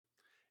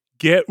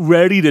Get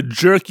ready to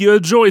jerk your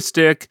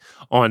joystick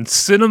on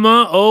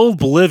Cinema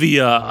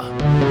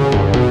Oblivia.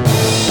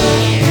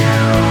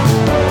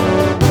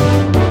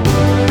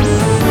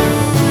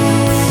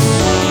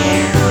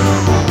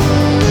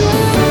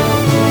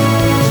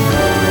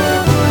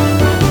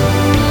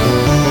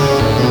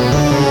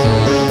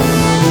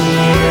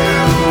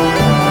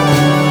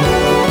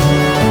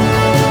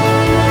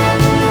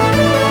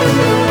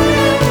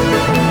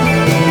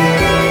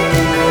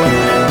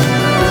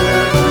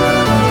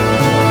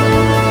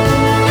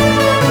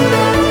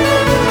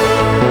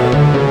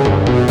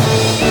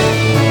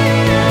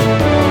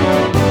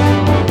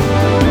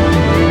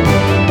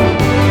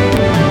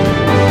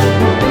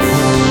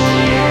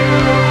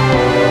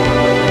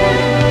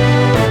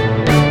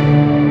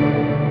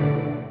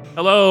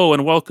 Hello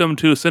and welcome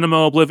to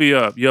Cinema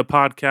Oblivia, your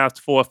podcast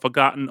for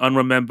forgotten,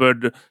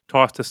 unremembered,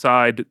 tossed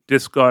aside,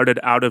 discarded,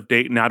 out of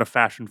date, and out of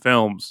fashion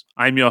films.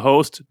 I'm your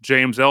host,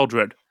 James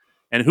Eldred.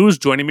 And who's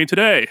joining me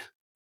today?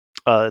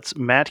 It's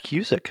Matt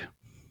Cusick.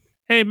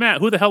 Hey,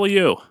 Matt, who the hell are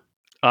you?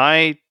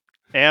 I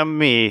am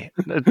me.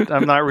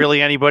 I'm not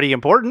really anybody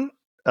important,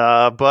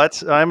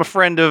 but I'm a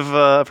friend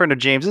of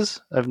James's.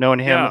 I've known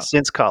him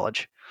since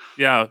college.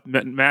 Yeah,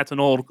 Matt's an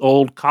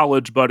old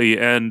college buddy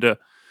and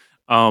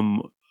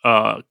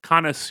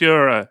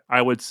connoisseur,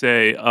 I would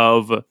say,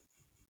 of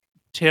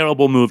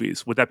terrible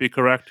movies. Would that be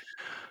correct?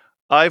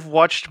 I've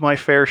watched my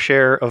fair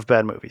share of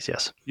bad movies,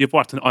 yes. You've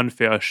watched an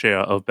unfair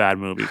share of bad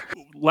movies.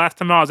 Last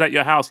time I was at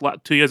your house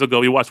 2 years ago,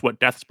 we watched,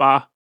 Death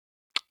Spa?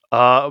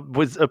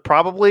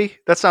 Probably.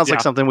 That sounds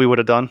like something we would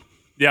have done.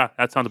 Yeah,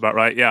 that sounds about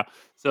right, yeah.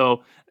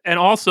 So, and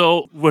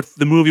also, with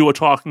the movie we're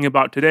talking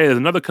about today, there's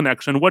another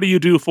connection. What do you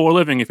do for a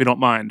living, if you don't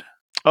mind?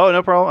 Oh,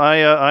 no problem.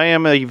 I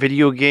am a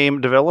video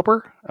game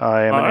developer.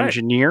 I am an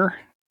engineer.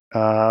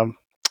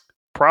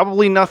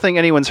 Probably nothing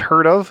anyone's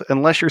heard of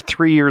unless you're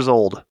 3 years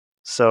old.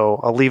 So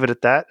I'll leave it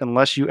at that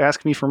unless you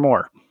ask me for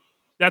more.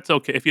 That's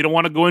okay. If you don't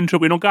want to go into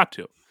it, we don't got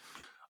to.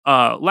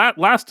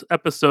 Last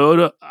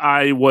episode,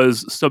 I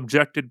was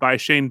subjected by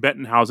Shane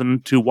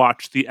Bettenhausen to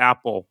watch The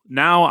Apple.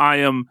 Now I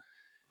am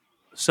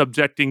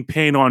subjecting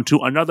pain onto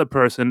another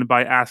person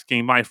by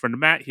asking my friend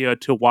Matt here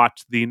to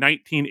watch the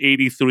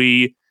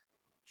 1983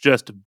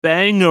 just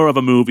banger of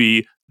a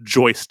movie,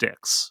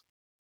 Joysticks.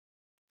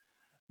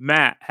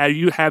 Matt,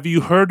 have you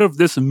heard of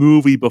this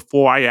movie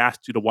before I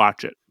asked you to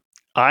watch it?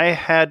 I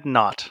had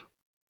not.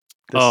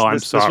 I'm sorry.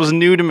 This was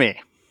new to me.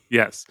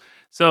 Yes.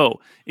 So,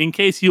 in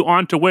case you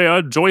aren't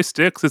aware,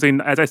 Joysticks is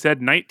as I said,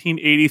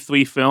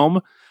 1983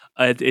 film.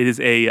 It is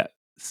a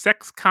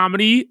sex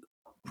comedy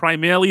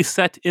primarily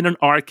set in an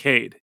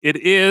arcade. It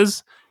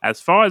is,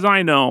 as far as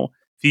I know,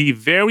 the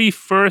very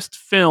first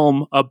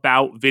film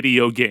about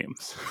video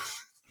games.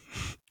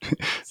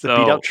 Beat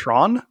out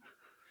Tron?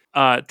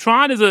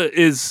 Tron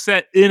is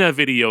set in a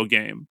video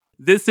game.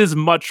 This is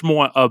much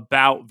more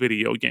about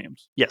video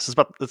games. Yes,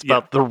 it's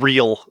about the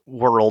real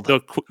world.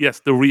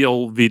 The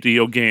real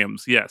video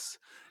games. Yes,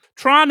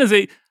 Tron is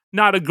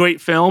not a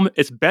great film.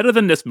 It's better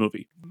than this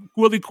movie.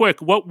 Really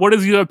quick, what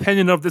is your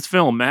opinion of this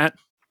film, Matt?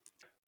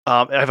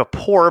 I have a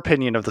poor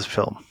opinion of this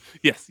film.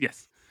 Yes.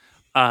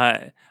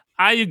 I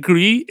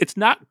agree. It's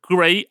not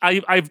great.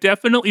 I've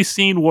definitely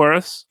seen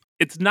worse.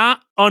 It's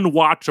not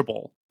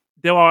unwatchable.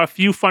 There are a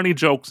few funny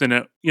jokes in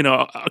it,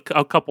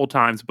 a couple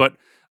times, but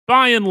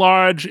by and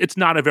large, it's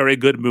not a very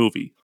good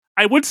movie.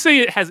 I would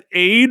say it has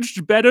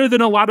aged better than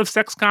a lot of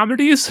sex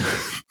comedies.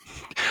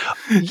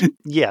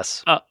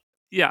 Yes.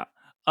 Yeah.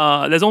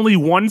 There's only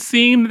one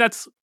scene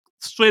that's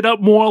straight up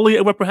morally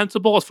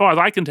reprehensible, as far as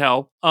I can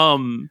tell.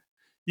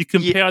 You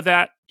compare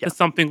that to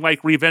something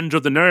like Revenge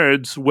of the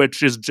Nerds,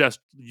 which is just,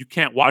 you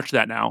can't watch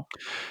that now.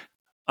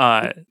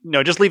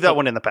 No, just leave that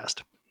one in the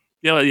past.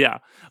 Yeah.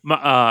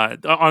 I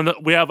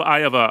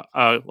have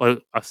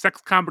a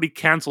sex comedy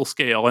cancel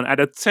scale, and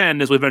at a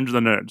 10 is Revenge of the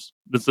Nerds.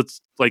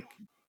 It's like,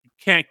 you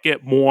can't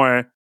get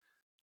more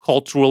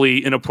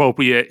culturally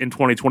inappropriate in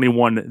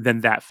 2021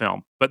 than that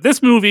film. But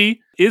this movie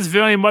is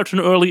very much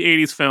an early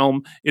 80s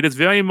film. It is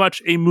very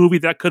much a movie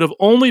that could have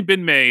only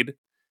been made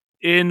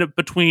in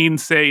between,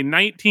 say,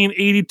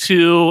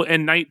 1982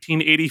 and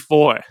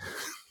 1984.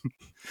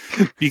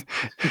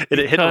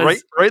 It hit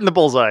right in the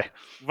bullseye.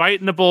 Right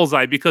in the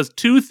bullseye, because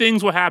two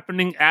things were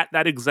happening at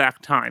that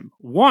exact time.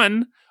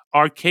 One,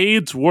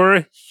 arcades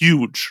were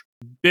huge,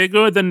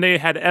 bigger than they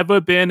had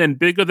ever been and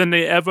bigger than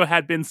they ever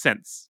had been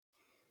since.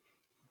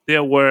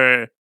 There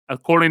were,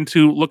 according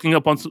to looking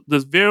up on the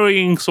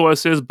varying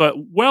sources, but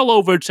well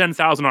over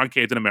 10,000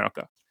 arcades in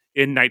America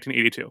in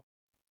 1982.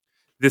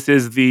 This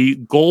is the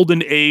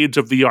golden age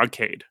of the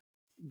arcade.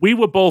 We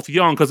were both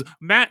young, because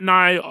Matt and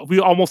I, we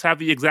almost have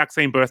the exact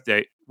same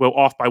birthday. We're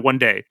off by 1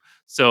 day.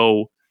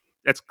 So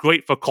that's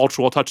great for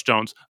cultural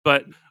touchstones.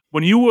 But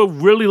when you were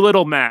really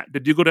little, Matt,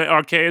 did you go to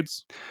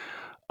arcades?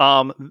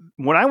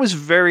 When I was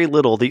very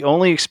little, the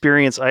only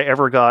experience I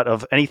ever got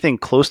of anything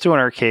close to an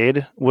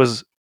arcade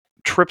was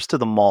trips to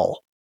the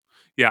mall.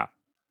 Yeah.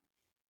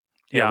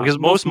 Because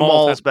most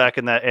malls back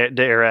in that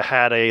era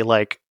had a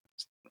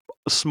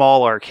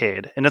small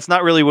arcade, and it's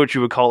not really what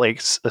you would call a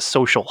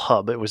social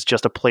hub. It was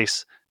just a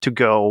place to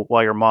go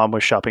while your mom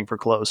was shopping for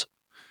clothes.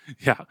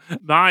 Yeah,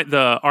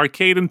 the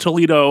arcade in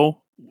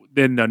Toledo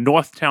in the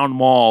Northtown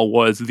Mall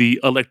was the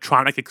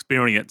electronic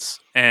experience,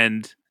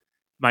 and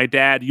my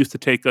dad used to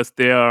take us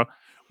there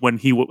when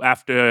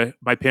after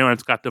my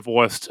parents got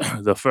divorced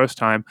the first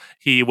time.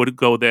 He would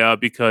go there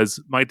because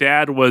my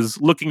dad was,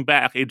 looking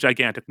back, a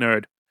gigantic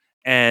nerd,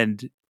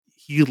 and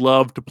he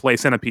loved to play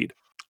Centipede.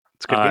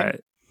 It's a good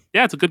game.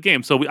 Yeah, it's a good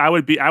game. So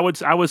I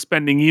was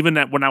spending, even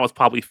when I was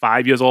probably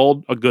 5 years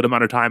old, a good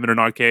amount of time in an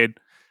arcade.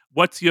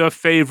 What's your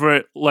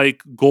favorite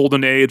like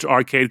golden age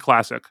arcade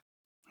classic?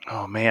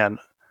 Oh man,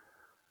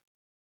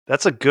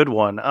 that's a good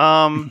one.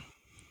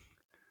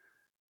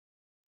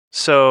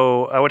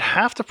 So I would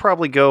have to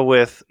probably go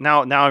with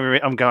now.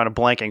 I'm going to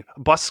blanking.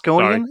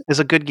 Bosconian is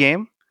a good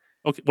game.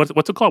 Okay, what's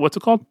it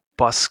called?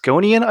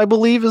 Bosconian, I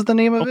believe, is the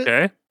name of it.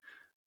 Okay.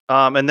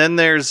 And then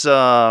there's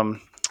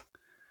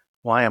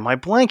why am I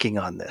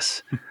blanking on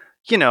this?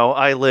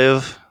 I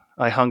live,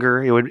 I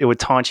hunger. It would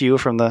taunt you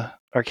from the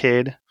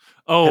arcade.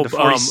 Oh,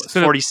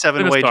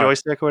 47-way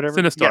joystick or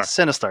whatever. Sinistar. Yeah,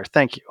 Sinistar.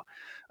 Thank you.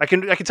 I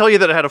can tell you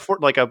that it had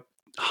a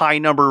high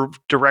number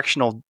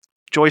directional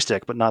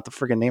joystick, but not the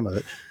friggin' name of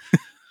it.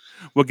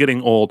 We're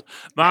getting old.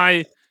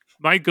 My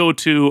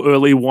go-to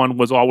early one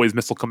was always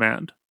Missile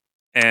Command,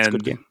 and it's a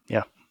good game.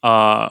 Yeah.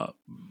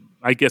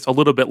 I guess a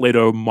little bit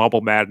later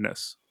Marble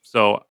Madness.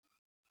 So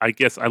I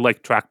guess I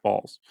like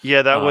trackballs.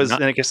 Yeah, that was.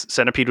 And I guess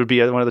Centipede would be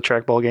one of the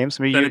trackball games.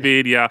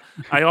 Centipede, yeah.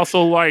 I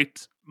also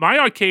liked. My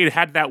arcade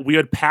had that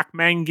weird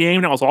Pac-Man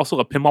game that was also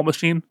a pinball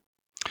machine.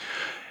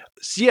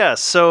 Yeah,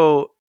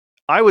 so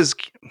I was.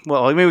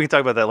 Well, maybe we can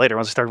talk about that later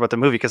once we talk about the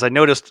movie, because I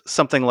noticed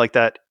something like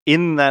that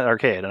in that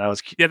arcade, and I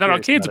was that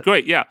arcade's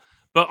great, yeah.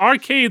 But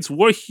arcades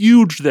were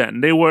huge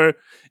then.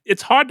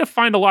 It's hard to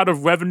find a lot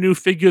of revenue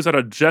figures that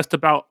are just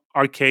about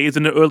arcades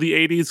in the early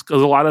 80s,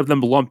 because a lot of them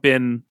lump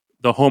in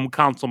the home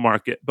console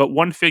market. But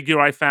one figure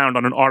I found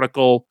on an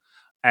article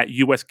at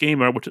US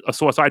Gamer, which is a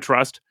source I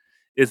trust,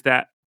 is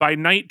that by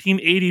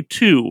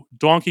 1982,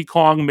 Donkey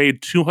Kong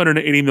made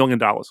 $280 million.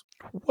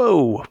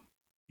 Whoa.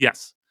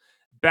 Yes.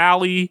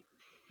 Bally,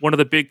 one of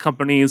the big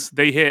companies,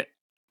 they hit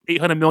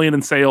 $800 million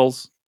in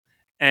sales.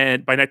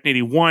 And by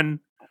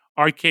 1981,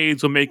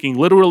 arcades were making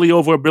literally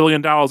over $1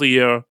 billion a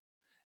year.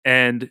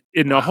 And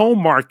in the home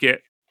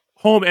market,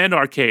 home and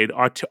arcade,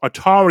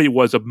 Atari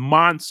was a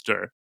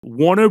monster.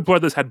 Warner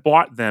Brothers had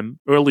bought them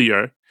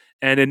earlier.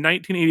 And in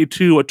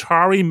 1982,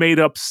 Atari made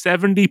up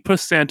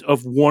 70%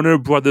 of Warner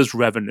Brothers'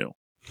 revenue.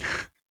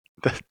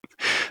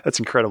 That's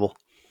incredible.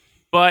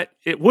 But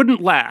it wouldn't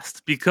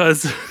last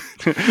because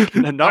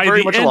not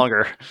very much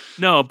longer.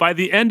 No, by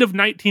the end of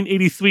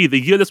 1983, the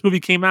year this movie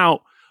came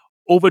out,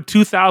 over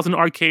 2,000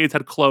 arcades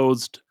had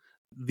closed.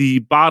 The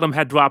bottom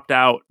had dropped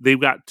out. They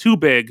got too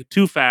big,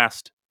 too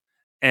fast,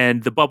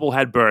 and the bubble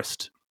had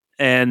burst.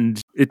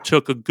 And it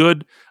took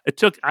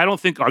I don't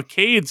think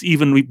arcades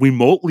even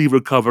remotely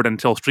recovered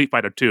until Street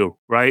Fighter 2,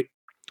 right?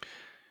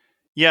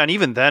 Yeah, and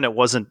even then it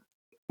wasn't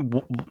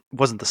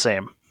the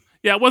same.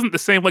 Yeah, it wasn't the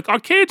same. Like,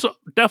 arcades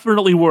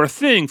definitely were a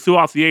thing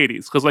throughout the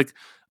 80s, because, like,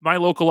 my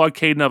local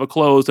arcade never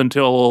closed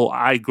until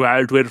I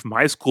graduated from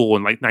high school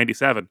in, like,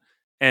 97.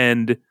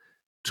 And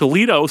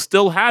Toledo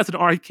still has an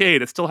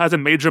arcade. It still has a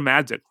Major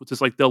Magic, which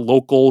is, like, the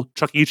local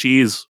Chuck E.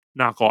 Cheese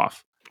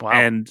knockoff. Wow.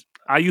 And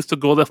I used to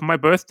go there for my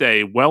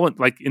birthday,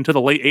 into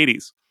the late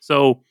 80s.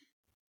 So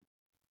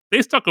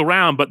they stuck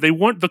around, but they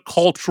weren't the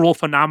cultural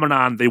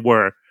phenomenon they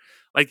were.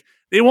 Like,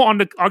 they were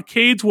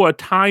arcades were a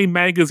Time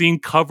magazine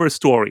cover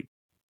story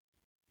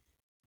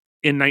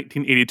in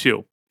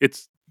 1982.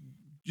 It's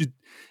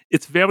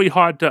very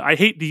hard to. I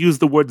hate to use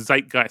the word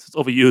zeitgeist; it's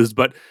overused,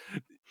 but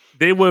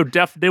they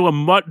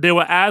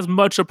were as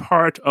much a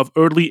part of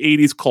early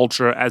 80s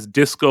culture as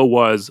disco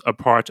was a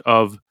part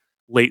of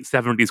late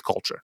 70s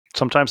culture.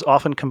 Sometimes,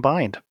 often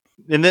combined.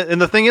 And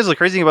the thing is, the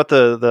crazy thing about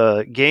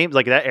the games,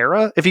 like that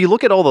era, if you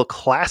look at all the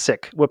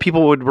classic, what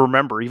people would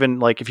remember, even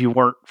like if you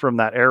weren't from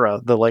that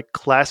era, the like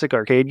classic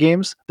arcade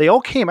games, they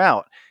all came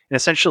out in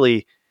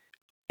essentially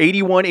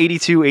 81,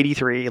 82,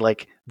 83,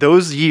 like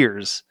those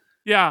years.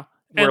 Yeah.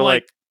 Were and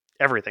like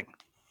everything.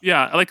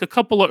 Yeah. Like a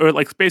couple of,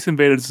 like Space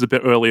Invaders is a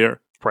bit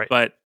earlier. Right.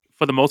 But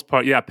for the most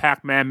part, yeah,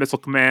 Pac-Man, Missile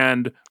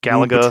Command,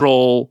 Galaga. Moon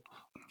Patrol,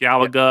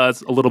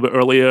 Galaga's a little bit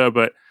earlier.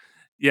 But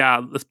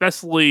yeah,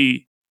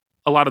 especially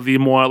a lot of the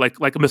more like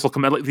a Missile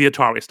Command, like the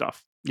Atari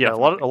stuff. Yeah.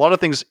 Definitely. A lot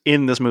of things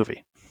in this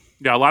movie.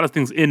 Yeah. A lot of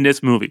things in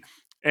this movie.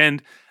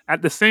 And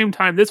at the same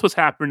time this was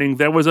happening,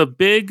 there was a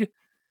big,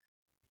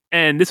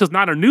 and this is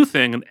not a new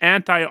thing, an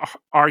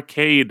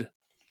anti-arcade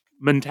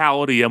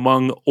mentality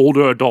among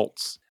older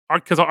adults.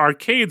 Because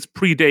arcades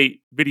predate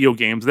video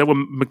games. There were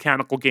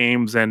mechanical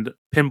games and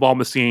pinball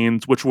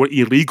machines, which were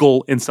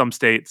illegal in some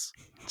states.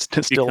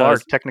 Still are,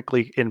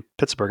 technically, in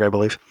Pittsburgh, I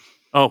believe.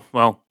 Oh,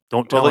 well,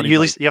 don't tell anybody.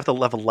 At least you have to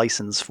have a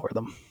license for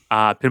them.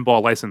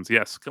 Pinball license,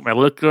 yes. My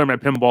liquor, my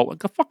pinball,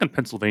 like a fucking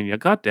Pennsylvania.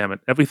 God damn it.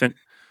 Everything.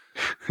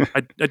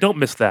 I don't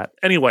miss that.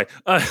 Anyway.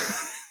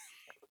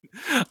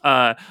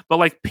 But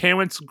like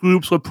parents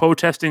groups were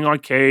protesting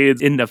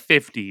arcades in the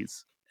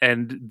 50s,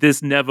 and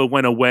this never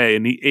went away.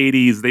 In the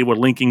 80s, they were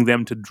linking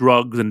them to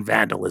drugs and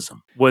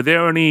vandalism. Were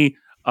there any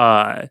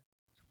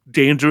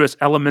dangerous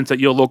elements at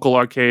your local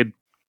arcade?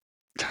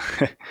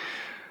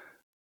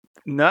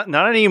 Not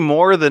any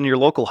more than your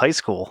local high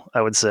school,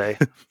 I would say.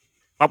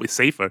 Probably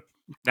safer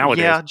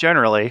nowadays. Yeah,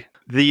 generally.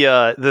 The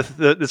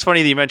it's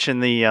funny that you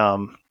mentioned the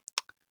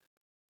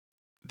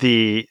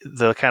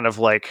kind of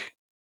like,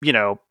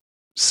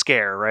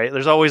 scare, right?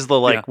 There's always the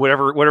like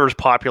whatever's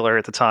popular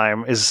at the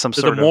time is some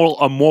There's sort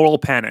a moral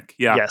panic.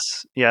 Yeah.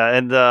 Yes. Yeah,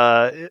 and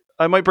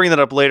I might bring that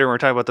up later when we're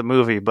talking about the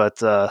movie,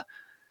 but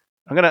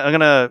I'm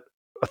gonna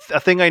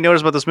a thing I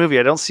noticed about this movie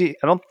I don't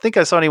think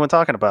I saw anyone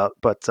talking about,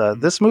 but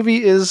this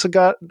movie is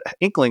got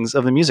inklings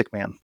of The Music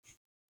Man.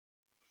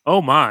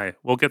 Oh my,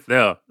 we'll get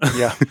there.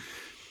 Yeah.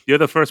 You're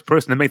the first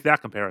person to make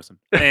that comparison.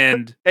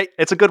 And hey,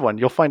 it's a good one.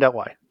 You'll find out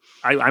why.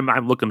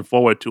 I'm looking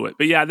forward to it.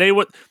 But yeah,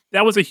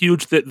 that was a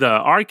huge the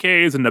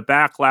arcades and the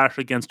backlash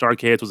against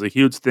arcades was a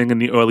huge thing in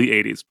the early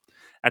 80s.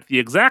 At the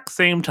exact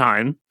same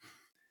time,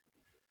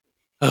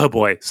 oh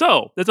boy.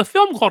 So, there's a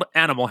film called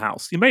Animal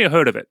House. You may have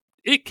heard of it.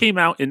 It came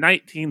out in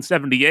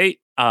 1978.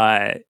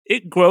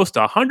 It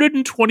grossed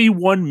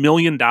 $121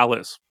 million.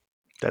 That's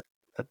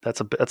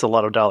a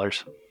lot of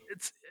dollars.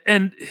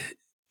 And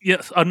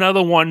yes,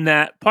 another one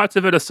that parts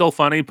of it are still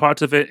funny,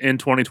 parts of it in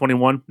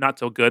 2021 not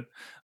so good.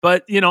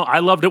 But I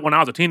loved it when I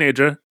was a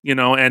teenager.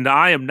 And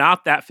I am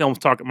not that film's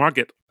target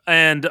market.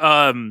 And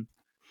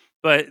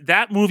but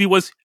that movie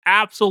was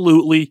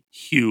absolutely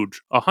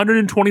huge.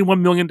 $121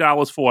 million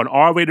for an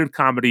R-rated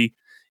comedy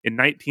in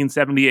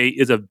 1978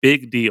 is a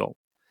big deal.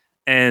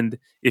 And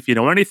if you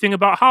know anything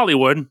about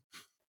Hollywood,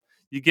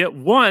 you get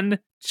one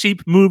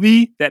cheap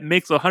movie that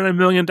makes $100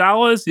 million,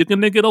 you're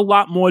going to get a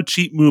lot more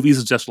cheap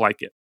movies just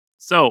like it.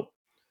 So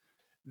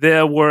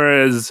there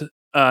was,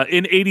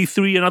 in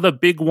 83, another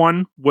big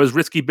one was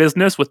Risky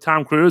Business with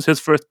Tom Cruise, his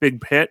first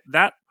big hit.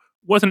 That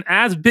wasn't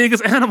as big as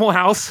Animal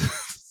House.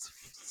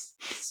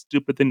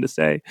 Stupid thing to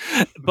say.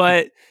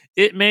 But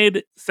it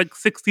made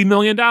 $60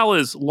 million,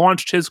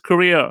 launched his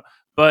career.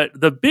 But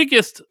the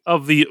biggest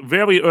of the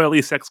very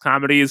early sex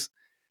comedies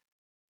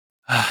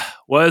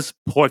was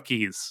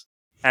Porky's.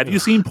 Have you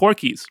seen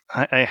Porky's?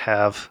 I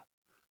have.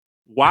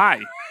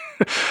 Why?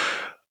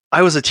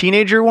 I was a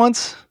teenager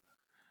once.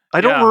 I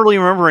don't really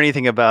remember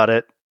anything about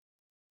it,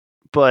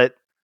 but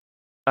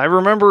I don't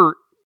remember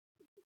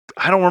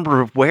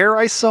where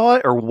I saw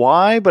it or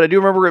why, but I do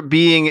remember it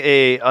being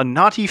a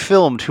naughty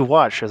film to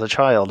watch as a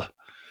child.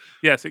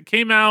 Yes, it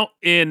came out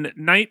in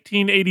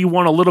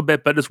 1981 a little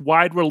bit, but its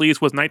wide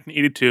release was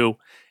 1982.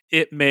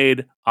 It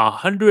made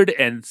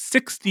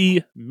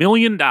 $160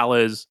 million.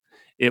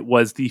 It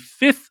was the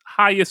 5th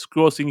highest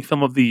grossing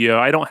film of the year.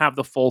 I don't have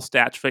the full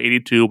stats for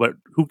 82, but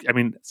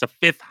it's the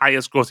 5th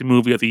highest grossing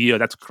movie of the year.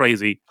 That's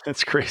crazy.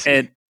 That's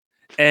crazy.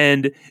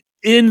 And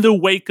in the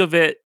wake of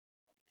it,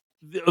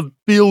 a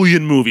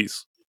billion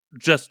movies,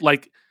 just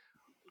like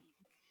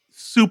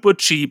super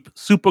cheap,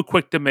 super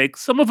quick to make.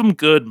 Some of them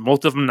good,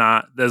 most of them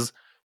not. There's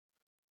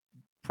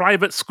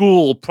Private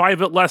School,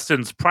 Private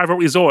Lessons, Private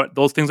Resort.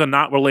 Those things are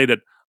not related.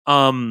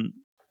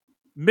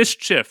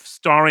 Mischief,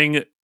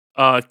 starring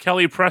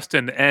Kelly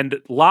Preston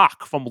and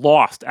Locke from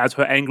Lost as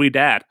her angry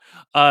dad.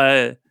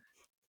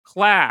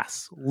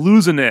 Class,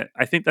 Losing It.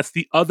 I think that's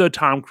the other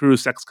Tom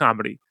Cruise sex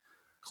comedy.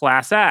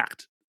 Class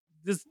Act.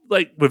 This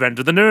like Revenge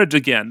of the Nerds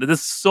again.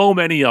 There's so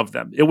many of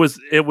them. It was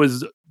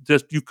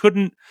just you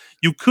couldn't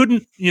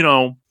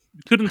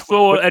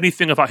throw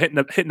anything without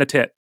hitting a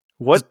tit.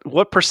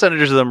 What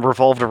percentage of them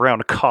revolved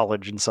around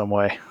college in some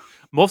way?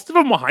 Most of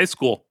them were high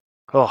school.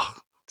 Oh,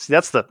 see,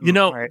 that's the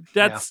right,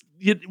 that's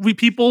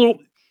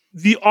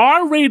the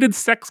R-rated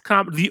sex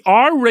comedy, the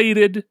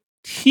R-rated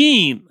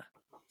teen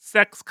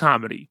sex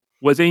comedy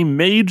was a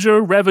major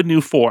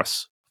revenue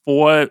force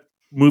for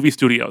movie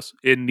studios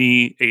in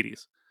the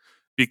 80s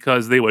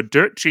because they were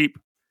dirt cheap.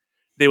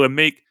 They would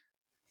make,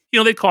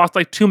 they cost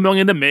like $2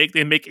 million to make.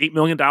 They make $8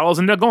 million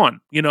and they're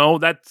gone.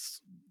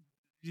 That's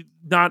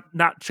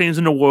not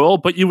changing the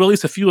world, but you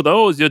release a few of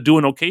those, you're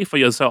doing okay for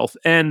yourself.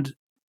 And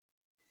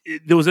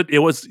it was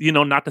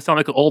not to sound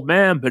like an old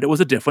man, but it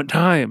was a different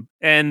time.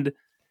 And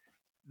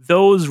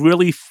those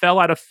really fell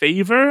out of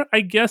favor,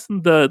 I guess,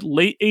 in the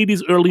late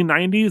 80s, early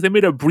 90s. They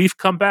made a brief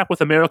comeback with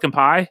American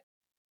Pie.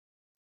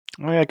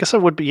 Oh, yeah, I guess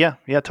it would be. Yeah,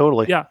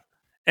 totally. Yeah.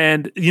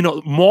 And,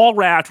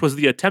 Mallrats was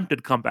the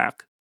attempted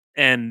comeback,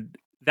 and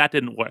that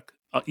didn't work,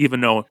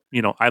 even though,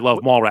 I love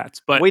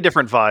Mallrats. But way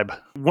different vibe.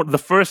 The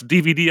first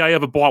DVD I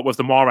ever bought was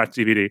the Mallrats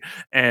DVD.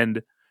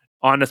 And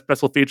on the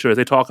special features,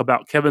 they talk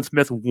about Kevin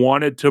Smith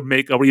wanted to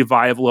make a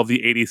revival of the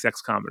 80s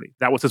sex comedy.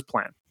 That was his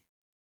plan.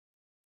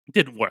 It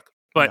didn't work.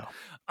 But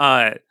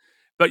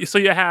so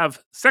you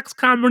have sex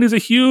comedies are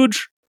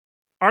huge,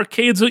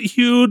 arcades are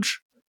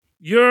huge.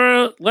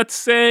 You're, let's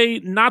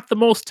say, not the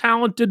most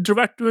talented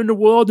director in the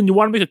world and you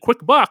want to make a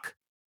quick buck.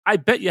 I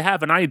bet you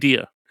have an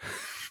idea.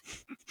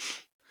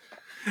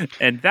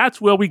 And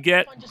that's where we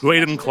get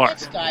Graydon Clark.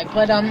 Guy,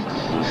 but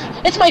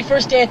it's my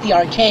first day at the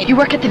arcade. You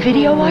work at the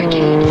video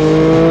arcade?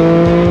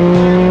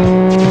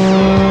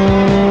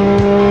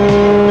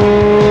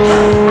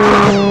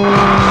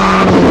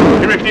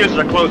 He refuses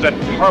to close that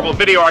horrible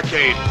video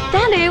arcade.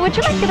 Daddy, would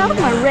you like to get out of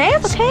my way,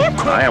 okay?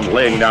 I am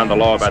laying down the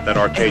law about that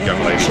arcade, young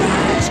lady.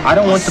 I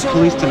don't want the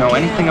police to know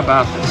anything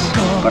about this,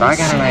 but I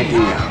got an idea.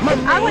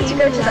 If I want to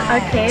go to the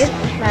arcade,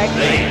 like,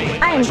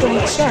 I am going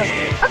to go.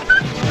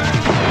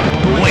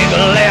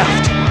 Wiggle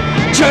left,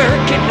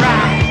 jerk it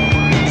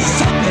right,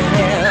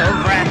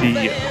 something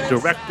The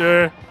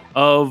director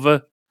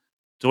of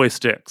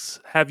Joysticks.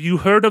 Have you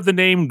heard of the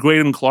name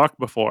Graydon Clark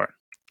before?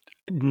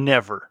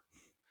 Never.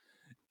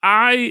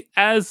 I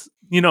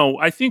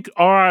think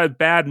our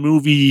bad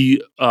movie,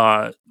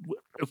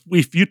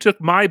 if you took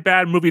my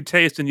bad movie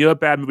taste and your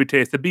bad movie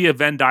taste, there'd be a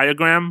Venn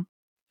diagram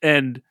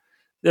and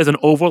there's an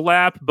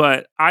overlap,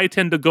 but I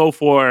tend to go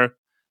for,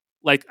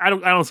 like, I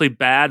don't say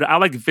bad. I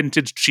like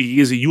vintage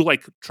cheese. You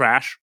like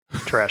trash.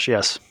 Trash,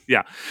 yes.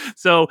 Yeah.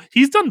 So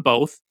he's done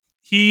both.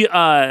 He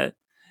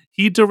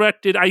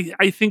directed,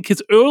 I think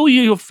his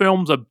earlier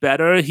films are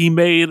better. He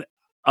made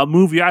a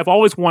movie I've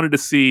always wanted to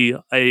see,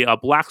 a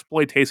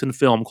blaxploitation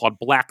film called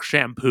Black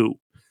Shampoo.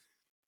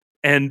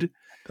 And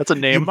that's a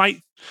name.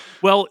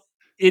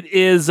 It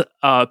is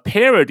a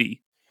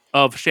parody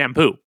of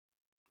Shampoo,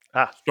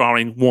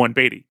 starring Warren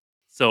Beatty.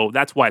 So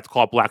that's why it's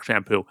called Black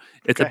Shampoo.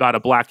 It's about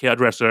a black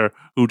hairdresser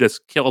who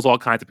just kills all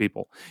kinds of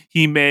people.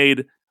 He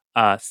made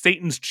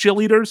Satan's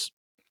Cheerleaders.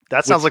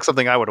 That sounds like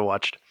something I would have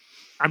watched.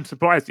 I'm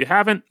surprised you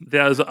haven't.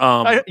 There's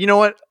you know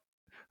what?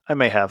 I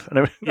may have.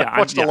 I've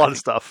watched a lot of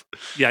stuff.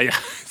 Yeah.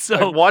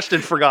 So I've watched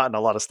and forgotten a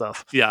lot of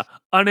stuff. Yeah.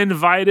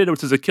 Uninvited,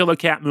 which is a killer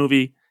cat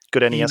movie.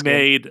 Good NES game. He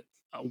made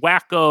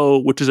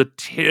Wacko, which is a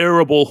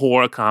terrible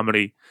horror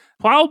comedy.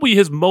 Probably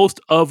his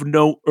most of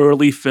note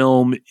early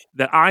film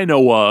that I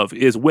know of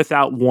is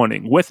Without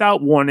Warning.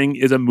 Without Warning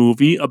is a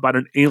movie about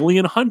an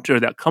alien hunter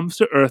that comes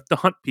to Earth to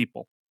hunt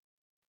people.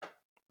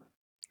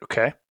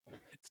 Okay.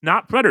 It's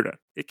not Predator.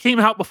 It came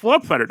out before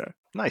Predator.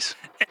 Nice.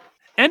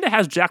 And it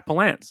has Jack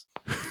Palance.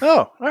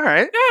 Oh, all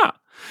right. Yeah.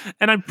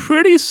 And I'm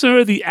pretty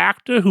sure the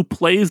actor who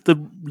plays the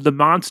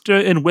monster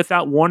in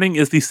Without Warning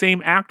is the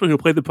same actor who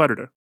played the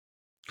Predator.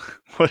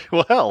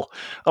 Well,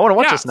 I want to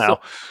watch this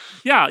now.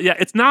 Yeah.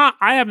 It's not.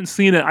 I haven't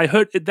seen it. I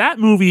heard that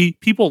movie.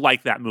 People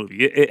like that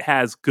movie. It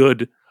has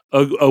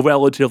a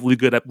relatively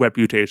good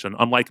reputation,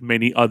 unlike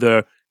many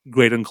other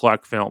Graydon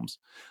Clark films.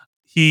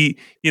 He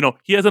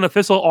has an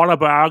official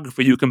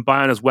autobiography you can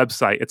buy on his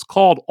website. It's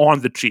called On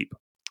the Cheap.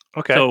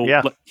 Okay. So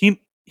yeah.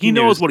 He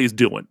knows what he's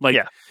doing. Like,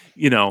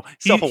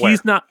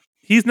 he's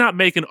not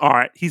making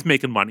art. He's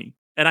making money,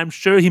 and I'm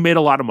sure he made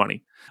a lot of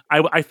money.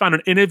 I found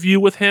an interview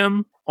with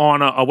him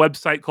on a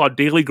website called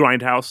Daily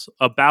Grindhouse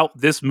about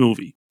this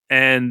movie.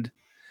 And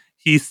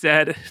he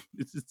said,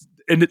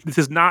 and this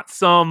is not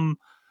some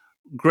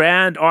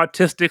grand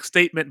artistic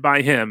statement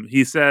by him.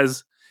 He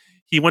says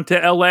he went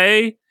to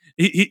LA.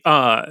 He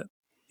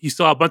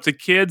saw a bunch of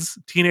kids,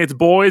 teenage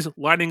boys,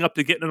 lining up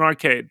to get in an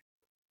arcade.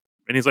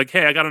 And he's like,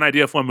 hey, I got an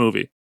idea for a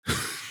movie.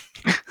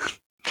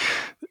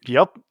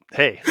 Yep.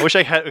 Hey, I wish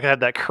I had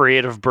that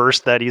creative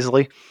burst that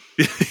easily.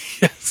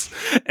 Yes.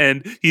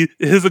 And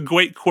here's a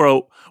great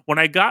quote. When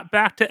I got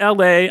back to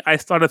LA, I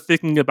started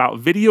thinking about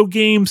video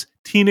games,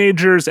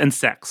 teenagers, and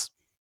sex.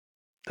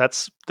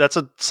 That's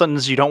a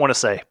sentence you don't want to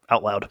say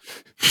out loud.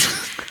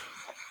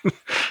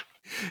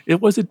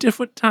 It was a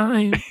different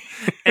time.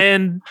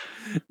 And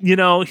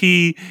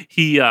he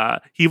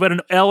read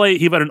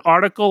an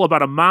article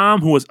about a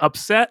mom who was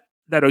upset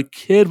that her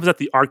kid was at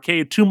the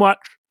arcade too much.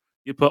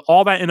 You put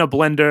all that in a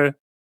blender,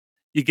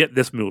 you get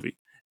this movie.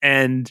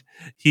 And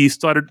they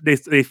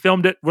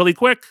filmed it really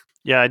quick.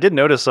 Yeah, I did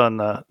notice on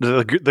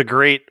the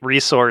great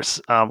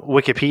resource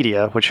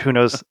Wikipedia, which who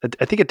knows,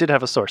 I think it did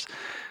have a source.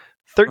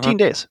 13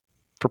 days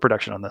for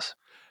production on this.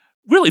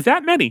 Really,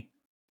 that many?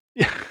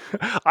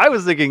 I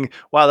was thinking,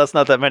 wow, that's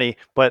not that many.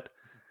 But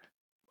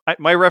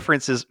my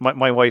reference is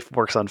my wife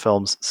works on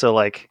films, so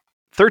like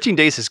 13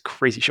 days is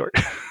crazy short.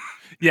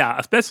 Yeah,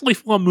 especially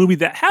for a movie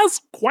that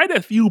has quite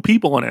a few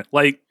people in it.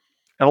 Like,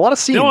 and a lot of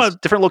scenes,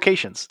 different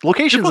locations.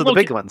 Locations are the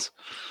big ones.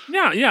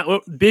 Yeah.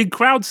 Well, big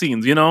crowd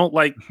scenes,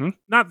 like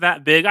not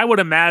that big. I would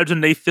imagine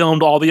they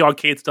filmed all the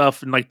arcade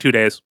stuff in like 2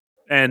 days.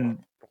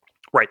 And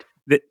right.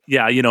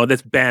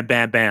 This bam,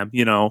 bam, bam,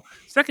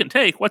 second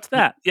take. What's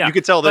that? Yeah. You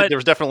could tell that there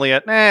was definitely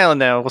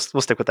no,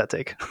 we'll stick with that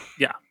take.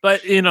 Yeah.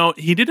 But,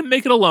 he didn't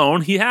make it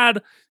alone. He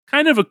had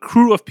kind of a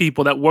crew of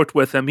people that worked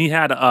with him. He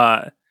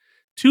had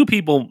two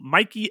people,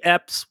 Mikey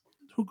Epps,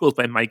 who goes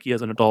by Mikey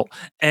as an adult,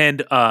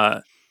 and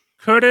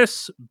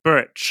Curtis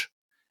Birch.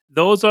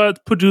 Those are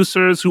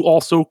producers who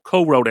also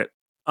co-wrote it.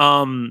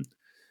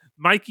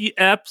 Mikey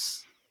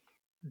Epps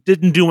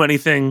didn't do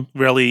anything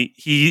really.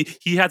 He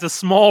has a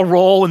small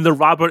role in the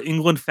Robert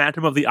Englund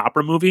Phantom of the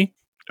Opera movie.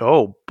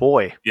 Oh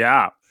boy.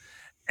 Yeah.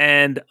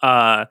 And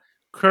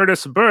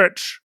Curtis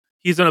Birch,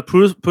 he's a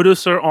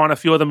producer on a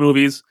few other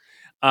movies.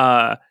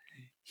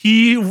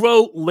 He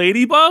wrote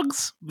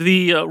Ladybugs,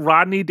 the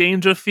Rodney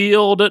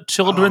Dangerfield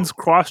children's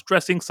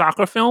cross-dressing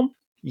soccer film.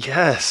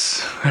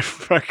 Yes, I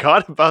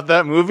forgot about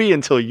that movie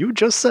until you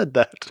just said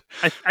that.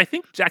 I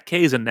think Jack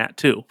Kay's in that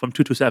too, from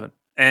 227.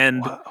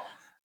 And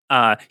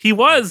he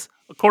was,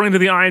 according to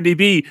the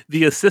IMDb,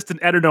 the assistant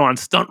editor on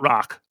Stunt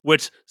Rock,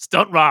 have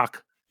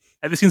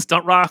you seen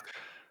Stunt Rock?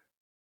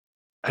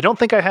 I don't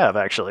think I have,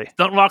 actually.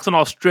 Stunt Rock's an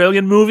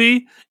Australian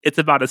movie. It's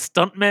about a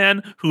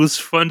stuntman who's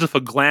friends with a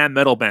glam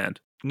metal band.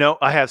 No,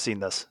 I have seen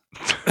this.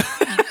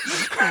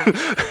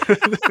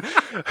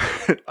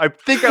 I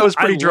think I was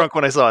pretty drunk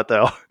when I saw it,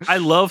 though. I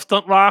love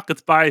Stunt Rock.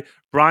 It's by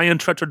Brian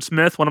Trenchard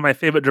Smith, one of my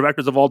favorite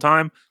directors of all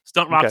time.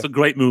 Stunt Rock's a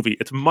great movie.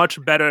 It's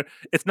much better.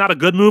 It's not a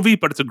good movie,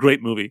 but it's a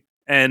great movie.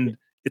 And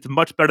it's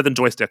much better than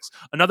Joysticks.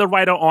 Another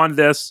writer on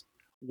this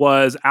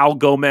was Al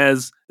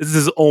Gomez. This is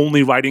his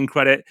only writing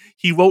credit.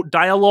 He wrote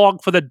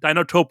dialogue for the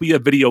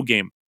Dinotopia video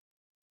game.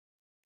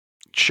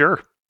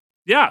 Sure.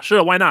 Yeah,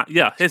 sure. Why not?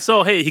 Yeah.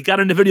 So, hey, he got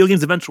into video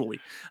games eventually.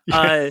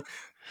 Yeah.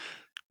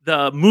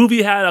 The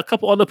movie had a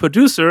couple other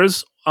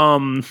producers.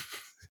 But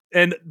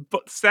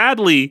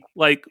sadly,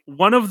 like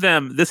one of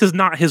them, this is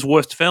not his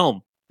worst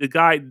film. The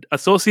guy,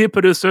 associate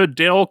producer,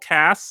 Dale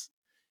Cass,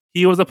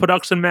 he was a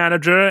production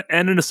manager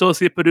and an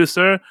associate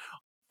producer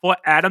for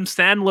Adam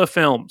Sandler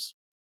films.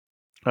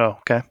 Oh,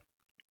 okay.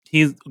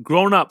 He's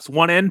Grown Ups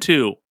 1 and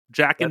 2,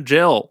 Jack and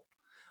Jill.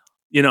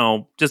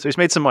 So he's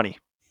made some money.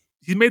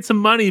 He made some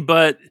money,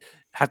 but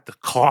at the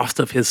cost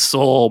of his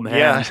soul, man.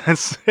 Yeah,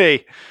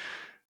 hey,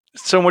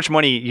 so much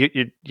money,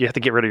 you have to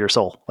get rid of your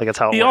soul. Like, that's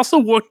how it He works. also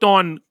worked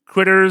on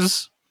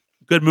Critters,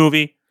 good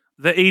movie.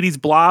 The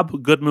 80s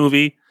Blob, good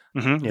movie.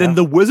 Mm-hmm, yeah. Then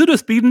The Wizard of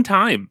Speed and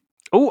Time.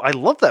 Oh, I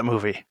love that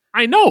movie.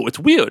 I know, it's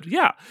weird,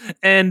 yeah.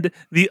 And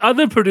the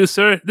other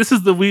producer, this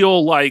is the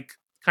real, like,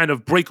 kind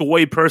of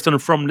breakaway person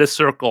from this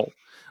circle,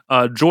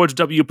 George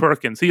W.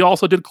 Perkins. He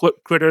also did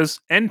Critters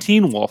and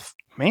Teen Wolf.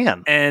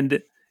 Man. And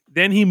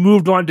then he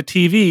moved on to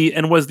TV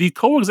and was the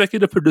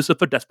co-executive producer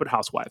for Desperate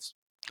Housewives.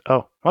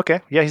 Oh,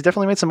 okay. Yeah, he's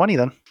definitely made some money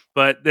then.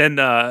 But then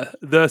the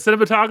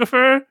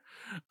cinematographer,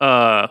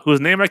 whose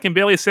name I can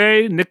barely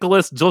say,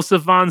 Nicholas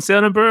Joseph von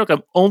Sonnenberg,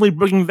 I'm only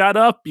bringing that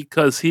up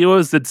because he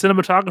was the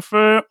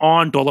cinematographer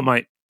on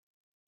Dolomite.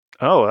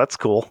 Oh, that's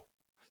cool.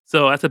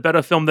 So that's a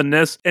better film than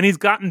this. And he's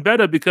gotten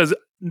better because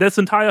this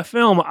entire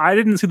film, I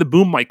didn't see the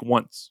boom mic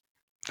once.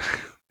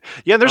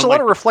 Yeah, there's a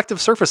lot of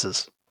reflective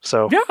surfaces.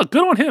 So yeah,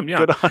 good on him.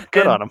 Yeah,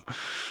 good on him.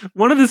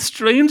 One of the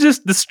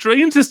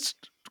strangest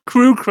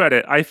crew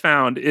credit I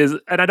found is,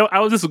 and I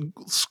was just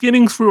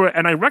skimming through it,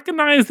 and I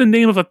recognized the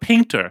name of a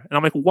painter, and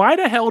I'm like, why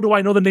the hell do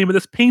I know the name of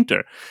this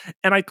painter?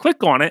 And I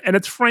click on it, and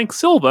it's Frank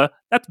Silva.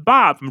 That's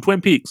Bob from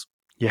Twin Peaks.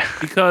 Yeah,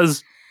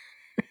 because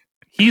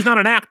he's not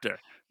an actor.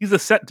 He's a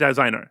set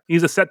designer.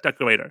 He's a set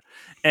decorator.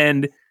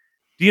 And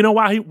do you know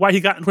why he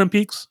got in Twin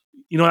Peaks?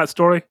 You know that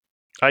story?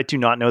 I do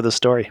not know the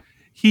story.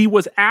 He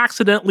was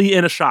accidentally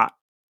in a shot.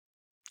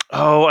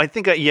 Oh, I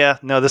think,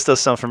 this does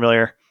sound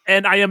familiar.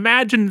 And I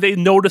imagine they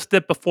noticed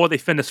it before they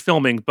finished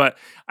filming, but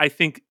I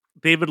think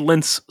David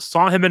Lynch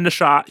saw him in the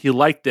shot, he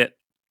liked it,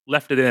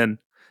 left it in,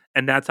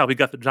 and that's how he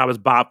got the job as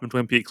Bob from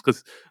Twin Peaks,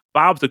 because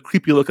Bob's a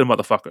creepy looking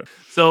motherfucker.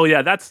 So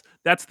yeah, that's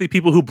the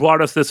people who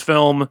brought us this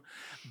film.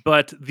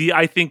 But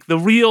I think the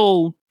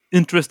real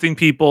interesting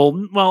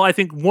people, well, I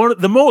think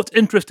the most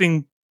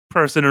interesting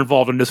person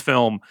involved in this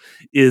film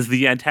is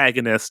the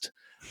antagonist,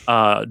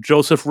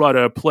 Joseph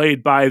Rudder,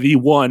 played by the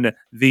one,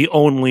 the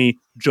only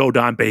Joe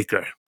Don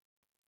Baker.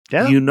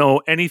 Yeah. You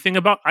know anything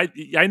about?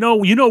 I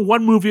know you know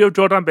one movie of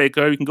Joe Don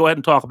Baker. You can go ahead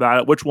and talk about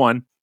it. Which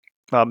one?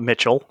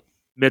 Mitchell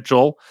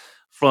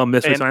from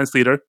Mystery Science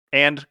Theater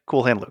and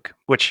Cool Hand Luke,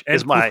 which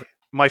is my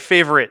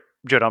favorite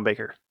Joe Don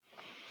Baker.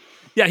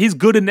 Yeah, he's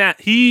good in that.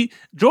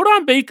 Joe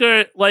Don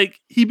Baker, like,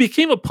 he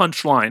became a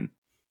punchline.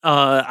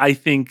 I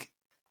think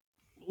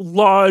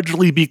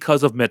largely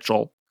because of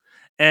Mitchell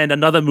and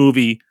another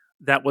movie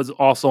that was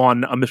also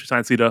on a Mystery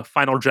Science Theater,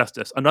 Final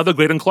Justice, another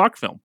Graydon Clark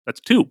film. That's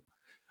 2.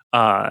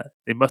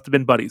 They must have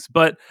been buddies.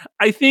 But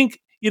I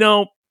think,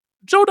 Joe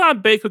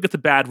Don Baker gets a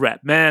bad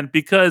rep, man,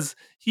 because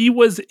he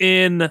was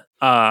in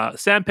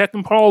Sam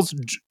Peckinpah's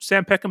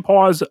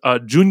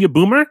Junior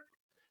Boomer,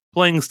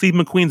 playing Steve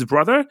McQueen's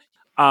brother.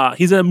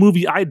 He's in a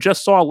movie I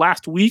just saw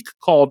last week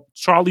called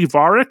Charlie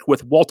Varick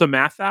with Walter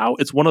Matthau.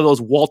 It's one of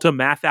those Walter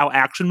Matthau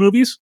action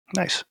movies.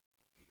 Nice.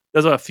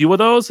 There's a few of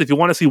those. If you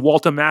want to see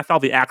Walter Matthau,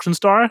 the action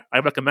star, I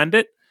recommend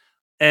it.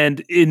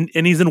 And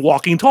he's in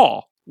Walking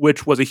Tall,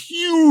 which was a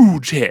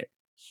huge hit.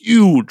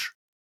 Huge.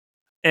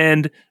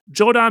 And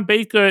Joe Don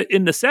Baker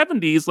in the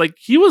 70s, like,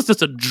 he was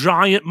just a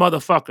giant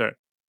motherfucker.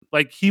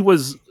 Like, he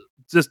was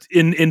just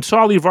in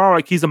Charlie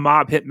Varick, he's a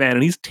mob hitman,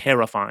 and he's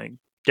terrifying.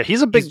 Yeah,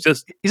 he's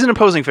an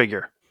imposing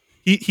figure.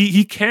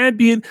 He can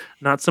be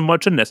not so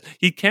much in this.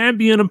 He can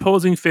be an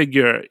imposing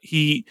figure.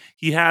 He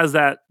has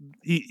that.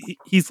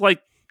 He's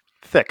like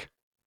thick.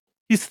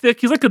 He's thick.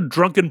 He's like a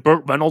drunken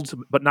Burt Reynolds,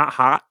 but not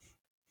hot.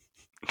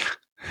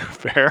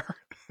 Fair,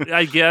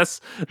 I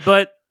guess.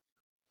 But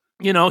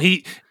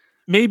he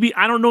maybe,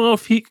 I don't know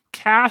if he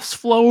cash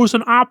flow is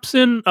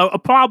a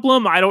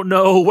problem. I don't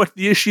know what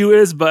the issue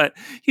is, but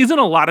he's in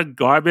a lot of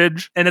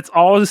garbage, and it's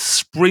all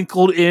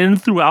sprinkled in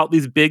throughout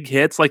these big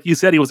hits. Like you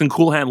said, he was in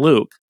Cool Hand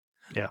Luke.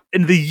 Yeah.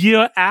 And the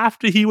year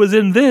after he was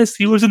in this,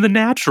 he was in The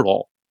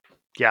Natural.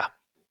 Yeah.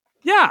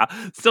 Yeah.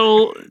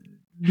 So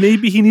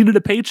maybe he needed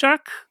a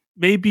paycheck.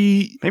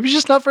 Maybe he's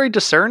just not very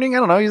discerning. I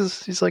don't know.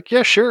 He's like,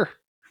 yeah, sure.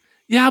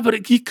 Yeah,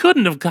 but he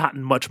couldn't have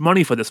gotten much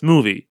money for this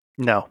movie.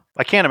 No,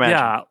 I can't imagine.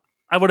 Yeah,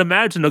 I would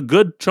imagine a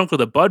good chunk of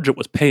the budget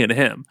was paying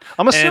him.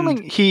 I'm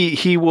assuming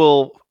he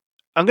will.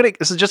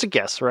 This is just a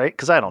guess, right?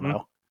 Because I don't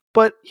know.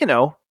 But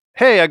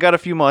hey, I got a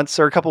few months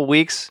or a couple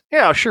weeks.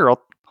 Yeah, sure.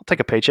 I'll take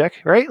a paycheck,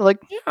 right? Like,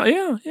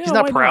 yeah. He's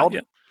not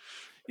proud.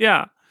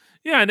 Yeah.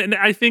 And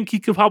I think he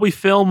could probably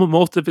film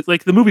most of it.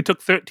 Like the movie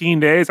took 13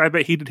 days. I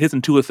bet he did his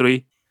in 2 or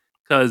 3.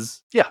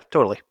 Because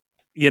totally.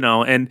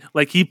 And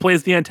like he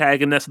plays the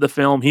antagonist of the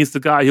film. He's the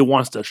guy who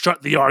wants to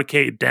shut the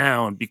arcade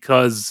down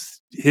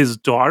because his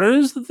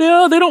daughter's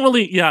there. They don't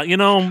really, I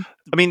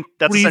mean,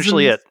 that's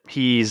essentially it.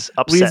 He's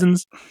upset.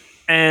 Reasons.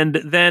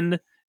 And then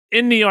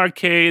in the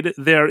arcade,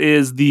 there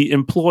is the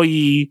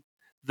employee,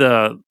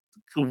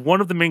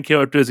 one of the main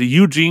characters,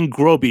 Eugene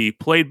Groby,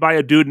 played by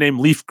a dude named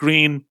Leaf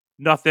Green.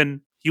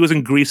 Nothing. He was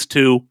in Grease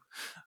too.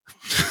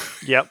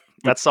 Yep.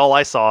 That's all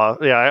I saw.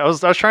 Yeah, I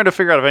was trying to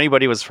figure out if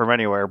anybody was from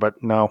anywhere,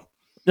 but no.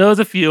 There was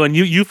a few, and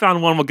you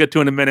found one we'll get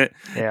to in a minute.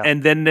 Yeah.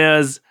 And then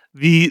there's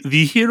the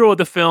hero of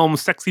the film,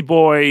 sexy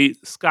boy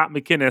Scott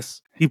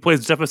McInnes. He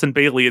plays Jefferson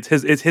Bailey. It's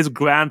his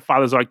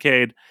grandfather's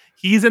arcade.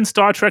 He's in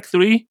Star Trek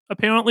 3,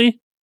 apparently.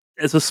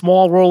 It's a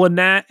small role in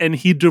that, and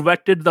he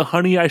directed the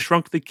Honey, I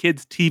Shrunk the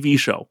Kids TV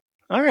show.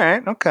 All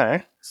right,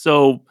 okay.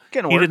 So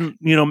he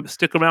didn't,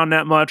 stick around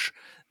that much.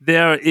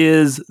 There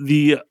is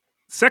the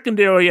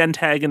secondary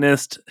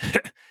antagonist,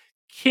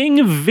 King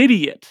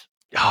Vidiot.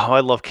 Oh,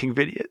 I love King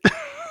Vidiot.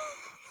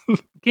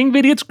 King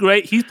Vidiot's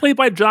great. He's played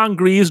by John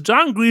Grease.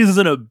 John Grease is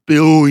in a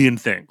billion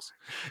things.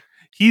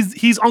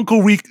 He's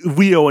Uncle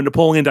Rio in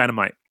Napoleon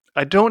Dynamite.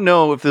 I don't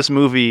know if this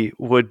movie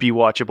would be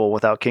watchable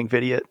without King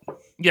Vidiot.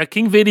 Yeah,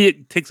 King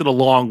Vidiot takes it a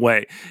long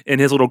way in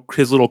his little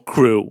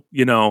crew.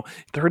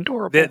 They're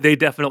adorable. They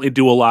definitely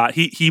do a lot.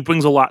 He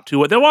brings a lot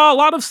to it. There are a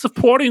lot of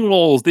supporting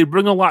roles. They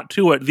bring a lot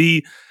to it.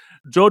 The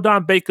Joe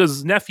Don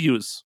Baker's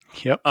nephews.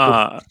 Yep.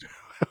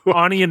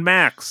 Arnie and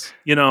Max.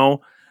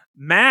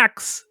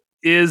 Max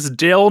is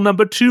Dale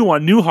number 2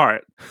 on Newhart.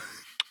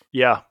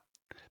 Yeah.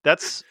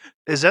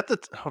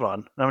 Hold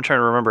on. I'm trying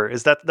to remember.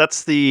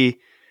 That's the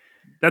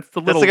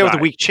little guy guy with the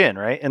weak chin,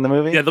 right? In the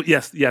movie?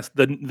 Yeah, yes.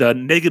 The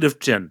negative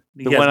chin.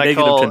 The one I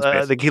call,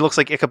 he looks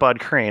like Ichabod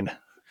Crane.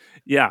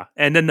 Yeah.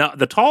 And then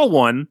the tall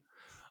one,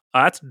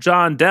 that's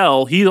John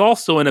Dell. He's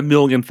also in a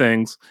million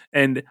things.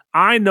 And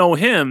I know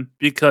him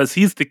because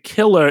he's the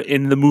killer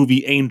in the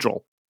movie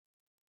Angel.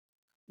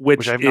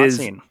 Which I've not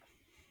seen.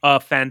 A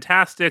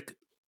fantastic,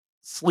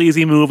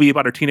 sleazy movie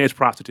about a teenage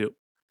prostitute.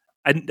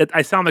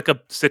 I sound like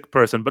a sick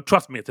person, but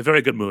trust me, it's a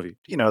very good movie.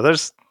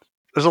 There's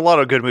a lot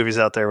of good movies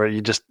out there where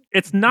you just...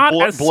 It's not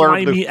as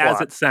slimy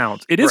as it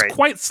sounds. It is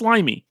quite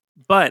slimy,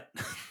 but...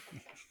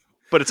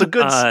 but it's a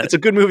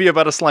good movie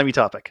about a slimy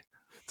topic.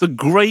 It's a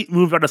great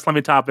movie about a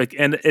slimy topic,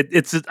 and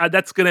it's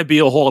that's going to be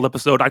a whole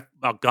episode. I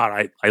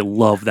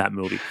love that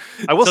movie.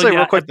 I will say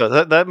real quick,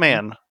 though, that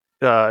man,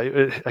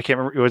 I can't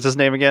remember, what's his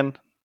name again?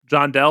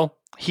 John Dell?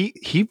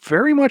 He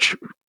very much...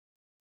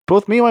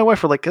 Both me and my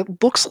wife were like,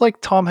 it looks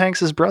like Tom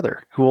Hanks'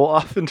 brother, who will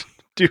often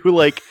do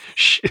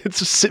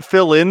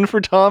fill in for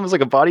Tom as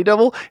like a body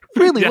double. It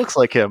really looks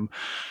like him.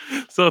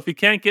 So if you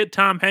can't get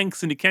Tom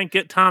Hanks and you can't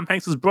get Tom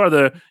Hanks'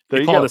 brother,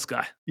 you call this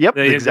guy. Yep,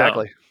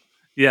 exactly.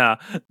 Yeah.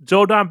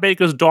 Joe Don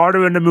Baker's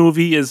daughter in the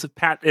movie is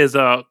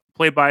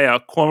played by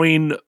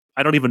Corinne,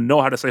 I don't even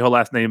know how to say her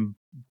last name,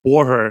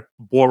 Borer.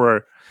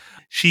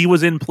 She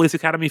was in Police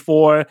Academy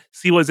 4.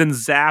 She was in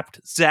Zapped.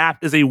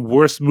 Zapped is a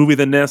worse movie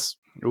than this.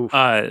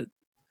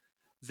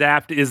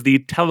 Zapped is the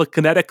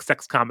telekinetic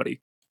sex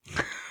comedy.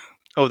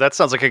 Oh, that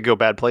sounds like it could go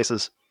bad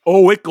places.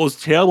 Oh, it goes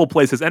terrible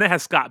places. And it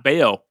has Scott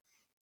Baio.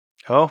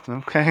 Oh,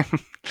 okay.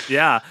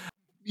 Yeah.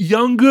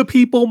 Younger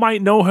people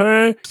might know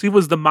her. She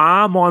was the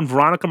mom on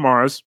Veronica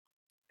Mars.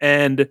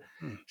 And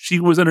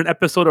she was in an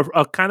episode of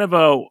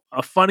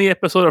a funny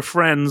episode of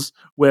Friends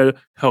where,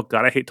 oh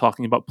God, I hate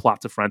talking about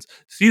plots of Friends.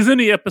 She's in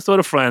the episode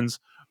of Friends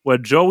where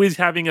Joey's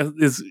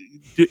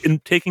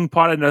taking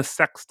part in a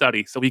sex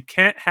study. So he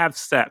can't have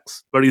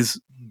sex, but he's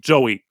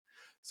Joey.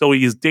 So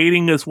he's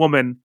dating this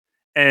woman,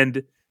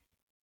 and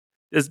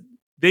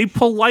they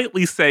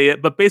politely say it,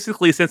 but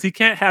basically, since he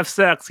can't have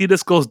sex, he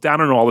just goes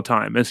down on her all the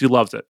time, and she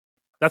loves it.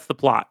 That's the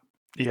plot.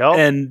 Yep.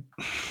 And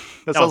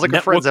that sounds like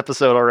a Friends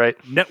episode, all right.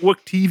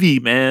 Network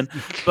TV, man.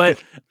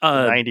 But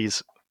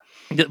 90s.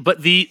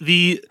 But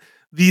the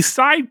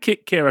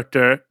sidekick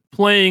character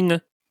playing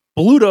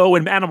Bluto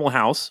in Animal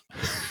House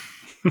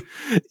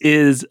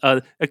is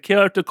a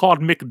character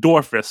called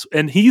McDorfus,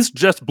 and he's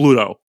just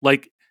Bluto.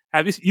 Like,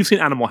 you've seen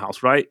Animal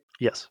House, right?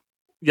 Yes.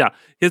 Yeah.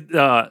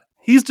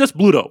 He's just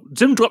Bluto.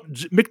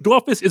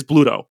 McDorfus is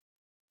Bluto.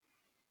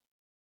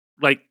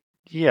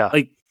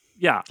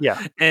 Yeah.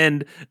 Yeah.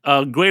 And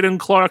Graydon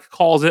Clark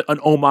calls it an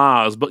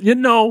homage, but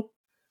no,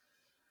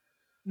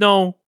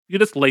 you're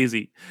just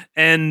lazy.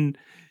 And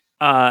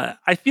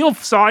I feel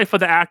sorry for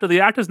the actor. The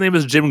actor's name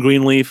is Jim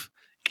Greenleaf.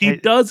 He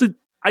does it.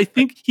 I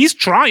think he's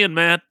trying,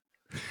 man.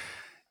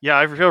 Yeah,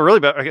 I feel really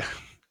bad. I don't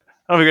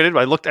know if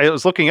I did. I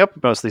was looking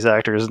up most of these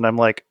actors, and I'm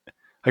like,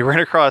 I ran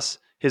across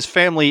his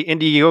family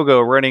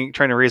Indiegogo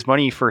trying to raise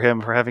money for him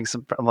for having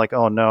some. I'm like,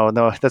 oh no,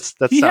 that's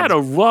He had a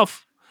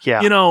rough.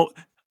 Yeah.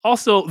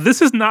 Also,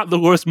 this is not the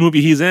worst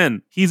movie he's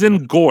in. He's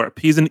in Gorp.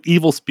 He's in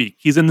Evil Speak.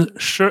 He's in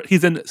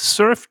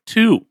Surf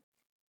 2.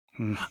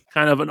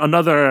 Kind of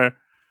another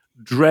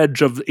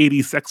dredge of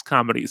 80s sex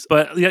comedies.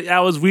 But I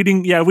was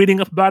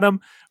reading up about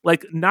him.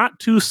 Like, not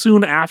too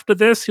soon after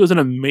this, he was in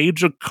a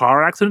major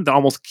car accident that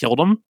almost killed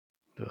him.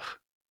 Ugh.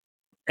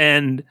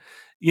 And,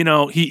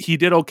 he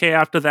did okay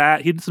after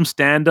that. He did some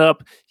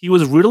stand-up. He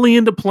was really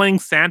into playing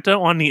Santa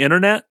on the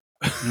internet.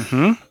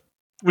 Mm-hmm.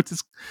 Which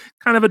is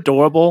kind of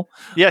adorable.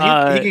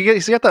 Yeah,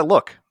 he's got that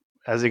look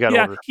as he got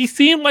older. He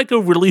seemed like a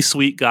really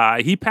sweet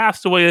guy. He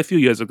passed away a few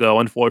years ago,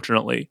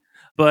 unfortunately.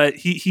 But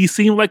he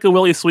seemed like a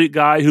really sweet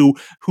guy who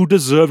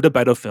deserved a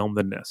better film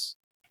than this.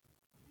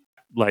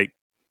 Like,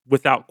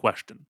 without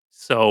question.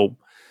 So,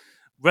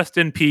 rest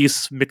in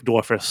peace,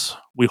 McDorfus.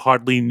 We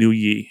hardly knew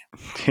ye.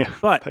 Yeah,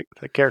 but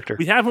that character.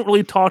 We haven't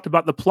really talked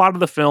about the plot of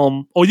the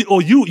film.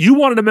 You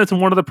wanted to mention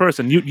one other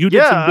person. You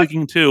did some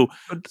digging too.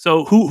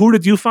 So who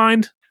did you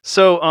find?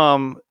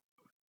 So,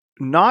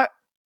 not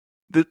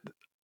an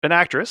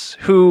actress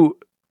who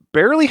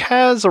barely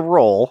has a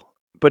role,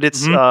 but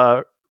it's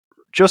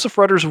Joseph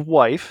Rudder's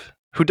wife,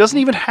 who doesn't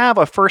even have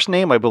a first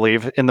name, I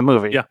believe, in the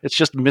movie. Yeah. It's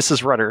just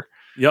Mrs. Rudder.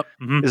 Yep.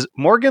 Is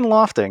Morgan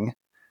Lofting,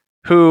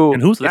 who...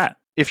 And who's that?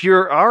 If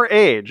you're our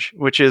age,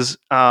 which is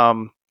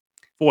 40,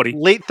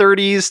 late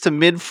 30s to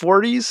mid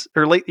 40s,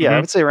 or late, I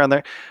would say around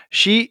there.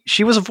 She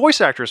was a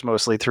voice actress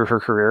mostly through her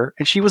career,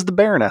 and she was the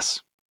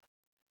Baroness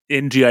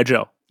in G.I.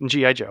 Joe. In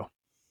G.I. Joe.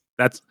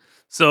 That's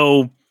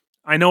so.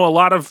 I know a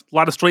lot of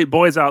straight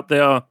boys out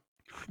there.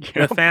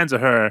 They're fans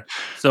of her.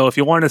 So if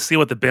you want to see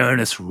what the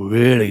Baroness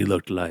really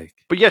looked like,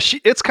 but yeah,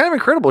 it's kind of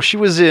incredible. She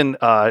was in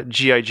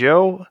G.I.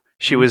 Joe.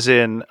 She was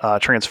in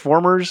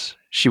Transformers.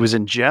 She was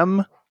in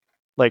Gem.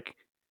 Like.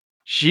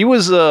 She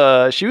was in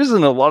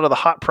a lot of the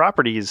hot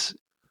properties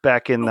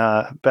back in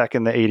the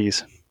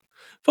 80s.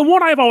 From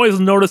what I've always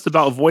noticed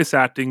about voice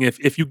acting,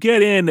 if you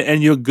get in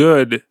and you're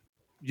good,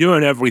 you're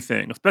in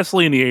everything,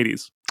 especially in the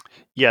 80s.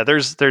 Yeah,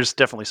 there's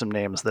definitely some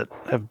names that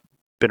have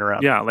been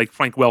around. Yeah, like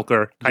Frank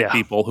Welker type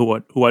people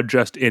who are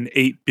just in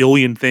 8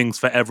 billion things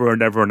forever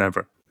and ever and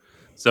ever.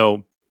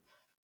 So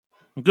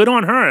good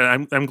on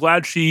her. I'm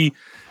glad she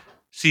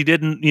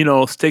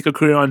didn't stake a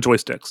career on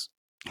joysticks.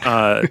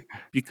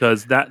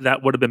 Because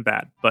that would have been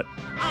bad, but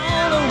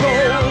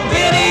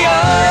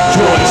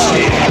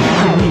joystick.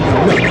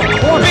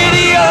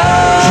 Video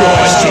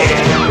joystick.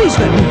 Please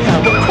let me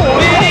have a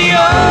corner. Video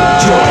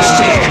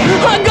joystick.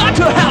 I got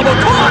to have a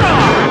corner.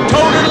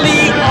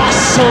 Totally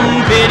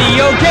awesome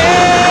video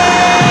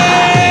games.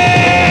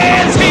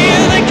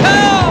 Here they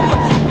come.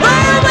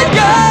 There they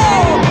go.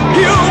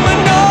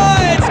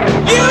 Humanoids,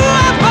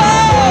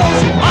 UFOs.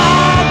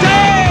 All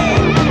day,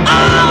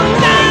 all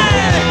night.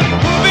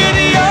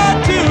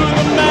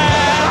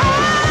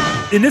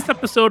 In this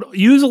episode,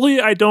 usually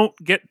I don't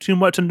get too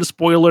much into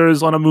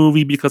spoilers on a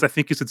movie because I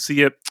think you should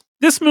see it.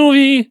 This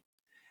movie,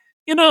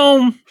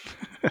 not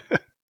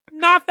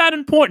that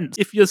important.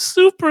 If you're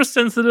super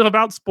sensitive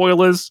about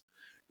spoilers,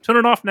 turn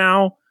it off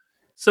now.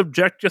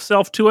 Subject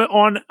yourself to it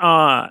on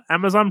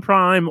Amazon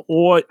Prime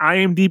or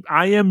IMDb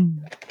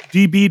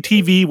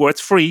TV, where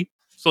it's free,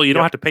 so you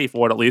don't have to pay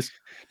for it at least.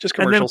 Just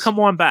commercials. And then come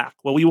on back,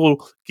 where we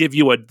will give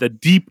you the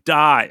deep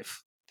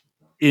dive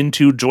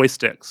into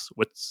joysticks,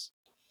 which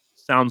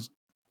sounds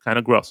kind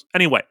of gross.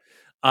 Anyway,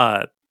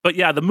 but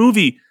yeah, the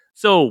movie.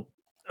 So,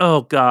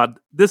 oh god,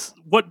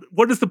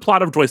 what is the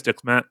plot of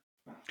Joysticks, Matt?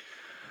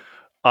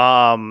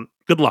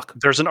 Good luck.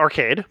 There's an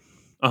arcade.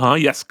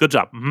 Yes, good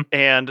job. Mm-hmm.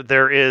 And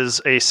there is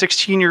a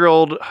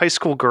 16-year-old high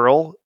school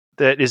girl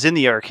that is in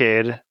the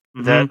arcade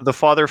that the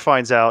father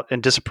finds out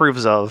and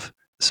disapproves of.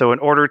 So in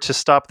order to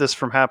stop this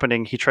from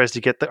happening, he tries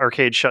to get the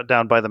arcade shut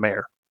down by the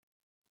mayor.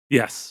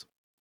 Yes.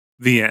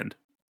 The end.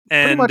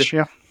 And pretty much,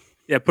 yeah.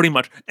 Yeah, pretty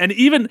much. And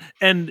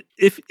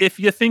if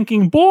you're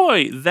thinking,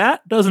 boy,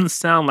 that doesn't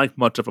sound like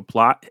much of a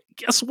plot,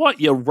 guess what?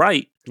 You're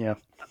right. Yeah.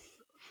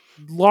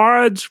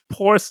 Large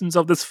portions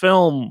of this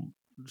film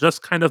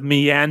just kind of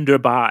meander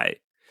by.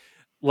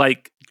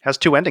 Like, has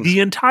two endings. The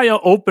entire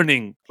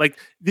opening, like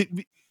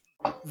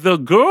the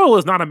girl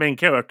is not a main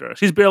character.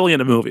 She's barely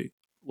in a movie.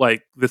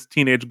 Like this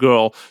teenage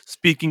girl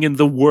speaking in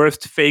the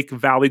worst fake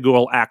Valley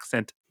Girl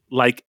accent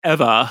like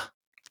ever.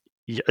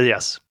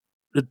 Yes.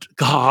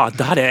 God,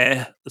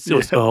 daddy.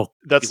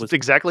 That's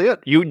exactly it.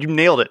 You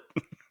nailed it.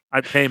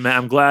 Hey man,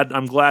 I'm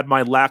glad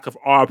my lack of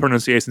R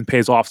pronunciation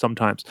pays off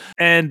sometimes.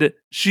 And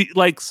she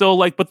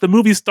but the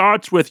movie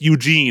starts with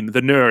Eugene,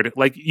 the nerd.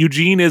 Like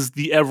Eugene is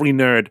the every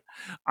nerd.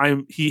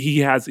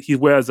 He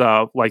wears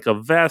a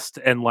vest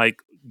and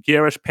like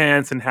garish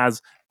pants and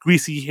has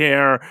greasy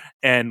hair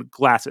and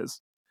glasses.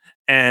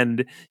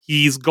 And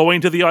he's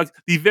going to the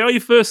very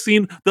first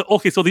scene.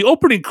 So the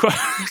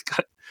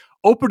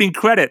opening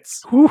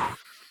credits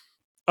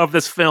of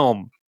this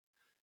film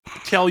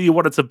tell you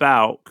what it's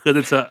about,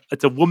 because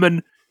it's a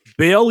woman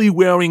barely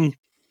wearing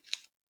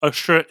a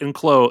shirt and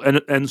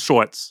clothes and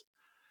shorts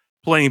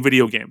playing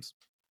video games.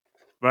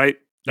 Right?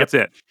 That's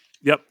it.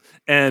 Yep.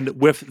 And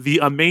with the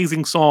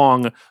amazing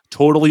song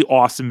 "Totally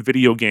Awesome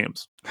Video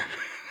Games."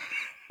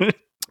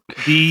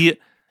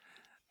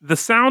 The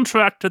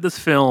soundtrack to this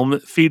film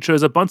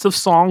features a bunch of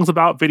songs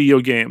about video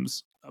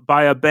games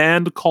by a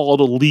band called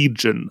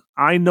Legion.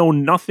 I know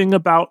nothing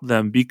about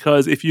them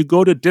because if you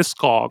go to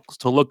Discogs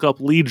to look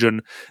up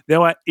Legion, there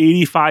are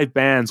 85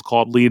 bands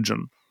called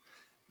Legion.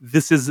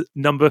 This is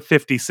number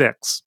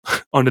 56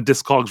 on the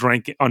Discogs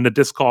ranking on the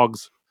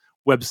Discogs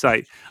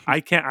website.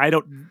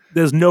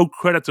 There's no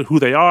credit to who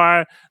they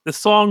are. The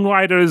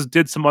songwriters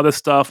did some other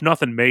stuff,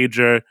 nothing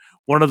major.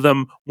 One of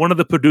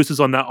the producers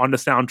on the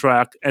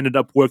soundtrack ended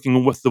up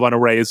working with the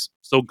Runaways,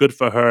 so good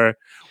for her.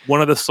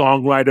 One of the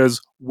songwriters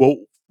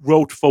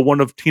wrote for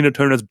one of Tina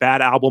Turner's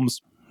bad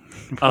albums.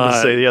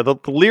 The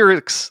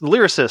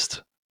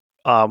lyricist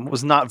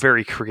was not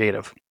very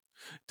creative.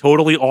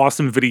 Totally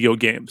Awesome Video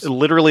Games.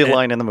 Literally a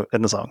line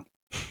in the song.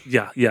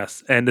 Yeah,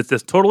 yes. And it's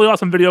this Totally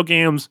Awesome Video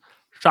Games,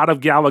 shot of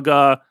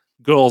Galaga,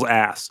 girl's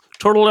ass.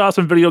 Totally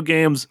Awesome Video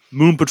Games,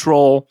 Moon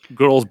Patrol,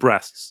 girl's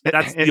breasts.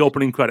 That's the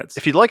opening credits.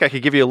 If you'd like, I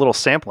could give you a little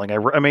sampling.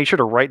 I made sure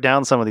to write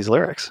down some of these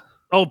lyrics.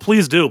 Oh,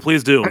 please do.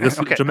 Please do. This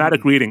is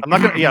dramatic reading. I'm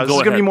not going to, this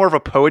is going to be more of a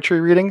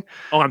poetry reading.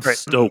 Oh, I'm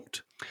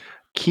stoked.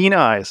 Keen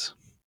eyes,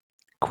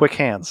 quick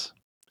hands,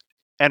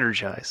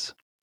 energize,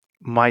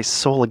 my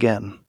soul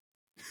again.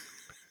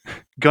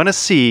 Gonna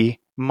see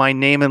my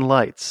name in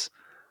lights,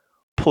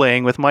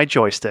 playing with my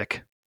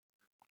joystick.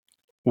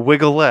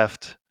 Wiggle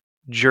left,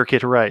 jerk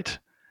it right.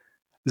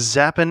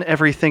 Zappin'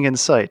 everything in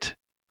sight.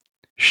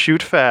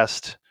 Shoot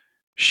fast,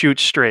 shoot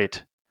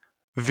straight.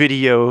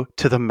 Video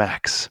to the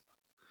max.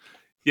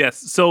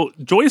 Yes, so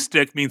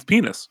joystick means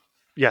penis.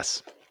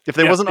 Yes. If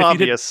it wasn't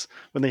obvious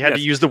when they had to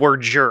use the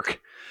word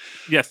jerk.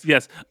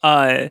 Yes.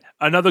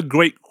 Another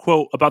great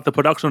quote about the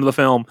production of the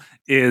film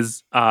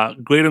is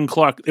Graydon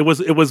Clark. It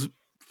was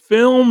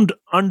filmed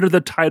under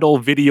the title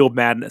Video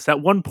Madness.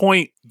 At one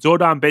point,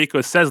 Jordan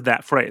Baker says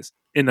that phrase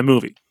in the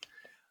movie.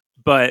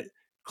 But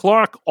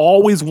Clark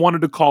always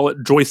wanted to call it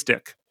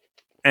joystick.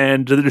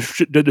 And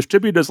the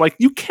distributor's like,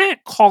 you can't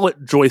call it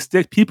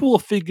joystick. People will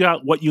figure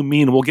out what you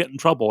mean and we'll get in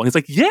trouble. And he's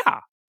like,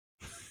 yeah.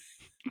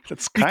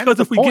 That's kind because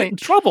of if we get in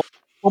trouble,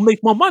 we'll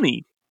make more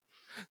money.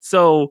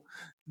 So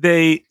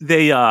they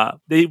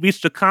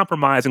reached a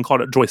compromise and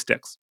called it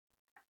joysticks.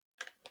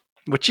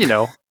 Which,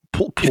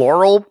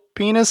 plural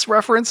penis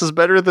reference is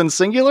better than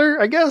singular,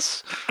 I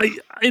guess.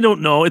 I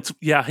don't know. It's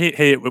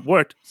hey, it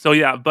worked. So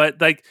yeah, but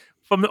like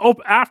from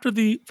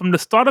the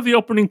start of the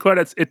opening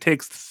credits, it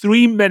takes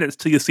 3 minutes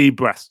till you see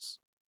breasts.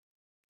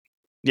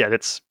 Yeah,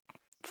 it's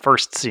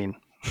first scene.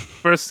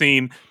 First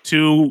scene,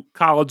 2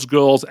 college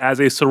girls as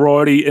a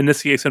sorority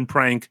initiation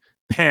prank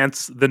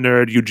pants the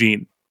nerd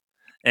Eugene.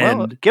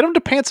 And get him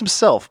to pants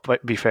himself,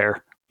 but be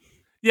fair.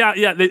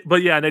 Yeah,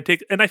 they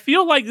take, and I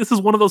feel like this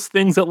is one of those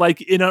things that,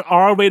 like, in an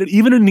R-rated,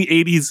 even in the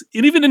 80s,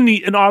 and even in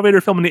an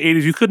R-rated film in the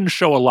 80s, you couldn't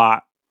show a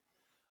lot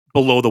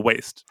below the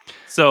waist.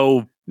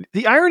 So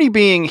the irony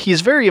being,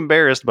 he's very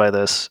embarrassed by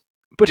this,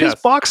 but his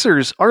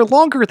boxers are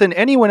longer than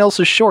anyone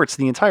else's shorts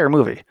the entire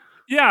movie.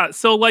 Yeah,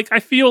 so like I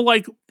feel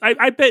like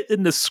I bet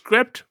in the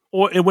script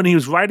or when he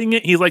was writing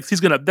it,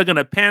 they're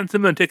gonna pants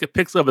him and take a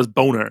picture of his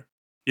boner.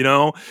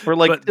 Or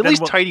like at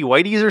least tidy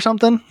whities or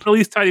something. At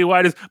least tidy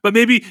whities, but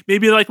maybe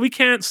like we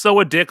can't sew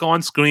a dick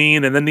on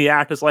screen, and then the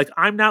actor's like,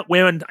 you're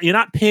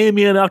not paying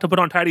me enough to put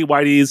on tidy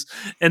whities,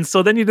 and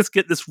so then you just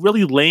get this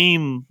really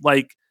lame,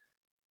 like,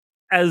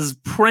 as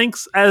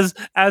pranks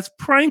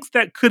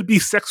that could be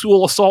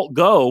sexual assault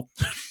go.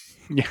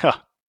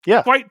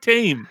 Yeah, quite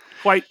tame.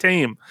 But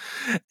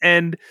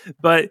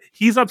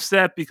he's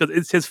upset because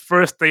it's his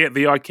first day at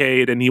the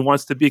arcade, and he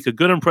wants to make a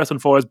good impression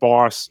for his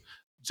boss,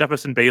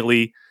 Jefferson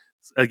Bailey.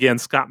 Again,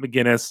 Scott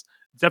McGinnis.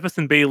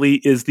 Jefferson Bailey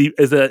is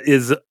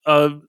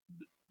a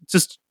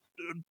just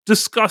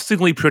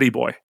disgustingly pretty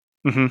boy.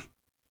 Mm-hmm.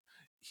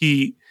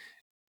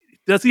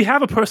 Does he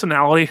have a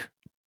personality?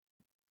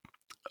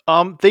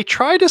 They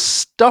try to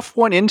stuff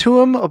one into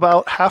him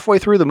about halfway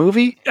through the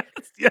movie.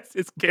 Yes,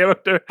 his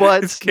character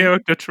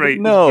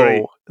trait.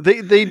 No,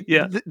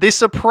 they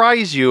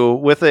surprise you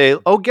with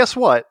guess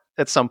what?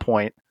 At some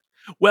point.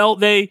 Well,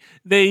 they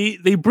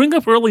bring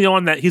up early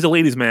on that he's a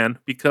ladies' man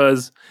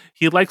because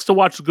he likes to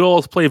watch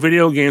girls play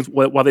video games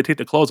while they take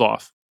their clothes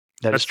off.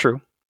 That's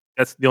true.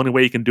 That's the only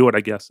way you can do it,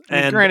 I guess.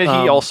 And granted,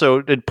 he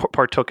also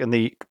partook in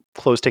the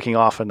clothes taking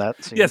off in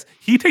that scene. Yes,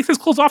 he takes his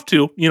clothes off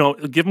too.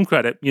 Give him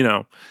credit.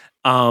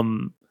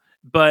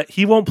 But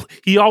he won't.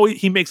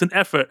 He makes an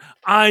effort.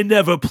 I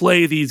never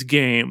play these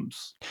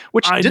games,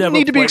 which didn't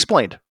need to be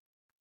explained.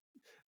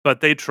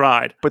 But they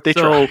tried.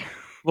 Tried.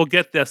 We'll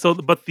get there. So,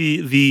 but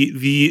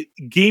the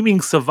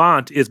gaming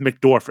savant is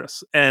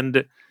McDorfus,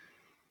 and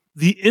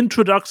the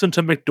introduction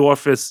to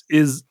McDorfus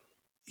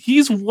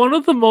he's one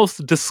of the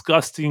most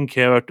disgusting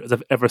characters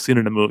I've ever seen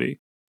in a movie.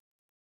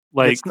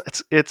 Like,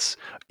 it's.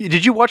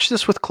 Did you watch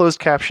this with closed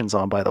captions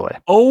on? By the way.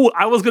 Oh,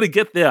 I was gonna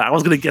get there.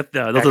 Those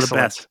Excellent. are the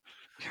best.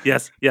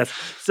 Yes.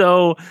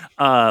 So,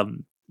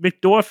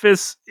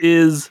 McDorfus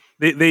is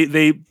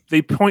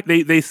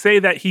they say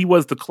that he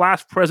was the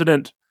class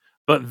president,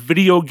 but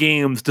video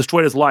games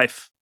destroyed his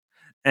life,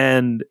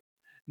 and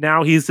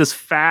now he's this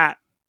fat,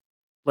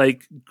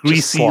 like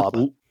greasy,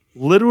 slob.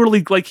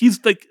 Literally, like he's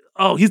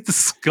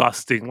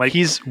disgusting. Like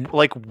He's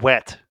like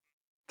wet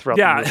throughout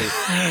the movie.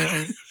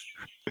 yeah.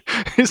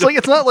 It's like,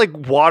 it's not like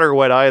water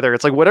wet either.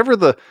 It's like whatever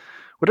the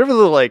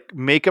like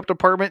makeup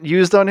department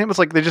used on him, it's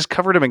like they just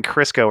covered him in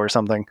Crisco or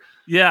something.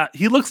 Yeah,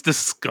 he looks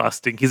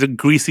disgusting. He's a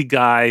greasy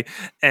guy,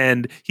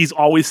 and he's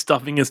always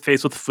stuffing his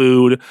face with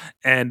food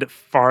and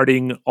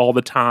farting all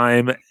the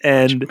time.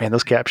 And Man,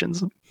 those captions.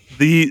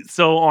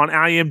 so on the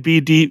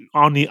IMBD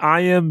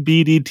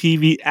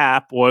TV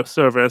app or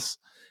service,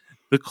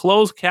 the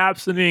closed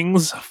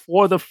captionings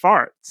for the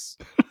farts.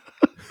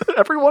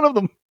 Every one of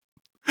them.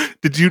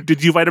 Did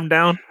you write them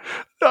down?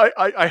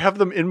 I have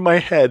them in my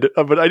head,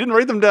 but I didn't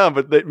write them down.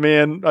 But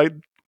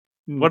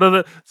What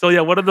are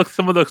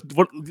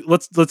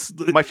let's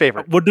my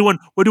favorite. We're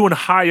doing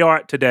high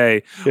art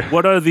today. Yeah.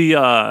 What are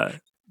the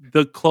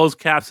closed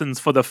captions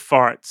for the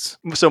farts?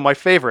 So my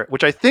favorite,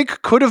 which I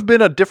think could have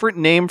been a different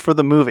name for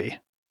the movie,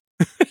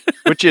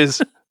 which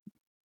is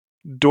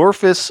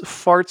Dorfus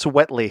farts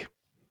wetly,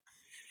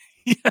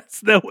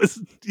 Yes.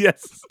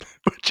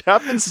 which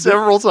happens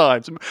several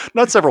times.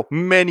 Not several,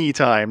 many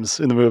times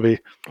in the movie.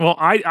 Well,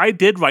 I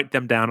did write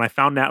them down. I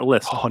found that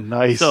list. Oh,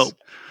 nice. So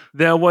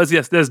there's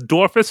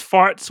Dorfus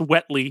farts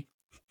wetly.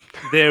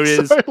 There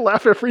is So I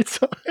laugh every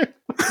time.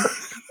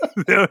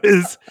 there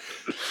is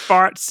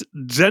farts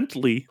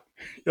gently.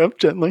 Yep,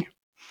 gently.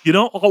 You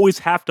don't always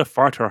have to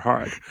fart her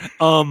hard.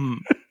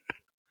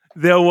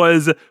 There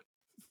was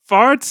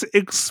farts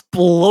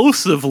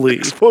explosively.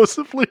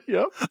 Explosively,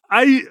 yep.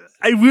 I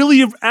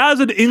really, as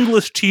an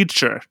English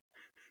teacher,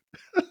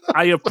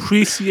 I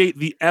appreciate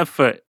the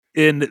effort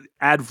in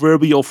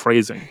adverbial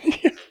phrasing.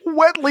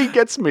 Wetly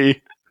gets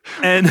me.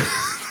 And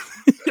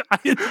I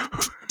had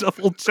to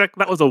double check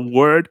that was a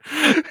word.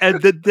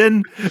 And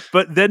then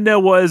there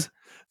was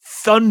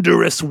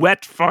thunderous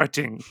wet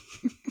farting.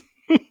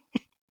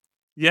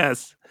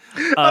 Yes.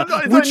 I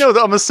know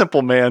that I'm a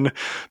simple man.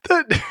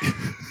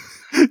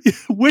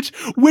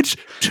 Which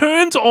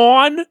turns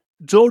on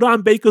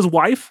Jodan Baker's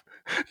wife.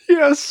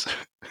 Yes.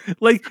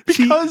 Like,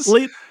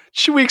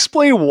 should we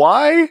explain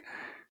why?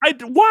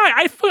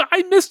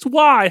 I missed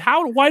why.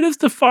 Why does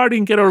the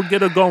farting get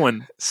her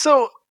going?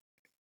 So,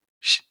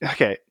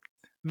 okay,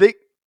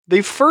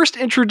 they first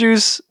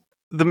introduce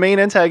the main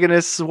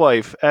antagonist's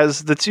wife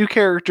as the two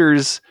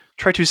characters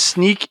try to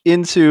sneak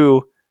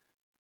into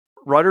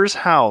Rudder's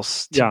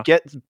house to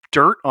get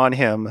dirt on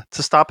him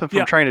to stop him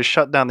from trying to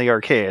shut down the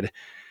arcade.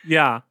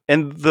 Yeah.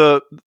 And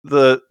the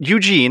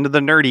Eugene,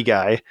 the nerdy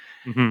guy,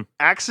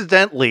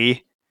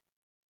 accidentally,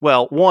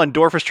 well, one,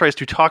 Dorfus tries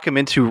to talk him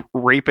into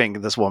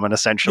raping this woman,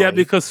 essentially. Yeah,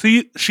 because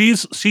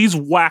she's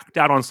whacked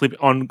out on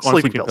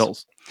sleeping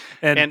pills.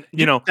 And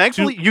you know,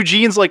 thankfully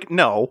Eugene's like,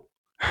 no.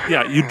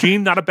 Yeah,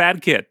 Eugene, not a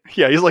bad kid.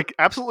 Yeah, he's like,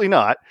 absolutely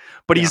not.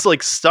 But he's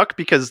like stuck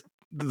because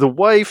the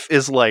wife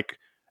is like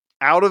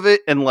out of it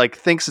and like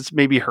thinks it's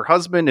maybe her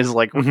husband, is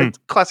like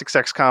classic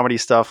sex comedy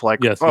stuff,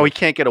 like, he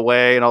can't get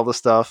away and all this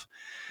stuff.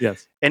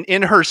 Yes. And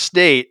in her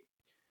state,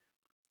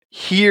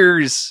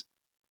 hears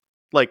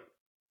like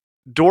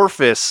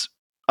Dorfus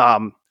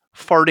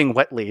farting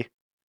wetly.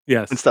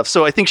 Yes. And stuff.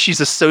 So I think she's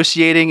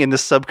associating in the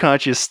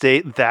subconscious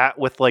state that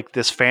with like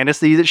this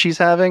fantasy that she's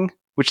having,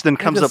 which then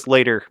comes up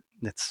later.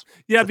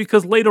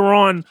 Because later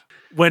on,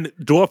 when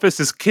Dorfus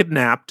is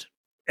kidnapped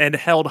and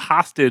held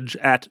hostage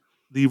at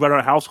the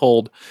Rudder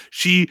household,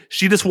 she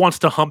just wants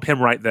to hump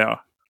him right there.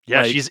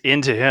 Yeah, she's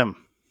into him.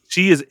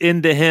 She is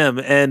into him,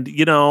 and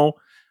you know,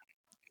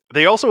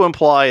 they also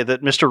imply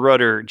that Mr.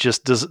 Rudder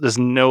just is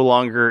no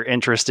longer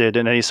interested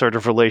in any sort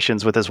of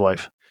relations with his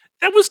wife.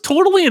 That was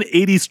totally an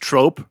 80s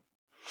trope.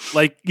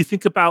 Like, you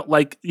think about,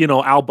 like, you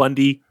know, Al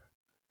Bundy.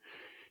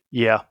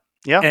 Yeah.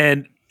 Yeah.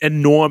 And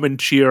Norman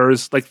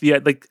Cheers. Like,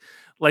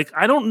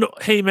 I don't know.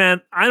 Hey,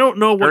 man, I don't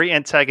know what. Very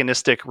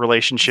antagonistic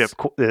relationship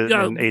in the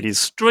 80s.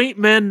 Straight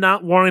men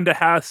not wanting to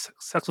have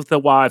sex with their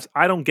wives.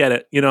 I don't get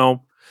it, you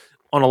know,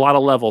 on a lot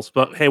of levels.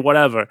 But hey,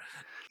 whatever.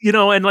 You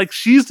know, and like,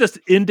 she's just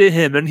into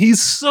him. And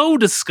he's so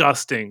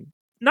disgusting.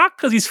 Not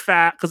because he's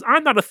fat, because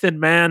I'm not a thin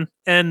man.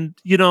 And,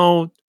 you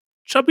know,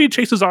 chubby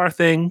chases are a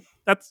thing.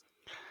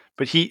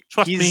 But he's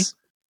me.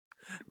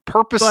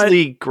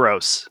 Purposely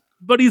gross.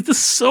 But he's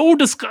just so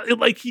disgusting.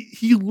 Like,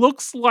 he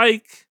looks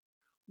like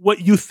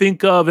what you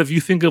think of if you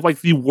think of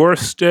like the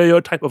worst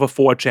stereotype of a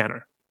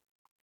 4chaner.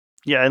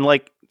 Yeah, and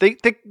like they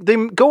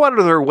go out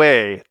of their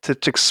way to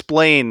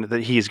explain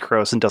that he's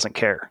gross and doesn't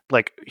care.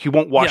 Like, he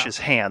won't wash his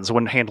hands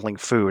when handling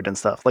food and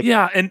stuff. Like,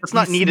 and it's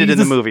not needed in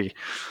the movie.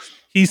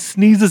 He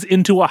sneezes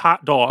into a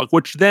hot dog,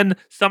 which then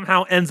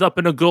somehow ends up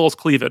in a girl's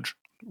cleavage.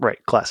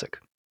 Right, classic.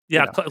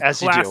 Yeah, You know,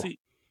 as you do. classy.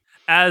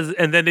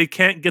 And then they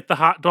can't get the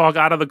hot dog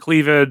out of the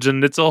cleavage,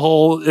 and it's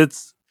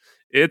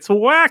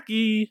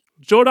wacky.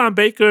 Jordan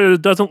Baker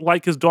doesn't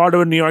like his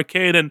daughter in the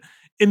arcade, and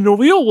in the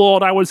real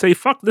world, I would say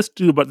fuck this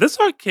dude, but this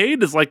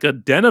arcade is like a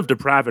den of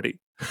depravity.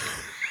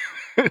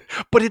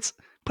 But it's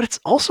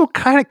also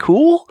kind of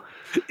cool.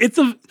 It's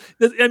a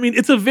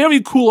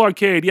very cool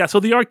arcade. Yeah, so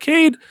the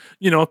arcade,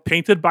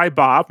 painted by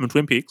Bob from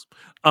Twin Peaks.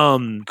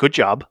 Good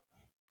job.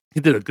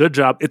 He did a good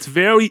job.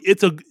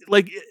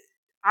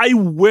 I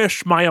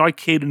wish my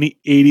arcade in the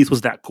 80s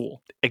was that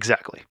cool.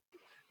 Exactly.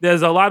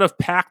 There's a lot of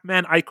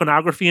Pac-Man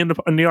iconography in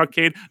the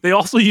arcade. They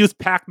also use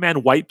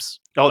Pac-Man wipes.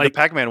 Oh, the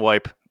Pac-Man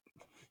wipe.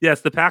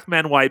 Yes, the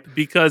Pac-Man wipe,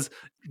 because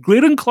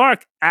Graydon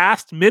Clark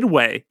asked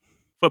Midway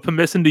for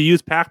permission to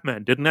use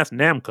Pac-Man. Didn't ask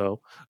Namco.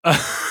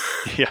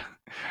 Yeah.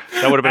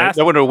 That would have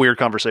been a weird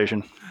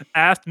conversation.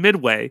 Asked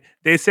Midway.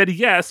 They said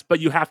yes, but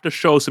you have to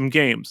show some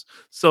games.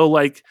 So,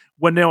 like,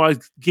 when there are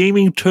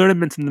gaming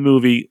tournaments in the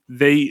movie,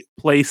 they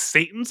play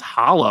Satan's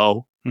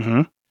Hollow,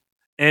 Mm-hmm.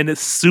 and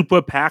it's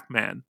Super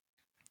Pac-Man.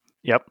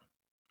 Yep.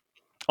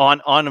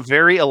 On a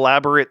very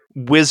elaborate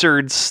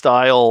wizard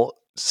style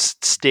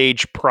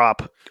stage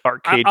prop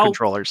arcade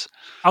controllers.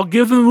 I'll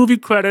give the movie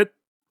credit.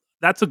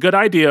 That's a good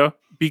idea,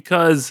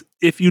 because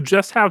if you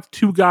just have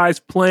two guys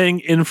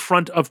playing in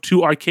front of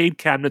two arcade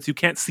cabinets, you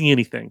can't see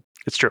anything.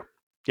 It's true.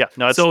 Yeah.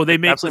 No. So they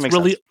make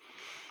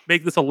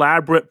this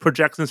elaborate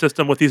projection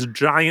system with these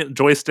giant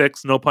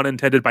joysticks. No pun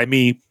intended by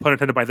me. Pun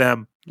intended by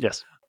them.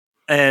 Yes.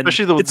 And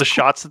especially the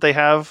shots that they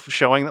have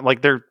showing that,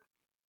 like, they're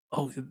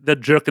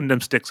jerking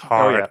them sticks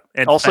hard. Oh, yeah.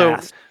 And also,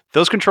 fast.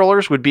 Those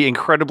controllers would be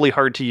incredibly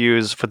hard to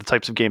use for the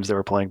types of games they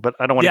were playing, but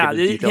I don't want to get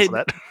into details of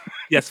that.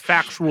 Yes,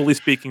 factually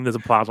speaking, there's a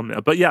problem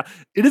there. But yeah,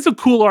 it is a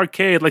cool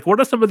arcade. Like,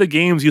 what are some of the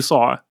games you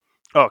saw?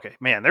 Okay,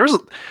 man,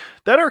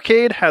 that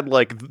arcade had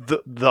like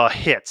the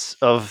hits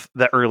of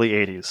the early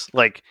 80s.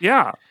 Like,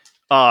 yeah.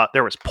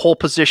 There was Pole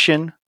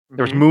Position,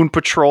 there was Moon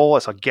Patrol, I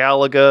saw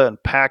Galaga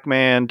and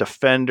Pac-Man,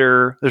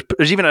 Defender.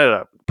 There's even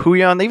a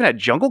Puyon. They even had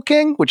Jungle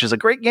King, which is a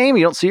great game.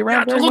 You don't see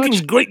around very much.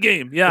 King's a great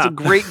game. Yeah, it's a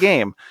great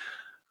game.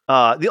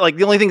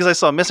 The only things I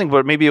saw missing,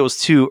 but maybe it was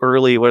too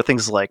early, were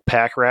things like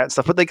Pac-Rat and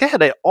stuff. But they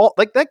had that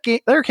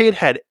arcade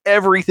had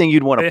everything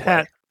you'd want to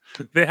play.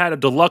 They had a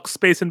deluxe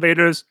Space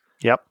Invaders.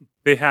 Yep.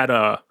 They had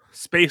a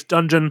Space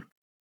Dungeon.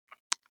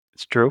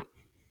 It's true.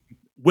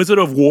 Wizard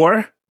of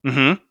War.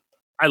 Mm-hmm.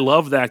 I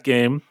love that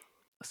game.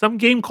 Some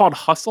game called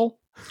Hustle.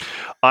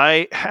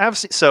 I have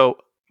seen, so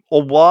a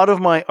lot of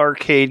my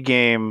arcade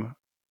game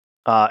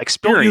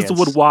experience. Don't use the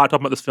word "wah"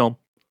 talking about this film.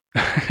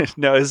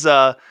 No, is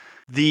there's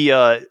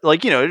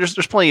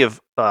plenty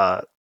of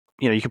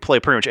you can play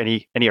pretty much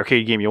any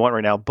arcade game you want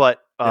right now, but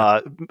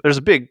there's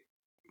a big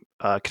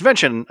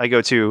convention I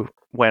go to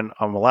when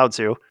I'm allowed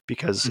to,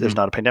 because there's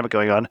not a pandemic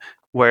going on,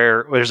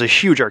 where there's a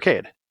huge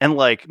arcade, and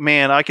like,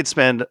 man, I could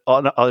spend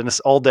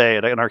all day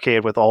at an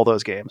arcade with all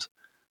those games.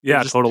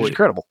 Yeah, totally. It was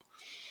incredible.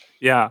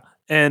 Yeah,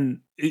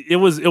 and it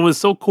was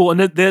so cool. And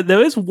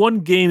there is one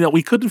game that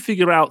we couldn't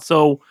figure out.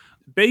 So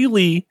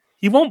Bailey,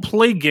 he won't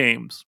play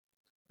games,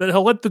 but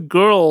he'll let the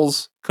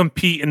girls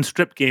compete in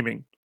strip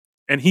gaming,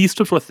 and he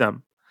strips with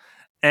them.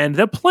 And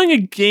they're playing a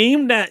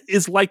game that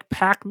is like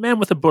Pac-Man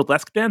with a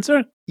burlesque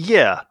dancer.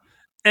 Yeah,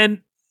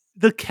 and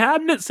the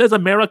cabinet says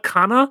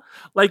Americana.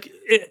 Like,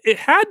 it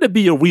had to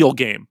be a real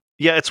game.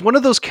 Yeah, it's one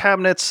of those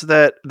cabinets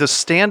that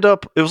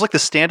it was like the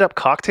stand-up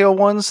cocktail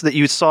ones that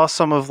you saw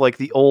some of, like,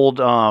 the old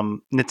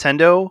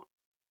Nintendo.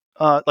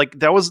 Like,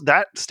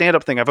 that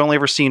stand-up thing I've only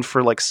ever seen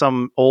for like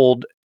some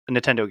old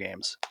Nintendo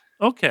games.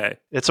 Okay.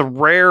 It's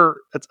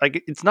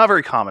it's not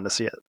very common to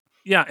see it.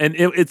 Yeah, and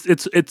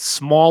it's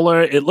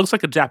smaller. It looks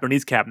like a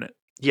Japanese cabinet.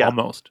 Yeah.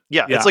 Almost.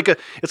 Yeah.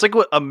 It's like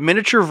a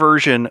miniature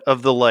version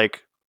of the,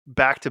 like,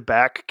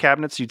 back-to-back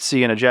cabinets you'd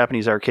see in a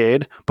Japanese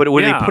arcade, but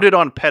when they put it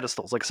on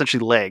pedestals, like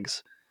essentially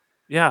legs.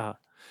 Yeah,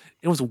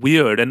 it was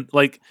weird, and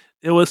like,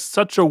 it was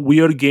such a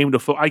weird game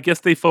to. I guess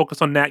they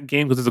focus on that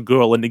game because there's a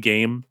girl in the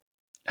game.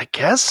 I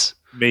guess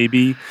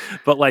maybe,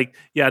 but like,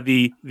 yeah,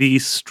 the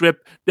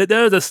strip. There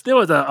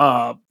was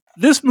a.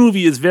 This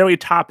movie is very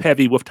top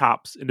heavy with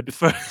tops in the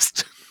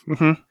first.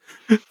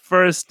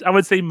 First, I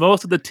would say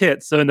most of the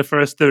tits are in the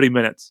first 30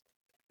 minutes.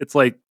 It's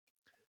like,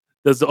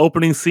 there's the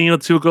opening scene of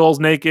two girls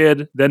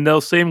naked. Then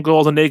those same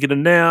girls are naked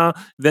in there.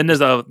 Then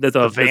there's a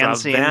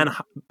van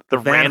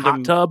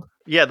hot tub.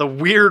 Yeah, the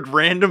weird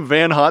random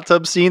van hot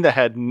tub scene that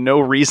had no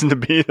reason to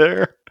be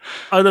there.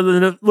 Other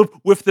than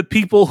with the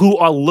people who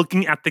are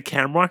looking at the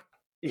camera.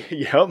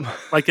 Yep.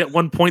 Like, at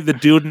one point, the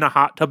dude in the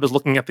hot tub is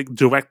looking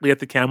directly at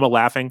the camera,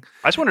 laughing.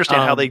 I just want to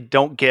understand how they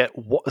don't get.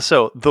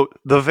 So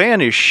the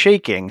van is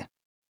shaking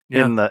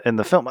in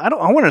the film. I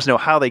want to know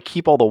how they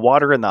keep all the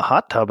water in the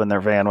hot tub in their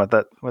van with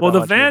that.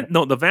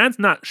 The van's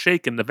not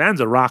shaking. The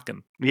van's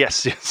rocking.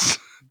 Yes.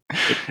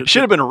 It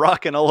should have been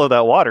rocking all of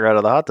that water out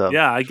of the hot tub.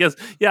 Yeah, I guess.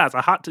 Yeah, it's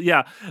a hot tub.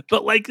 Yeah,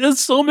 but like,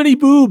 there's so many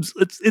boobs.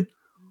 It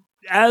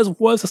as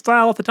was the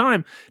style at the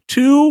time.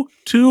 To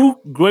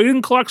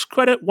Graydon Clark's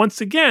credit,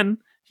 once again,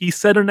 he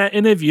said in that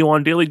interview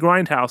on Daily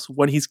Grindhouse,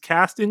 when he's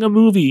casting a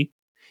movie,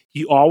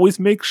 he always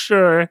makes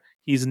sure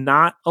he's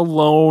not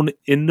alone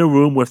in the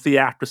room with the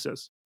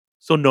actresses,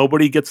 so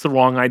nobody gets the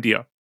wrong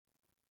idea.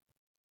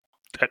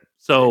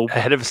 So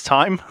Ahead of his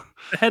time.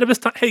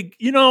 Hey,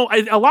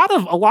 a lot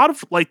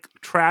of like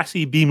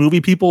trashy B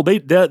movie people, they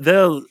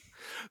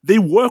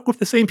work with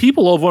the same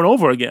people over and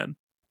over again.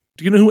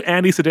 Do you know who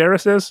Andy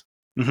Sedaris is?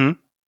 Mm-hmm.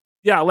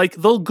 Yeah, like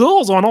the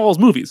girls on all his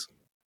movies.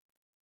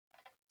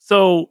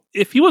 So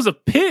if he was a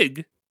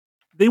pig,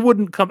 they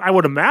wouldn't come. I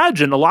would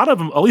imagine a lot of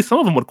them, at least some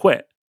of them, would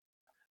quit.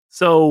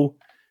 So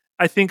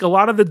I think a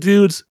lot of the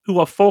dudes who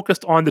are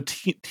focused on the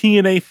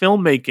TNA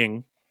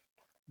filmmaking,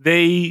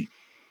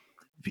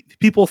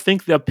 people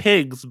think they're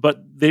pigs,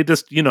 but they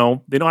just, they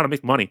know how to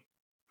make money.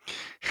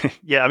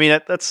 Yeah, I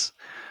mean that's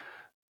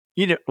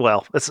I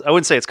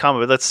wouldn't say it's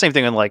common, but that's the same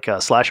thing in like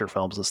slasher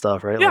films and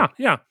stuff, right? Yeah, like,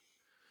 yeah.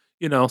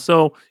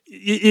 So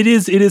it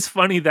is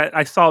funny that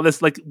I saw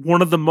this, like,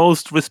 one of the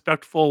most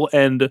respectful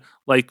and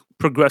like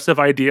progressive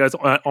ideas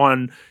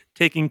on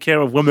taking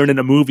care of women in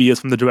a movie is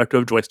from the director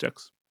of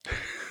Joysticks.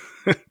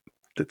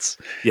 It's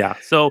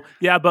So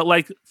but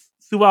like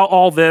throughout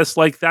all this,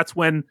 like that's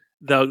when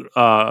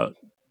the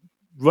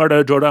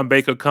Jordan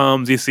Baker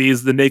comes. He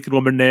sees the naked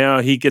woman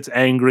there. He gets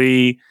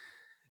angry.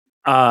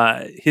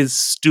 His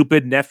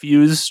stupid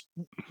nephews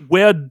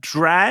wear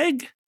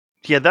drag.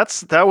 Yeah,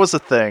 that was a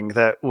thing.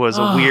 That was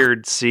a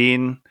weird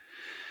scene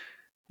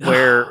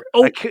where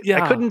I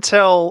couldn't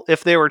tell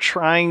if they were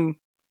trying.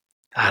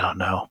 I don't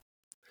know.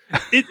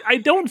 I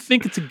don't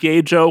think it's a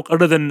gay joke,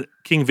 other than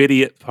King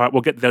Vidiot part.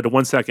 We'll get there to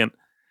 1 second.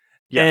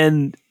 Yeah.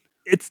 And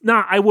it's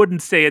not. I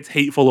wouldn't say it's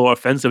hateful or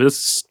offensive. It's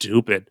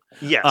stupid.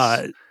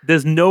 Yes.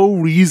 There's no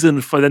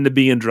reason for them to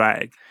be in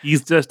drag.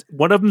 He's just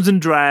one of them's in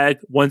drag.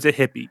 One's a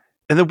hippie.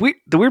 And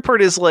the weird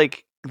part is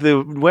like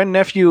the Wen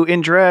nephew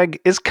in drag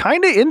is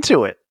kind of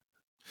into it.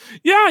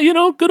 Yeah,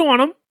 good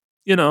on him.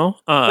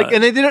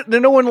 And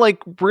no one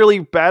like really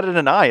batted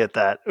an eye at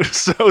that.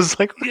 So I was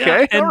like,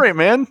 okay, all right,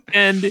 man.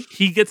 And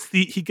he gets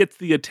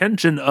the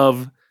attention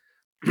of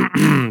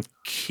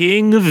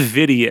King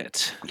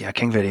Vidiot. Yeah,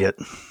 King Vidiot.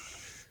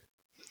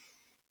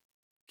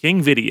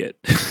 King Vidiot.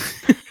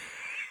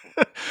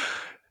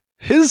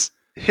 His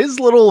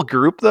little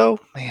group though,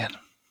 man,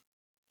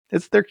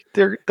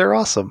 they're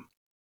awesome.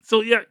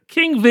 So yeah,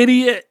 King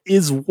Vidiot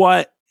is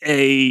what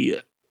a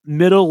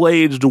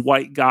middle-aged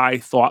white guy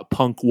thought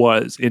punk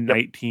was in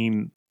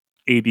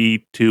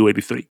 1982,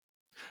 83.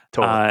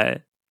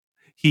 Totally.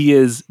 He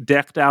is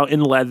decked out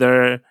in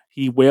leather.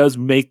 He wears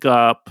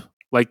makeup,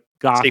 like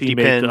gothy Safety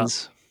makeup.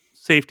 pins.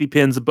 Safety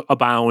pins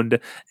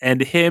abound.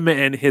 And him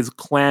and his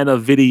clan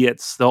of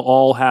Vidiots, they'll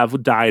all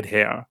have dyed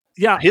hair.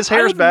 Yeah, his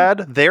hair's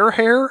bad. Their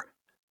hair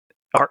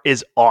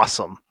is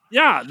awesome.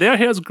 Yeah, their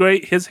hair's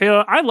great. His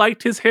hair, I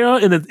liked his hair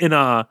in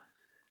a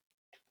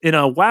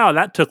wow,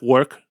 that took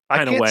work.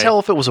 I can't tell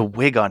if it was a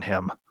wig on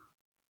him.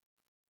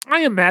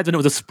 I imagine it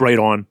was a sprayed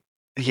on.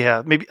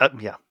 Yeah, maybe.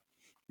 Yeah.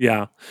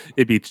 Yeah,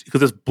 it'd be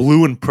because it's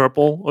blue and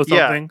purple or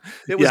something.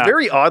 Yeah, it was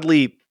very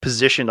oddly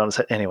positioned on his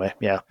head. Anyway,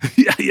 yeah.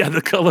 yeah,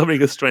 the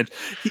coloring is strange.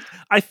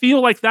 I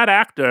feel like that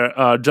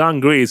actor, John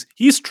Grease,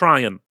 he's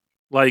trying.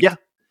 Like, yeah,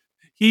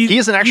 he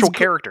is an actual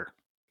character.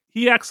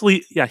 He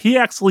actually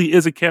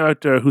is a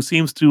character who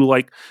seems to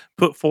like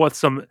put forth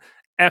some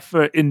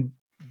effort in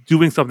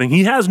doing something.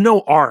 He has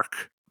no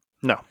arc.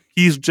 No.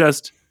 He's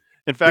just,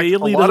 in fact, a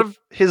lot of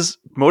his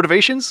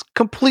motivations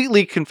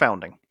completely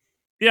confounding.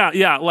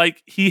 Yeah.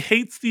 Like he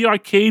hates the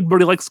arcade, but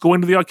he likes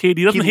going to the arcade.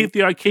 He doesn't hate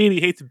the arcade. He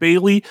hates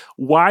Bailey.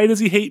 Why does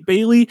he hate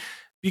Bailey?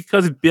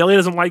 Because Bailey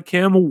doesn't like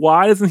him.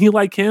 Why doesn't he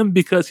like him?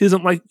 Because he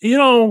doesn't like,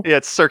 Yeah,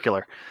 it's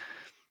circular.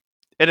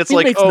 And it's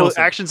like,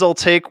 actions I'll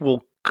take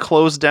will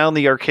close down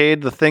the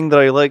arcade, the thing that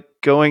I like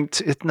going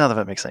to. None of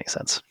it makes any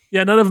sense.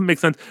 Yeah, none of it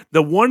makes sense.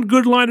 The one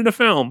good line in the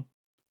film,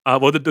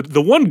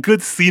 the one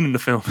good scene in the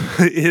film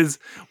is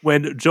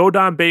when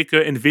Jordan Baker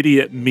and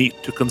Vidiot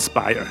meet to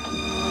conspire.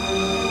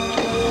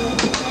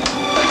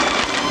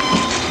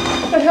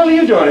 What the hell are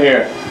you doing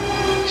here?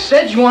 You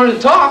said you wanted to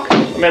talk.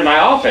 I'm in my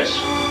office.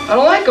 I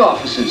don't like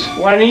offices.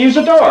 Why didn't you use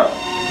the door?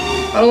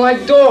 I don't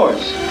like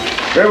doors.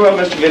 Very well,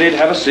 Mr. Vidiot,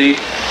 have a seat.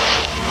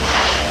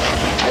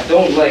 I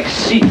don't like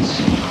seats.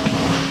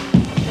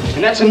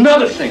 And that's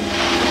another thing.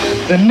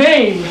 The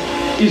name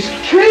is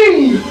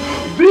King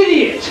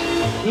Vidiot,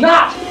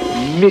 not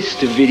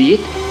Mr. Vidiot.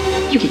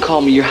 You can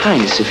call me Your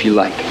Highness if you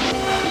like.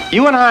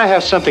 You and I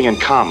have something in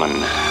common.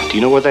 Do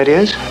you know what that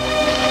is?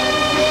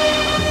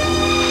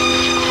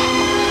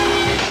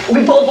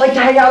 We both like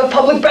to hang out in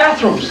public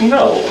bathrooms.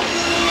 No.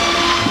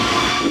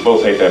 We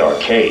both hate that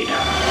arcade.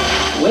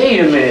 Wait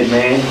a minute,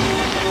 man.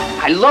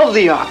 I love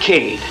the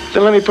arcade.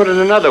 Then let me put it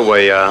another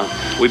way.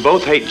 We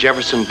both hate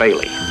Jefferson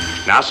Bailey.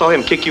 Now, I saw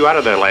him kick you out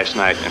of there last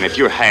night, and if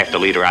you're half the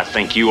leader I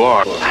think you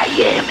are... I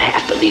am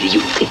half the leader you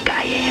think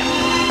I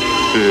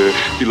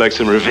am. You like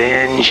some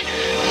revenge?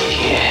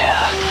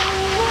 Yeah,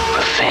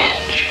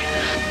 revenge.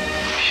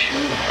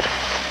 Sure.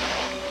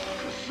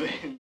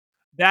 Revenge.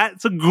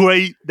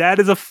 That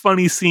is a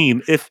funny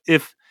scene. If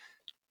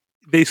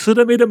they should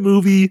have made a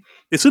movie,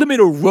 they should have made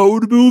a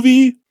road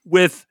movie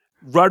with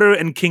Rudder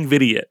and King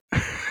Vidiot.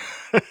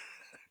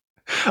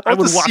 I want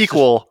would the watch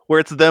sequel where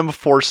it's them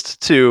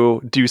forced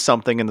to do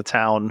something in the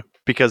town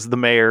because the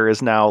mayor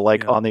is now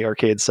on the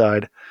arcade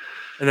side.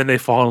 And then they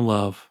fall in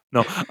love.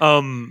 No,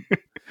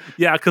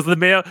 yeah, because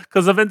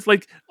events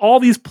like all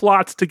these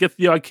plots to get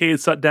the arcade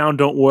shut down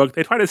don't work.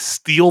 They try to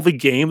steal the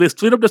game. They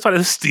straight up just try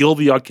to steal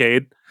the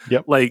arcade.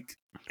 Yep.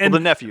 And the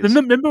nephews.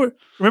 Remember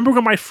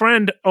when my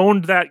friend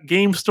owned that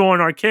game store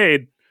and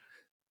arcade?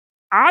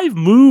 I've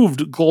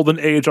moved Golden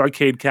Age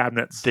arcade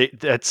cabinets.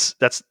 That's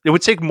it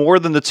would take more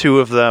than the two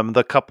of them.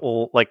 The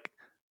couple,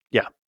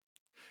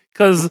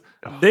 because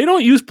they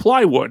don't use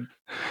plywood.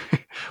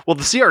 Well,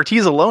 the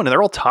CRTs alone, and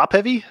they're all top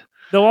heavy.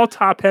 They're all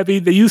top heavy.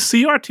 They use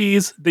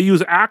CRTs. They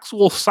use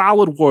actual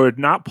solid wood,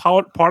 not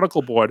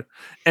particle board,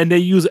 and they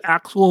use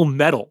actual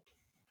metal.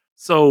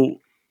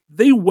 So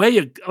they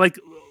weigh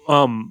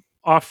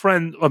our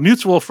friend, a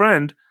mutual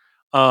friend,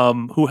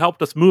 who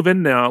helped us move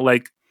in now.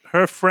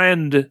 Her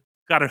friend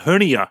got a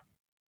hernia.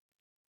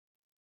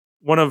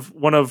 One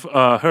of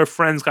her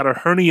friends got a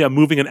hernia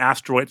moving an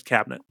asteroid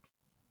cabinet.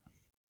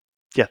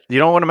 Yeah, you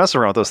don't want to mess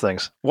around with those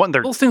things.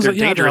 They're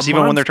dangerous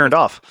even when they're turned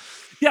off.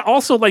 Yeah,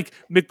 also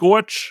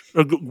McGorch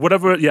or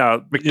whatever. Yeah,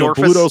 McDorfus.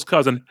 Bluto's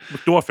cousin,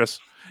 McDorfus.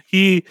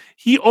 He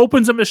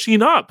opens a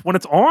machine up when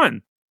it's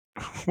on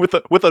with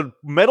a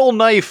metal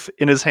knife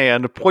in his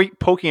hand,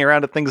 poking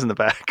around at things in the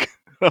back.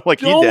 I'm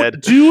like, you dead?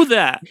 Don't do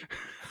that.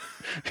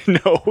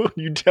 No,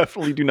 you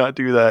definitely do not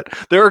do that.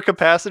 There are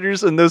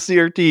capacitors in those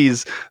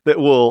CRTs that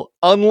will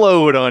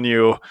unload on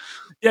you.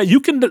 Yeah, you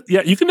can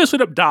just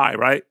straight up die,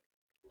 right?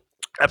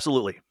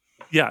 Absolutely.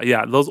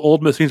 Yeah. Those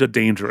old machines are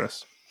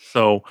dangerous.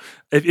 So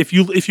if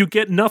you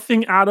get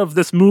nothing out of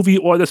this movie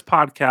or this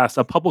podcast,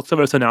 a public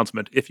service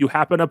announcement: if you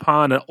happen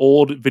upon an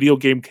old video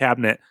game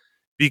cabinet,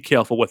 be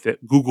careful with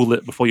it. Google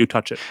it before you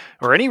touch it.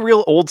 Or any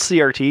real old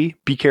CRT,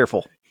 be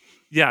careful.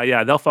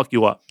 Yeah, they'll fuck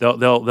you up.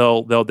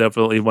 They'll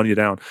definitely run you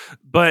down.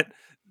 But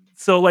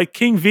so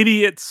King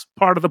Vidiot's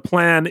part of the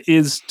plan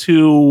is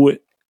to,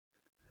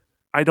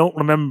 I don't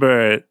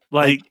remember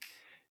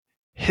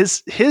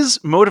his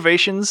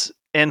motivations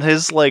and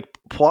his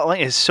plotline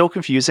is so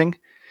confusing.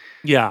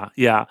 Yeah.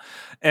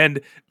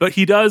 But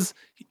he does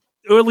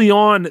early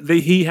on.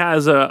 He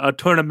has a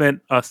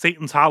tournament, a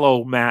Satan's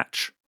Hollow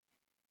match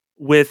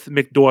with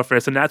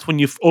McDorfus, and that's when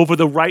you over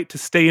the right to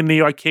stay in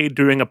the arcade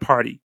during a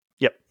party.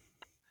 Yep.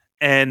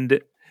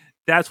 And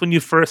that's when you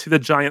first see the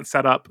giant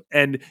setup,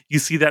 and you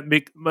see that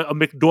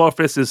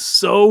McDorfus is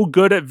so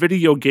good at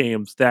video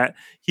games that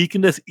he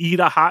can just eat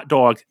a hot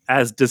dog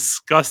as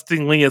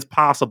disgustingly as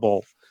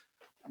possible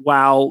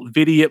while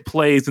Vidiot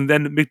plays, and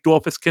then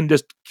McDorfus can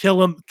just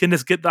kill him, can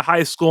just get the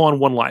highest score on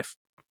one life.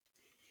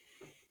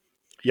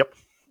 Yep.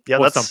 Yeah,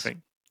 or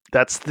something.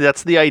 That's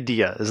the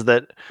idea, is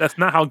that that's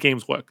not how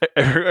games work.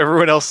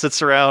 Everyone else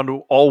sits around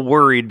all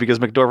worried because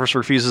McDorfus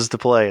refuses to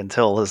play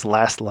until his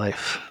last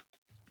life.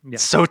 Yeah.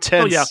 So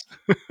tense.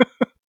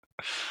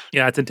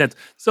 Yeah, it's intense.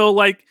 So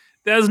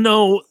there's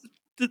no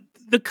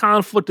the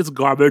conflict is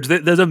garbage.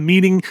 There's a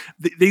meeting.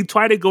 They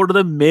try to go to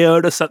the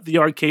mayor to shut the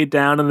arcade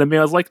down, and the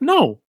mayor's like,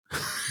 no.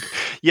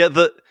 Yeah.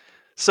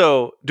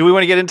 So do we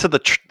want to get into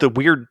the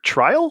weird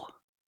trial?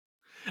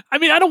 I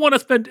mean, I don't want to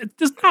spend. It's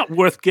just not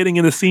worth getting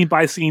in the scene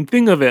by scene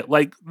thing of it.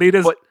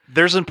 But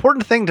there's an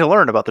important thing to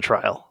learn about the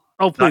trial.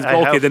 Oh, please.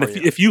 Okay, then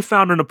if you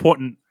found an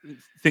important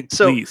thing,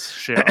 please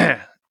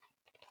share.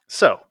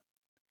 So,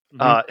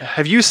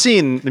 have you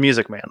seen The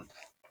Music Man?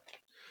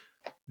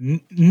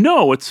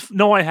 No,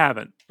 I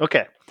haven't.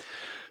 Okay,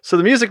 so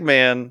The Music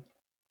Man.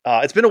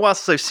 It's been a while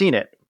since I've seen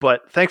it,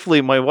 but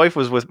thankfully my wife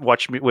was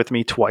watched with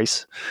me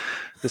twice.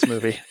 This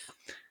movie.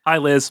 Hi,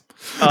 Liz.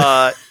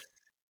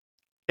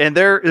 And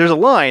there's a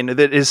line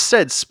that is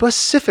said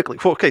specifically.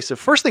 Well, okay, so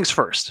first things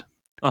first.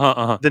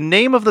 The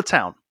name of the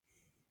town.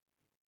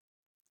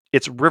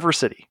 It's River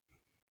City.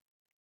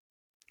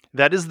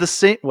 That is the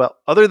same. Well,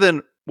 other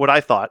than what I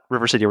thought,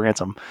 River City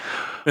Ransom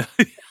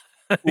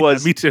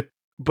was. Yeah, me too.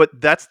 But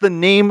that's the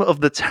name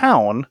of the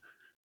town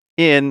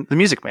in The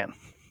Music Man.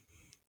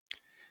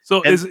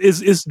 So is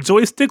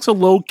Joysticks a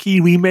low key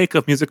remake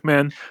of Music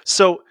Man?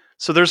 So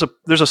there's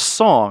a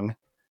song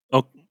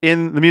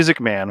in The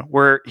Music Man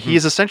where he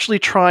is essentially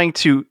trying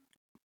to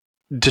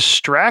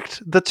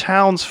distract the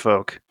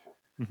townsfolk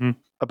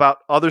about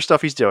other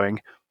stuff he's doing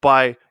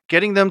by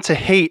getting them to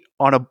hate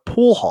on a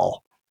pool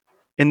hall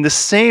in the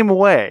same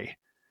way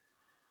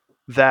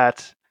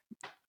that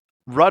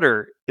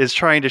Rudder is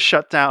trying to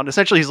shut down.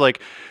 Essentially, he's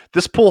like,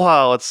 this pool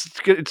hall, it's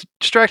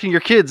distracting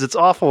your kids. It's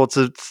awful. It's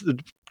a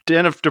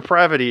den of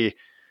depravity.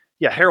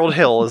 Yeah, Harold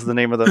Hill is the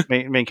name of the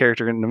main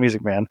character in The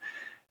Music Man.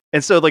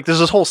 And so there's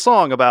this whole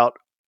song about,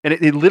 and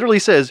it literally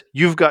says,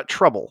 "You've got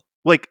trouble."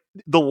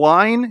 The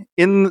line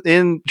in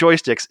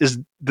Joysticks is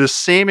the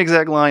same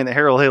exact line that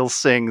Harold Hill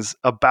sings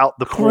about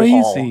the pool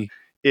hall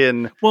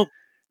in The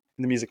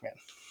Music Man.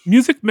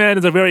 Music Man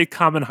is a very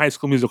common high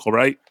school musical,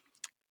 right?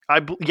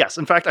 Yes.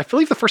 In fact, I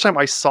believe the first time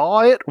I saw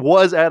it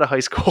was at a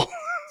high school.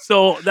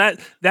 So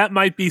that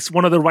might be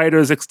one of the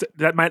writers.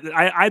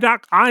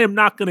 I am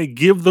not going to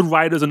give the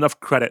writers enough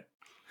credit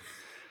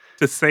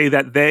to say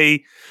that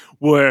they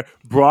were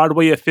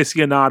Broadway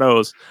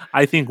aficionados.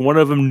 I think one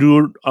of them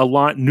knew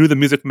the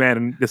Music Man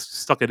and just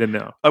stuck it in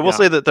there. I will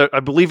say that I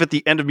believe at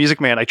the end of Music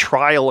Man, a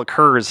trial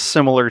occurs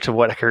similar to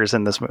what occurs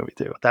in this movie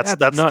too. That's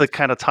the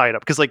kind of tied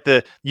up because like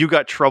the "You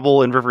Got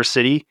Trouble in River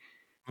City"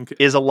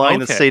 is a line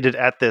that's stated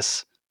at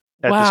this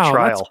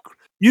trial.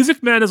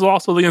 Music Man is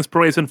also the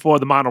inspiration for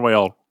the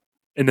monorail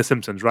in The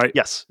Simpsons, right?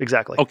 Yes,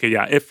 exactly. Okay,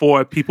 yeah. If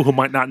for people who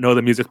might not know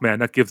the Music Man,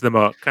 that gives them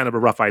a kind of a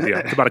rough idea.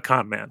 It's about a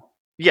con man.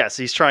 Yes,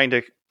 he's trying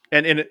to,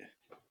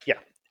 yeah.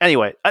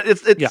 Anyway,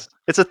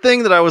 it's a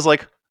thing that I was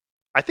like,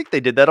 I think they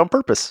did that on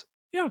purpose.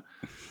 Yeah.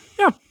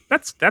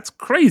 That's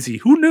crazy.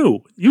 Who knew?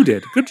 You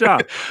did. Good job.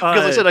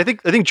 Because I said, I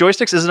think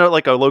Joysticks isn't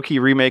like a low key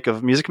remake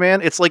of Music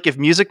Man. It's like if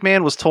Music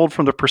Man was told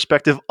from the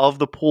perspective of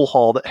the pool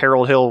hall that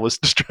Harold Hill was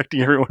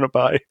distracting everyone to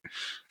buy.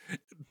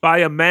 By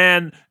a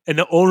man, and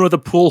the owner of the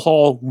pool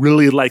hall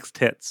really likes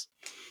tits.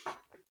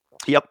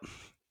 Yep.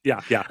 Yeah.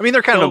 I mean,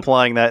 they're kind of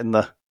implying that in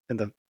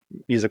the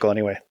musical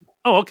anyway.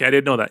 Oh, okay. I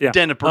didn't know that. Yeah.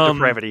 Den of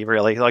depravity,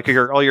 really. Like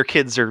all your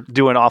kids are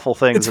doing awful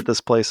things at this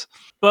place.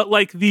 But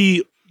like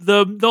the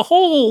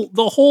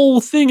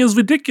whole thing is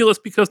ridiculous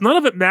because none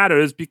of it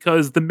matters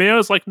because the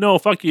mayor's like, no,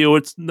 fuck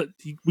you.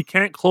 We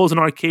can't close an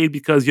arcade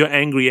because you're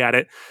angry at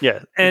it.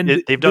 Yeah.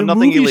 And they've done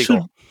nothing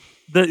illegal.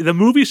 The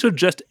movie should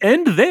just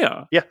end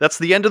there. Yeah, that's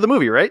the end of the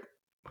movie, right?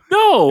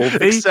 No,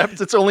 except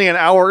it's only an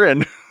hour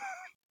in.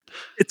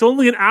 It's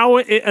only an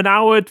hour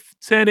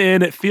 10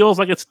 in. It feels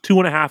like it's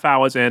 2.5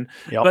 hours in.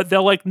 Yep. But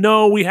they're like,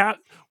 no,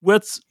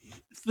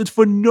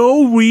 for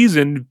no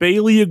reason,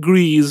 Bailey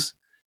agrees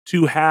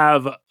to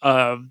have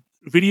a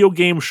video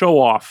game show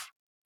off.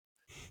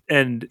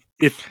 And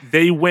if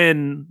they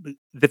win,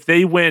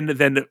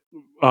 then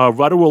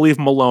Rudder will leave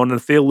them alone, and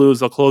if they lose,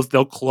 they'll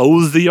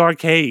close the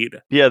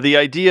arcade. Yeah,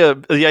 I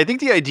think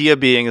the idea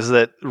being is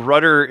that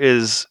Rudder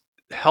is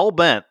hell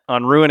bent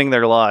on ruining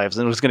their lives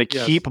and was going to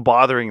keep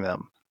bothering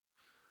them.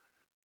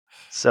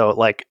 So,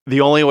 like,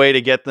 the only way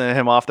to get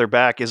him off their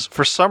back is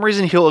for some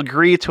reason he'll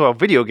agree to a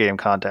video game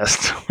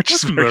contest, which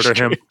just is murder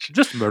him.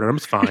 Just murder him.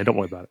 It's fine. Don't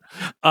worry about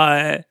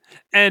it.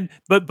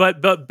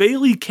 But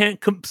Bailey can't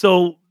come.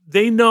 So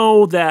they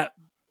know that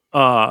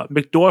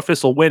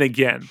McDorfus will win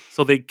again.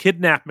 So they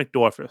kidnap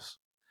McDorfus.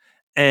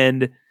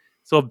 And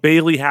so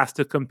Bailey has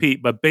to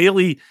compete. But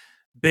Bailey,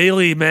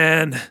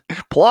 man.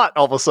 Plot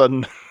all of a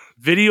sudden.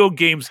 Video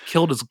games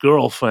killed his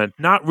girlfriend.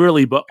 Not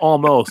really, but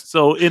almost.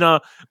 So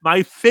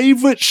my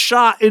favorite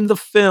shot in the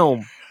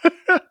film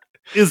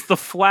is the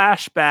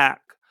flashback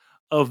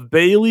of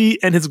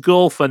Bailey and his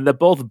girlfriend. They're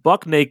both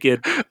buck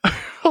naked.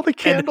 All the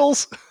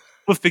candles.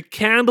 With the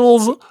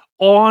candles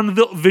on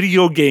the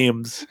video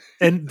games.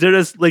 And they're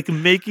just like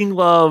making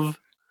love.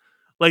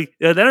 Like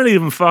they're not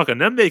even fucking.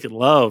 They're making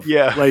love.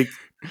 Yeah. Like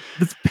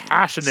it's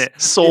passionate.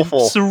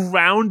 Soulful.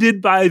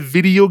 Surrounded by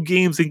video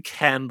games and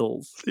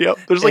candles. Yep.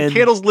 There's like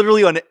candles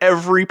literally on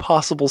every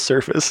possible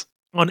surface.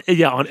 On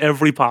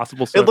every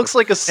possible surface. It looks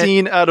like a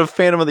scene out of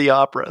Phantom of the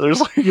Opera.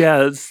 There's like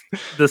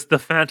it's the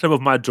phantom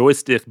of my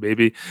joystick,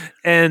 baby.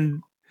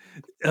 And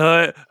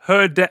her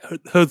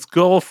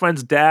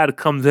girlfriend's dad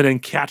comes in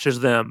and catches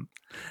them.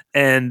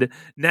 And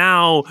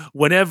now,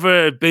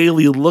 whenever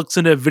Bailey looks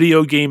in a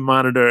video game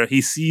monitor,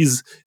 he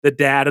sees the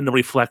dad in the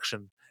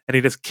reflection, and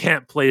he just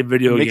can't play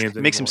video games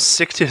anymore. Makes him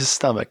sick to his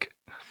stomach.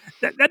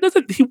 That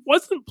doesn't. He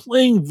wasn't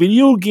playing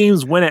video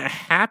games when it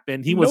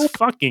happened. He was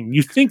fucking.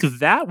 You think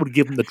that would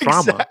give him the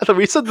trauma? Exactly.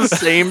 We said the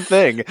same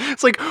thing.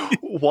 It's like,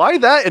 why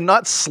that and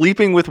not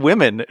sleeping with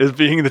women is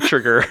being the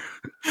trigger?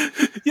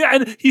 Yeah,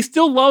 and he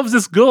still loves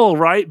this girl,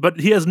 right? But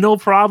he has no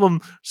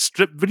problem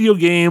strip video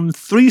game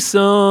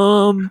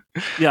threesome.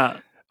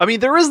 Yeah. I mean,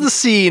 there is the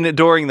scene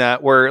during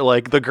that where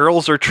like the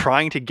girls are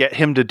trying to get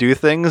him to do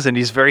things and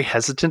he's very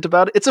hesitant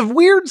about it. It's a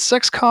weird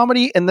sex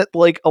comedy and that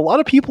like a lot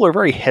of people are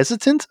very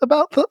hesitant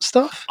about that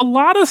stuff. A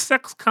lot of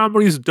sex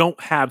comedies don't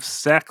have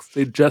sex.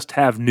 They just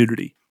have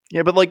nudity.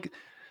 Yeah, but like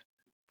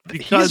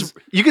because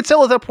you could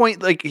tell at that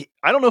point, like,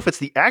 I don't know if it's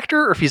the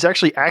actor or if he's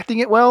actually acting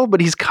it well,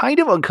 but he's kind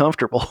of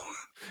uncomfortable.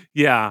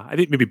 Yeah, I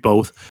think maybe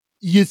both.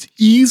 It's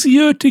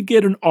easier to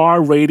get an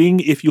R rating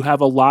if you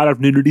have a lot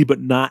of nudity,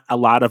 but not a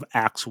lot of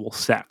actual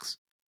sex.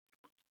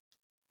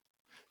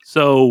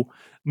 So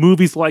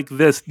movies like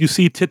this, you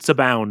see tits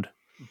abound,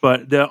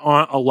 but there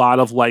aren't a lot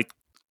of like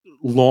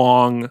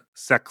long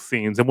sex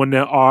scenes. And when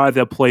there are,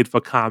 they're played for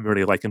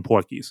comedy, like in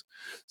Porky's.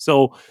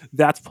 So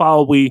that's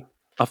probably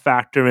a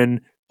factor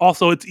in.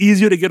 Also, it's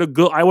easier to get a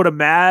girl. I would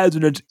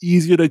imagine it's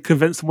easier to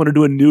convince someone to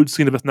do a nude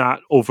scene if it's not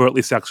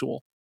overtly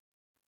sexual.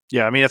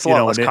 Yeah, I mean, it's a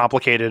lot less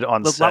complicated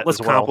on set. A lot less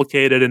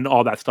complicated and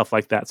all that stuff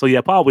like that. So yeah,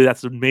 probably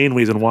that's the main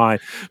reason why.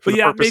 But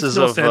yeah, it makes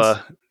no sense.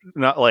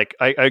 Not like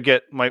I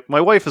get my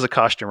wife is a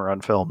costumer on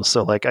films,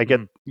 so like I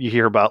get you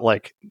hear about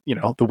like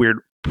the weird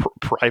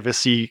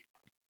privacy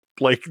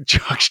like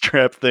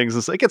jockstrap things.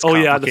 It gets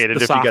complicated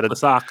the sock, if you got the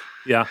sock.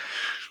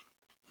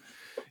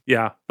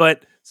 Yeah.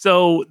 But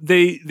so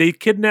they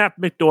kidnap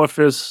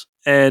McDorfus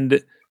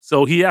and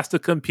so he has to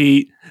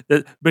compete.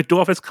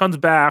 McDorfus comes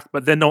back,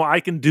 but then no,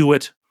 I can do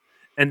it.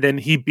 and then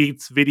he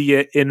beats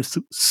Vidiot in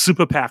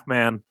Super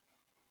Pac-Man.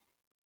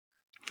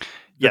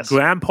 The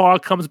grandpa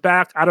comes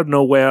back out of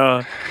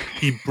nowhere.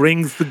 He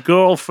brings the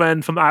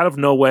girlfriend from out of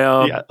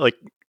nowhere. Yeah, like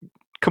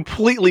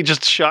completely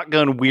just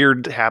shotgun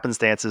weird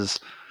happenstances.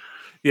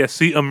 Yes,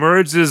 he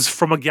emerges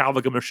from a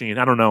Gallagher machine.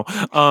 I don't know.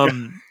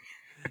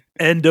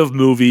 End of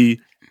movie.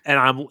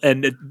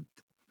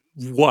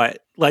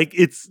 What? Like,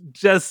 it's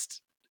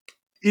just,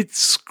 it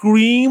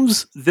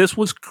screams this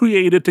was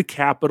created to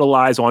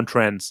capitalize on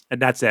trends,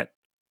 and that's it.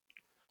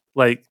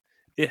 Like,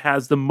 it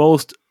has the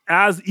most,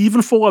 as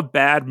even for a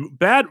bad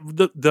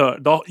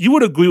you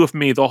would agree with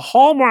me, the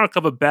hallmark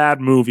of a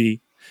bad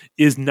movie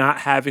is not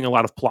having a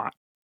lot of plot.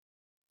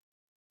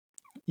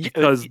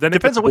 Because then it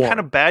depends on what kind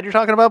of bad you're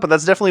talking about, but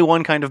that's definitely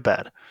one kind of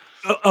bad.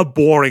 A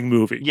boring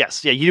movie.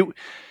 Yes, yeah.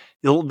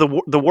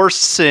 The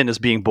worst sin is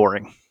being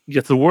boring.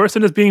 Yes, the worst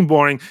sin is being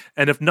boring,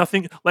 and if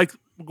nothing, like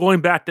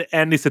going back to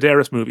Andy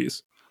Sedaris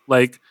movies,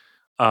 like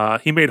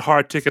he made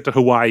Hard Ticket to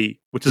Hawaii,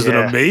 which is an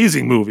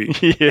amazing movie.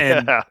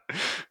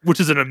 Which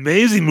is an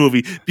amazing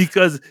movie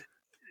because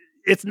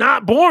it's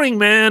not boring,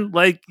 man.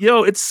 Like,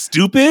 it's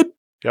stupid.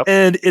 Yep.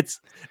 And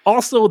it's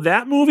also,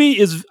 that movie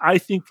is, I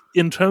think,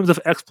 in terms of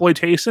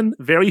exploitation,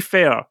 very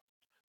fair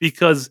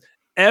because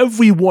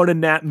everyone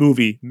in that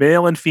movie,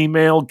 male and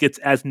female, gets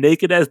as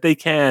naked as they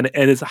can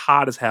and is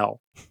hot as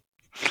hell.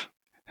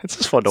 It's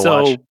just fun to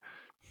watch.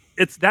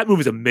 That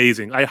movie's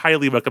amazing. I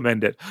highly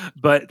recommend it.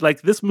 But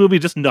like this movie,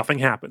 just nothing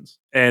happens,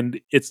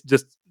 and it's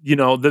just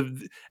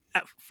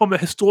from a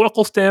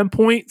historical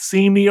standpoint,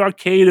 seeing the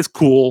arcade is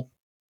cool.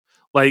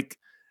 Like.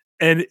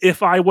 And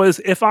if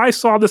I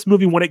saw this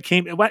movie when it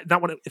came,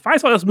 if I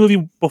saw this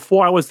movie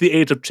before I was the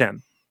age of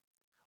 10,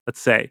 let's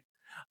say,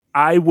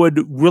 I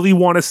would really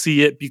want to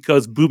see it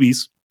because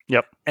boobies.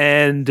 Yep.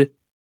 And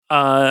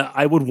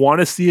I would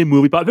want to see a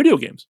movie about video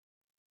games.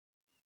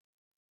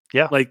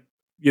 Yeah. Like,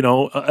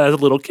 as a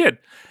little kid.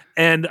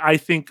 And I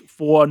think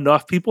for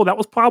enough people,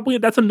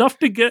 that's enough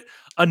to get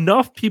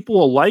enough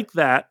people like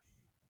that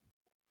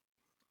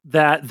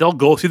they'll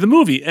go see the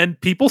movie. And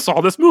people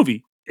saw this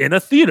movie in a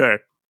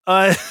theater.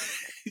 A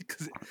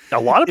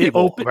lot of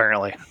people,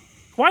 apparently.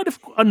 Quite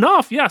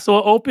enough, yeah. So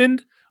it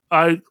opened,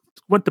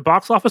 went to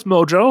Box Office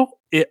Mojo.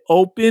 It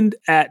opened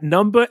at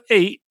number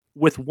 8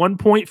 with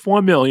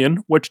 1.4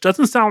 million, which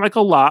doesn't sound like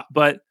a lot,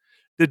 but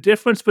the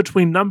difference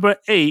between number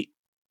 8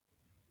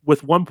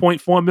 with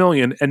 1.4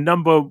 million and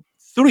number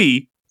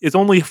 3 is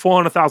only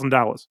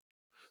 $400,000.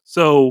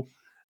 So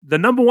the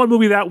number 1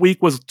 movie that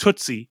week was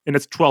Tootsie in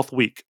its 12th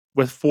week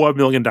with $4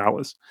 million.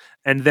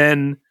 And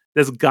then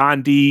there's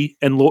Gandhi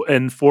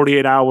and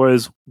 48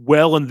 Hours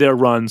well in their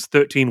runs,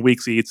 13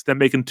 weeks each. They're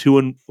making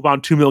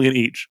around 2 million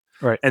each.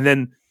 Right. And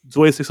then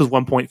Zoe 6 was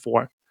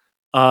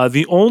 1.4.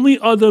 The only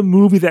other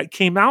movie that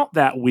came out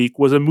that week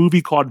was a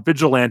movie called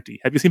Vigilante.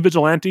 Have you seen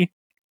Vigilante?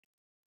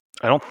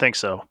 I don't think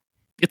so.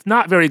 It's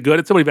not very good.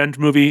 It's a revenge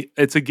movie.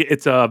 It's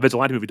a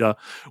vigilante movie,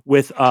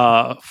 with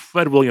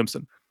Fred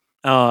Williamson.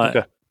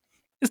 Okay.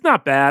 It's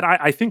not bad.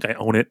 I think I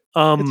own it.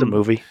 It's a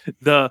movie.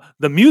 The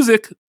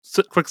music,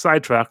 quick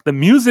sidetrack, the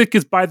music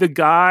is by the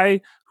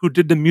guy who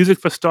did the music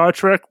for Star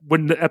Trek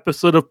when the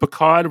episode of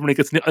Picard, when he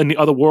gets in the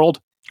other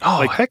world.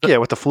 Oh, heck yeah.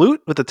 With the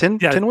flute? With the tin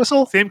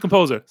whistle? Same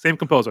composer.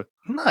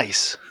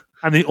 Nice.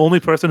 I'm the only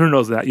person who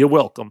knows that. You're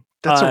welcome.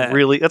 That's a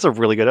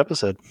really good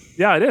episode.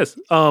 Yeah, it is.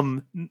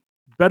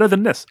 Better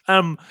than this.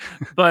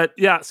 But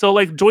yeah, so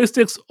like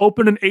Joysticks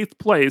opened in 8th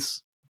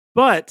place,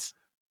 but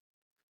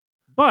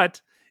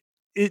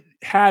it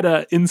had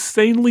an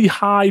insanely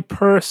high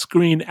per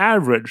screen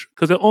average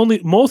because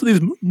most of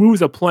these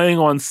movies are playing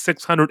on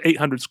 600,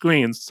 800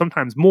 screens,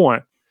 sometimes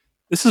more.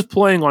 This is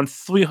playing on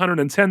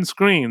 310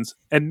 screens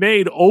and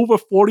made over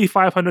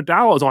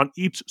 $4,500 on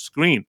each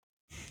screen.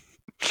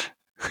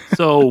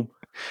 So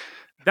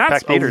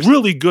that's a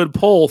really good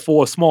poll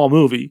for a small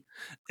movie.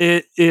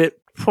 It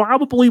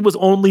probably was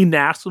only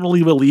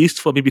nationally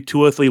released for maybe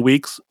 2 or 3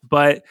 weeks,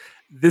 but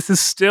this is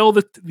still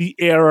the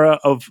era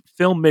of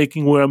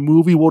filmmaking where a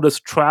movie will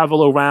just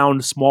travel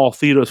around small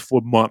theaters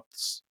for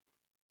months.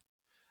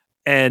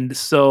 And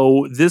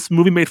so this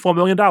movie made $4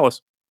 million.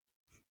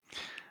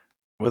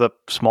 With a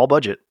small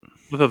budget.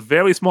 With a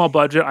very small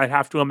budget, I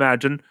have to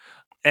imagine.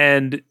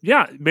 And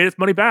yeah, it made its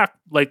money back,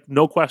 like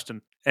no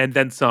question. And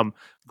then some.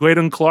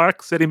 Graydon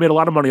Clark said he made a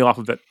lot of money off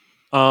of it.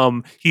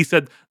 He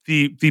said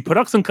the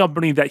production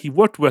company that he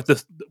worked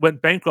with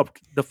went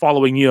bankrupt the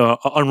following year,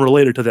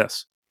 unrelated to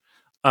this.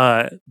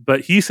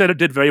 But he said it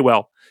did very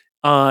well.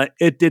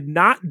 It did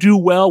not do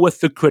well with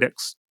the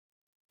critics.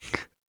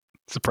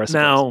 Surprise.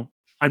 Now,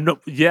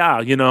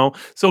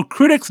 so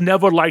critics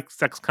never liked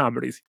sex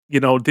comedies.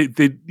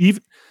 They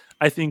even,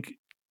 I think,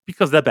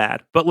 because they're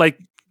bad. But like,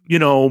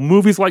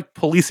 movies like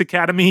Police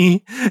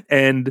Academy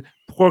and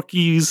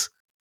Porky's,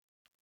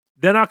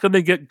 they're not going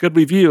to get good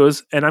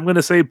reviews. And I'm going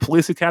to say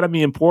Police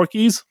Academy and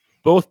Porky's,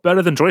 both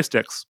better than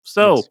Joysticks.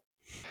 So yes.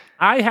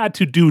 I had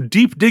to do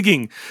deep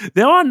digging.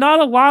 There are not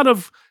a lot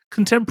of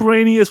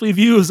contemporaneous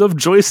reviews of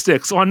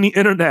Joysticks on the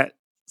internet.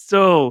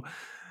 So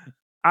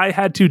I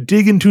had to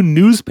dig into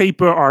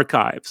newspaper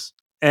archives.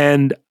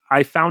 And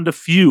I found a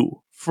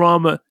few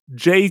from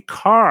Jay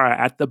Carr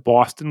at the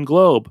Boston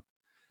Globe.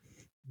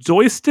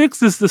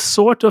 Joysticks is the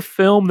sort of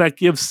film that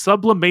gives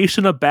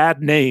sublimation a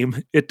bad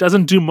name. It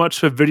doesn't do much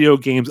for video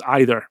games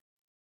either.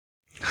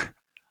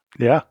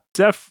 Yeah.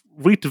 Seth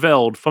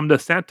Rietveld from the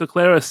Santa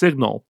Clara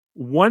Signal.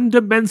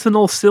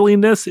 One-dimensional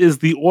silliness is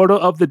the order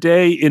of the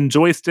day in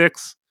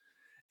Joysticks.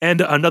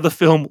 And another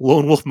film,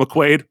 Lone Wolf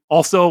McQuade.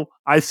 Also,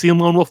 I've seen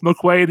Lone Wolf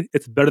McQuade.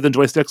 It's better than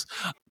Joysticks.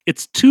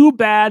 It's too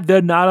bad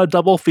they're not a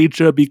double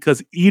feature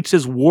because each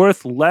is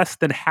worth less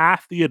than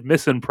half the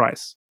admission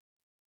price.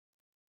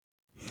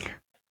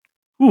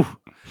 Ooh.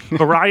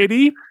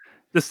 Variety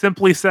just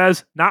simply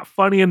says, not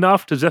funny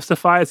enough to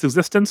justify its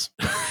existence.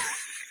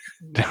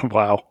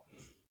 Wow.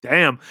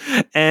 Damn.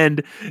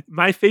 And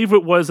my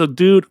favorite was a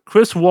dude,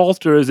 Chris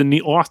Walters, in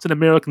the Austin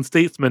American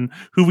Statesman,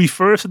 who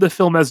refers to the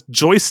film as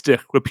joystick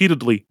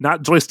repeatedly,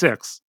 not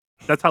joysticks.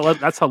 That's how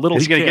little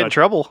he's going to get in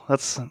trouble.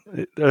 That's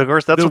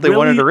what they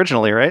wanted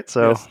originally, right?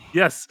 So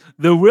yes.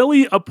 The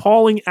really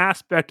appalling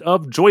aspect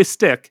of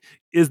Joystick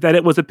is that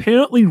it was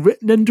apparently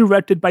written and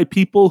directed by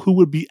people who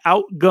would be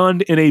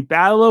outgunned in a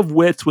battle of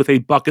wits with a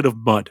bucket of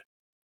mud.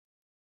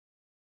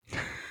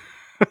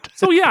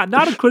 So yeah,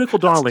 not a critical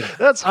darling.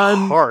 That's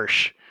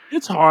harsh.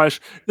 It's harsh.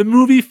 The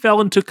movie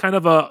fell into kind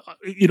of a,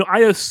 I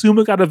assume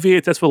it got a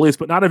VHS release,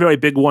 but not a very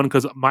big one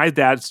because my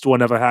dad's store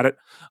never had it.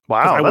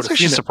 Wow, that's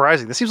actually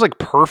surprising. This seems like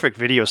perfect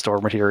video store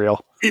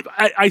material.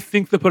 I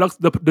think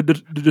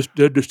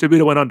the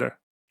distributor went under.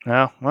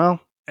 Yeah,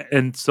 well.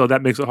 And so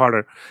that makes it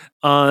harder.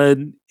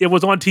 It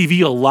was on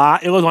TV a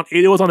lot. It was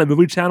on the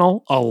movie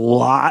channel a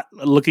lot.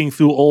 Looking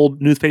through old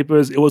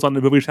newspapers, it was on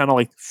the movie channel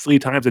like 3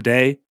 times a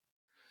day.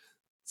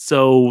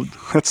 So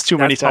that's too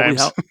many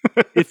times.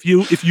 If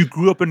you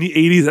grew up in the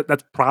 80s,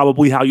 that's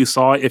probably how you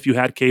saw it if you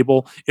had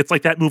cable. It's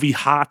like that movie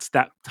Hots,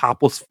 that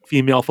topless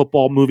female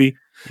football movie.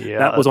 Yeah.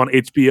 That was on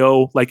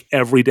HBO like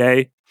every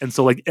day. And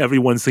so like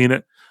everyone's seen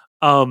it.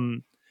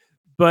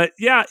 But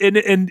yeah,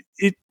 and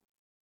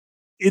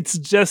it's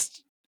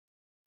just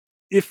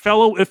it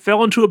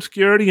fell into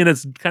obscurity, and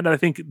it's kind of, I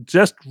think,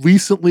 just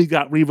recently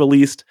got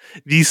re-released.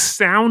 The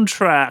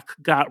soundtrack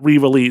got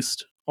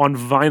re-released on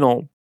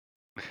vinyl.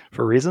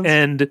 For reasons?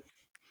 And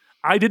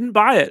I didn't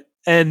buy it.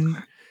 And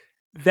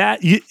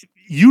that,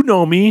 you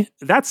know me,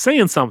 that's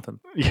saying something.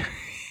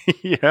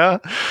 Yeah.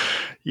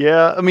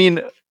 Yeah. I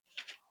mean,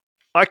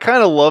 I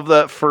kind of love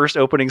that first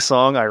opening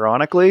song,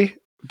 ironically,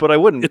 but I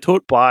wouldn't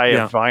buy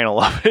a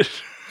vinyl of it.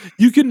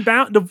 You can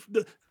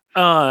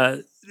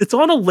it's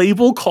on a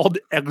label called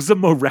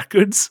Eczema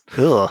Records.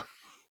 Ugh.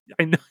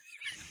 I know.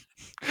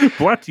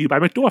 Brought to you by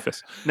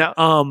McDorfus. Now,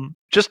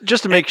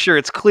 just to make sure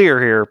it's clear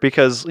here,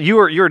 because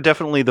you're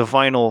definitely the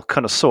vinyl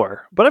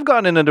connoisseur, but I've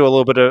gotten into a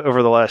little bit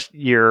over the last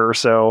year or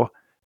so,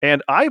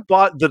 and I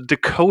bought the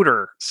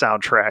Decoder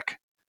soundtrack.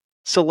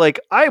 So, like,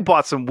 I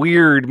bought some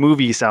weird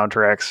movie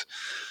soundtracks.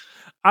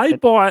 I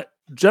bought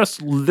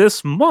just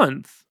this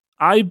month.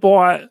 I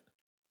bought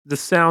the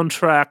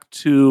soundtrack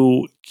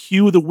to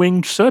Cue the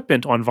Winged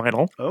Serpent on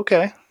vinyl.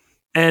 Okay,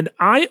 and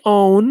I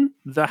own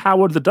the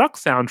Howard the Duck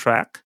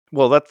soundtrack.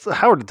 Well, that's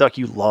Howard the Duck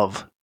you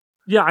love.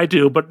 Yeah, I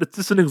do, but it's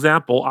just an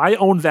example. I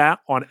own that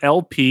on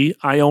LP.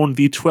 I own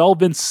the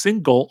 12-inch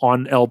single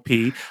on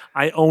LP.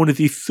 I own the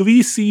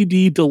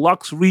 3-CD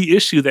deluxe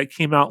reissue that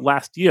came out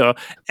last year,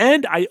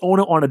 and I own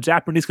it on a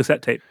Japanese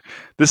cassette tape.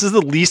 This is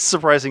the least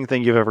surprising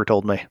thing you've ever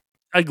told me.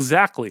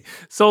 Exactly.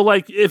 So,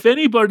 like, if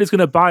anybody's going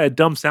to buy a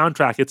dumb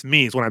soundtrack, it's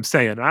me, is what I'm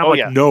saying.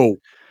 I'm no.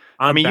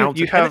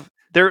 You have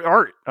their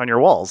art on your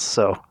walls,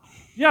 so...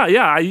 Yeah.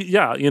 I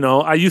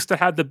used to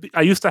have the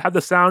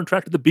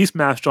soundtrack to the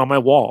Beastmaster on my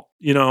wall.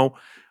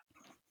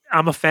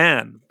 I'm a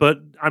fan, but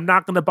I'm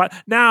not going to buy.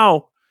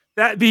 Now,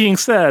 that being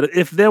said,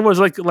 if there was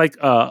like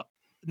a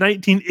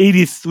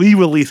 1983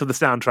 release of the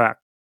soundtrack,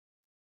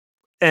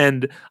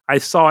 and I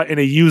saw it in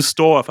a used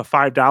store for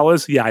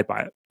 $5, yeah, I'd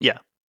buy it. Yeah,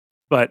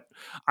 but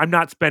I'm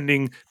not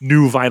spending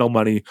new vinyl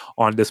money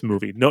on this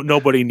movie.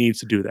 Nobody needs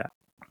to do that.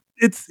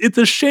 It's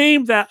a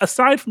shame that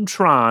aside from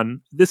Tron,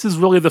 this is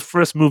really the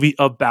first movie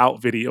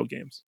about video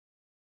games.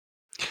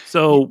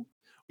 So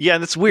yeah,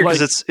 and it's weird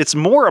because it's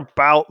more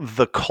about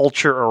the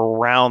culture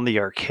around the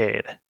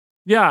arcade.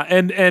 Yeah,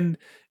 and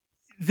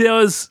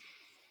it's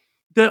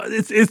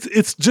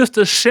just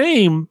a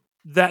shame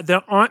that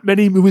there aren't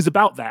many movies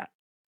about that,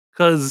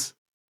 because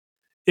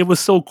it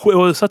was so quick. It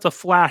was such a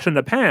flash in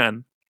the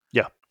pan.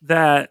 Yeah,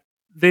 that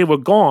they were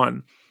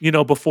gone,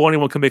 before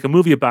anyone could make a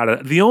movie about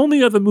it. The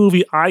only other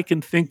movie I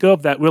can think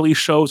of that really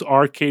shows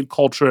arcade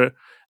culture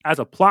as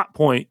a plot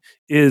point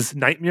is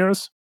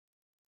Nightmares.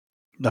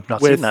 I've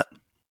not seen that.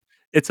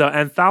 It's an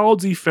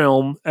anthology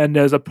film, and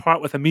there's a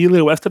part with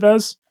Emilio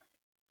Estevez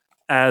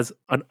as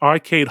an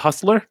arcade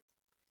hustler,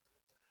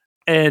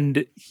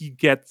 and he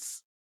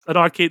gets an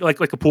arcade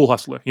like a pool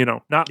hustler,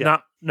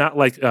 not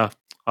like a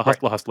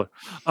hustler.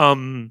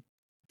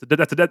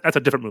 That's a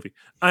different movie,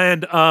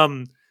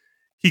 and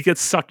he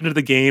gets sucked into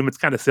the game. It's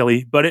kind of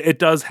silly, but it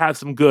does have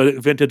some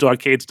good vintage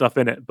arcade stuff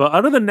in it. But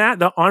other than that,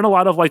 there aren't a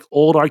lot of like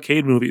old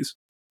arcade movies.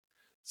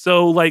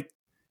 So like,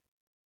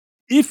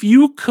 if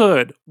you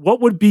could, what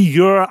would be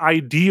your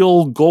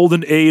ideal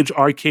golden age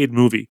arcade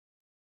movie?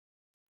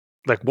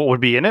 Like, what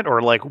would be in it,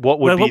 or like what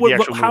would be the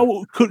actual movie?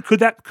 How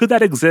could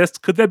that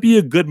exist? Could that be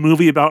a good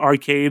movie about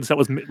arcades that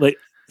was like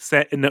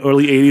set in the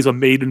early '80s or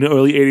made in the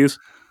early '80s,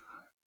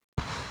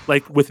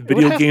 like with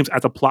video games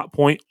as a plot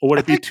point, or would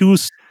it be too?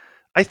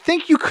 I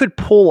think you could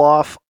pull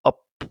off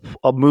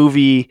a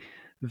movie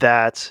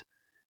that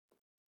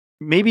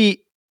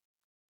maybe,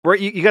 right?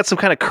 You got some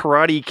kind of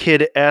Karate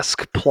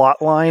Kid-esque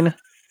plot line.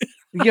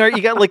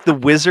 You got like the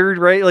wizard,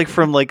 right? Like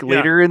from like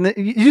later in the,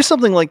 you do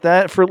something like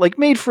that for like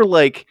made for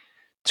like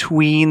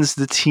tweens,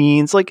 the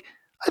teens. Like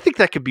I think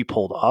that could be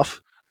pulled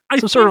off.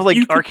 Some sort of like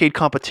arcade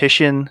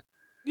competition.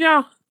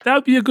 Yeah, that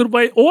would be a good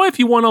way. Or if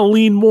you want to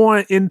lean more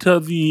into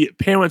the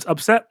parents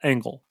upset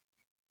angle,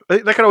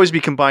 that could always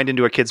be combined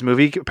into a kids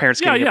movie. Parents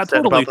getting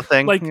upset about the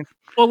thing. Like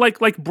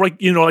break, like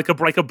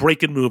a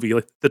break-in movie.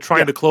 Like they're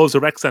trying to close the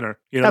rec center.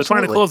 They're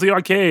trying to close the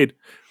arcade.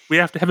 We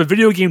have to have a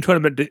video game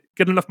tournament to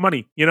get enough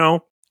money.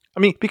 I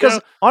mean, because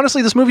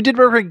honestly, this movie did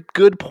bring a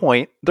good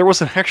point. There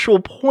was an actual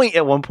point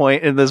at one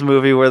point in this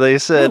movie where they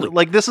said,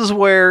 like, this is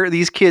where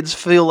these kids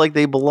feel like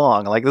they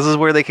belong. Like, this is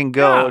where they can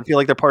go and feel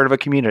like they're part of a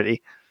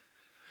community.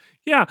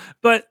 Yeah,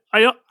 but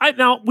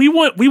we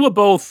were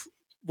both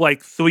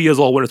like 3 years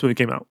old when this movie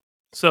came out,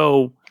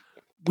 so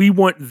we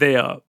weren't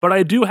there. But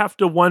I do have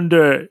to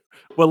wonder,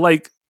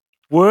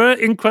 were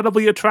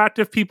incredibly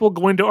attractive people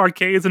going to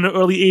arcades in the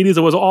early '80s,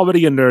 or was it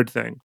already a nerd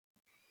thing?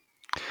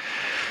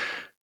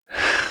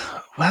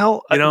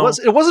 Well,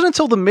 it wasn't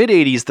until the mid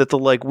 '80s that the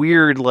like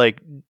weird like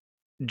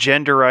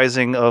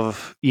genderizing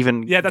of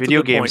even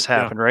video games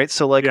happened, right?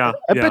 So like, I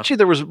bet you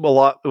there was a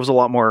lot. It was a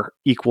lot more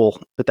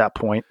equal at that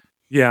point.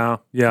 Yeah.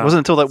 It wasn't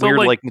until that weird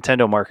like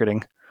Nintendo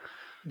marketing.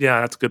 Yeah,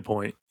 that's a good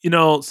point.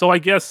 So I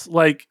guess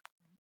like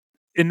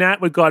in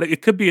that regard,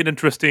 it could be an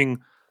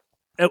interesting.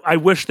 I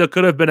wish there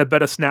could have been a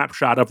better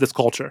snapshot of this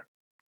culture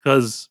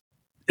because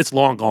it's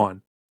long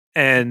gone,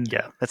 and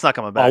it's not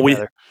coming back.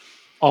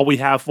 All we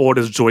have for it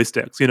is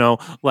joysticks,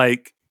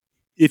 like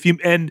if you,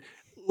 and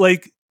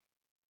like,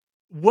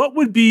 what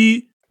would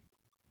be,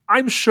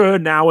 I'm sure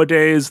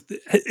nowadays,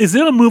 is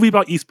there a movie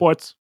about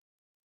esports?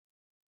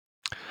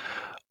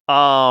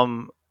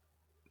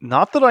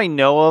 Not that I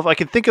know of. I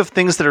can think of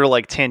things that are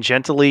like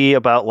tangentially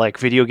about like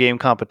video game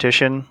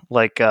competition,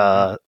 like,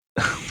 the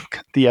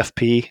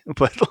FP,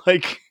 but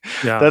like,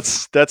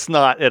 that's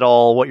not at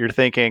all what you're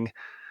thinking.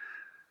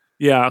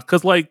 Yeah.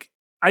 Cause like,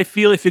 I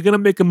feel if you're gonna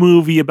make a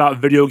movie about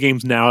video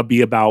games now, it'd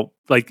be about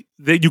like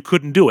that you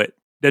couldn't do it.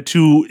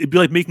 It'd be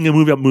like making a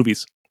movie about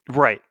movies,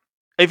 right?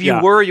 If you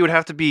were, you would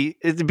have to be.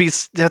 It'd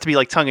have to be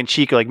like tongue in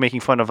cheek, like making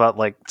fun about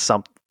like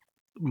some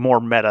more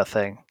meta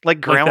thing,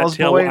 like Grandma's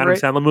Boy, Adam right?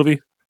 Sandler movie.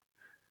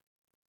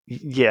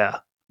 Yeah.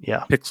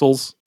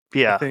 Pixels.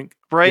 Yeah, I think.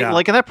 Right. Yeah.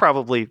 Like, and that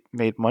probably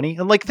made money,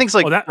 and like things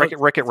like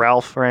Wreck-It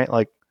Ralph, right?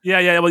 Like,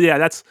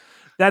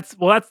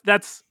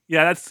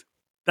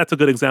 that's a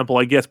good example,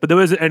 I guess. But there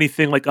isn't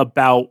anything like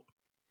about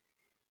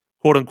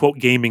quote unquote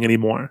gaming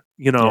anymore,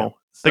 So,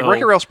 like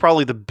Wreck-It Ralph's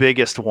probably the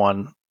biggest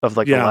one of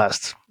like the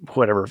last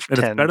whatever. And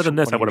 10, it's better than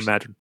this, I would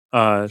imagine.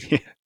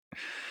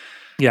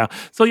 Yeah.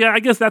 So I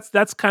guess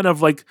that's kind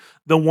of like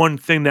the one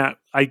thing that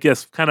I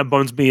guess kind of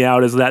bums me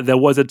out is that there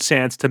was a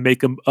chance to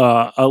make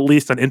at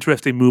least an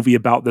interesting movie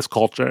about this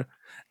culture,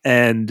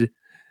 and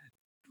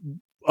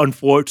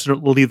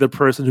unfortunately, the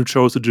person who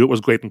chose to do it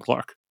was Graydon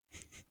Clark.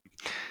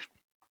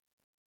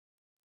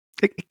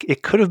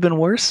 It could have been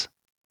worse.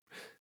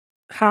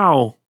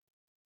 How?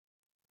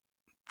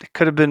 It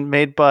could have been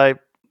made by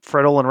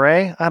Fred Olen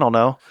Ray. I don't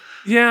know.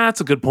 Yeah, that's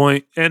a good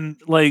point. And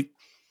like,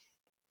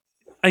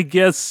 I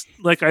guess,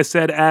 like I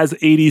said, as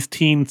 80s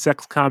teen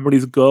sex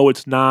comedies go,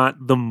 it's not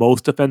the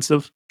most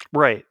offensive.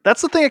 Right.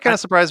 That's the thing that kind of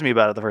surprised me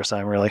about it the first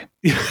time, really.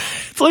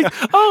 It's like,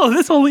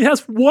 this only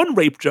has one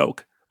rape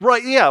joke.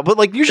 Right, yeah. But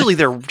like usually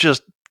they're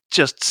just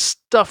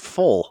stuffed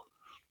full.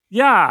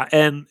 Yeah,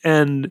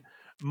 and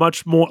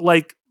much more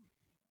like,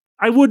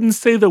 I wouldn't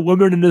say the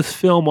women in this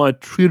film are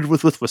treated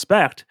with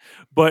respect,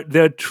 but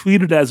they're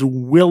treated as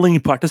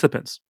willing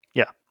participants.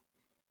 Yeah.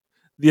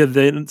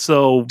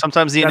 So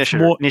sometimes the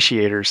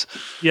initiators.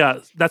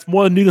 Yeah, that's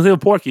more than you can say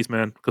with Porky's,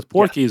 man. Because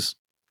Porky's.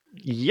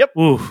 Yeah. Yep.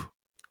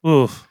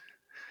 Oof.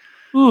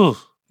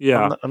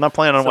 Yeah. I'm not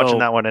planning on watching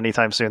that one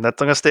anytime soon.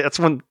 That's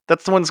the one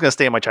that's gonna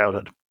stay in my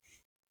childhood.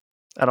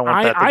 I don't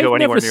want that to go anywhere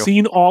new. I've never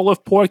seen all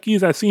of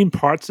Porky's. I've seen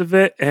parts of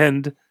it,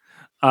 and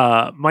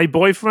my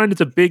boyfriend is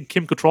a big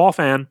Kim Cattrall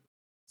fan.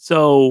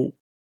 So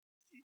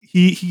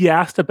he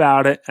asked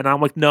about it, and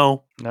I'm like,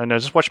 no,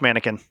 just watch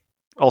Mannequin.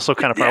 Also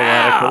kind of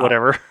problematic, but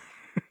whatever.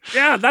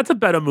 Yeah, that's a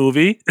better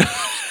movie.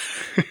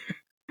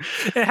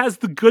 It has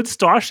the good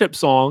Starship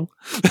song,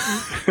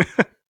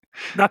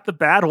 not the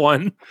bad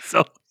one.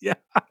 So yeah,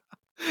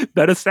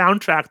 better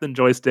soundtrack than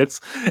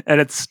Joysticks,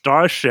 and it's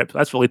Starship.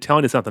 That's really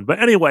telling you something.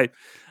 But anyway,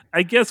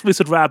 I guess we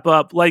should wrap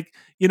up. Like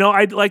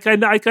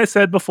I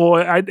said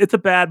before, it's a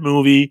bad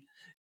movie.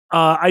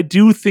 I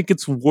do think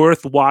it's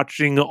worth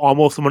watching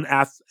almost from an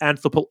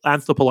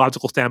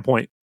anthropological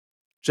standpoint,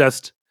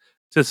 just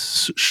to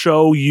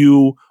show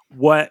you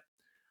what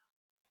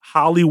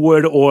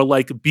Hollywood or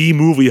like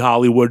B-movie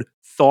Hollywood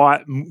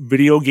thought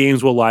video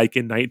games were like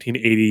in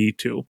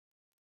 1982,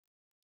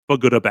 for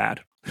good or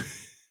bad.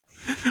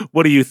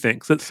 What do you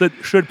think? So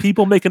should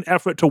people make an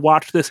effort to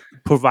watch this,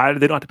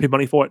 provided they don't have to pay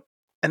money for it?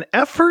 An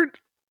effort?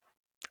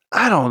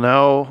 I don't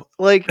know.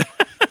 Like,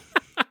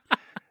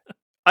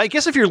 I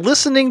guess if you're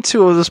listening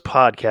to this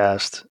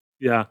podcast,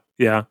 yeah,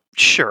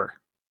 sure,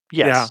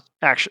 yes,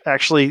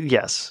 actually,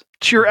 yes.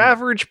 To your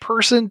average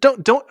person,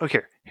 don't.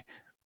 Okay,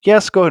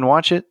 yes, go ahead and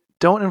watch it.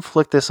 Don't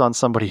inflict this on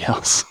somebody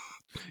else.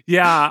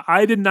 Yeah,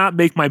 I did not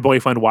make my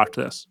boyfriend watch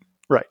this.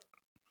 Right.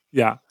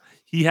 Yeah,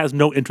 he has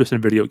no interest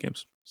in video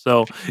games.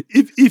 So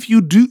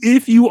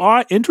if you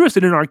are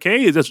interested in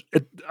arcades,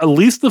 at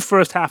least the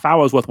first half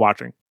hour is worth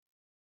watching.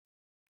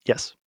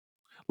 Yes.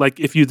 Like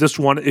if you just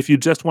want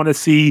to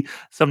see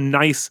some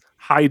nice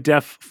high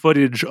def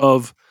footage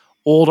of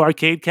old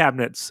arcade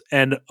cabinets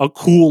and a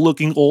cool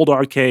looking old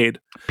arcade,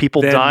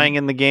 people dying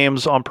in the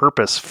games on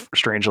purpose,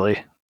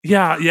 strangely.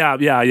 Yeah.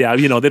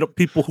 You know, they don't.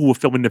 People who were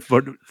filming the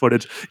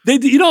footage. They,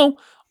 you know,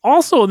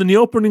 also in the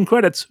opening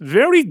credits,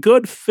 very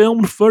good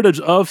filmed footage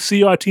of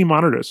CRT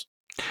monitors.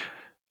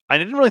 I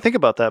didn't really think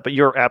about that, but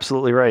you're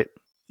absolutely right.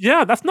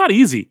 Yeah, that's not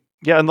easy.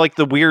 Yeah, and like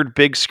the weird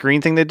big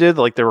screen thing they did,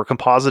 like they were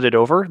composited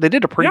over. They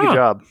did a pretty good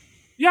job.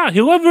 Yeah,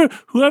 whoever,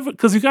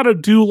 because you got to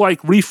do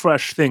like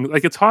refresh things.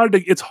 Like it's hard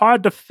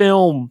to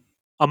film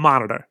a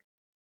monitor.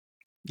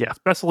 Yeah,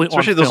 especially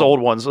those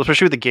old ones,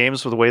 especially with the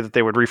games, with the way that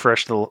they would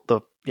refresh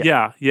the.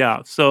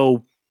 Yeah.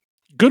 So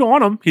good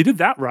on him. He did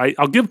that right.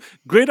 I'll give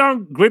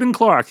Graydon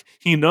Clark.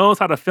 He knows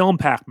how to film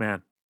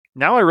Pac-Man.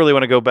 Now I really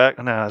want to go back.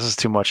 No, this is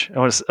too much.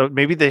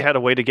 Maybe they had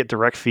a way to get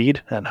direct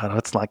feed. And no,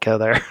 let's not go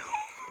there.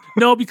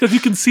 No, because you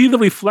can see the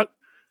reflect.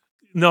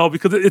 No,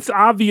 because it's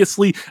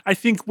obviously. I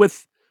think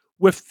with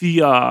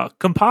the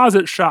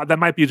composite shot that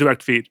might be a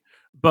direct feed,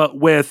 but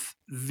with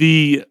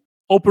the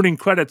opening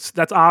credits,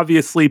 that's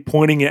obviously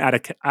pointing it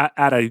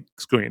at a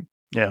screen.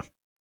 Yeah.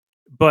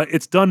 But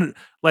it's done,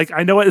 like,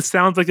 I know it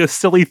sounds like a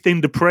silly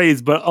thing to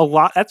praise, but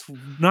that's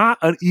not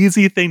an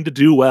easy thing to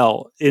do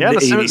well in the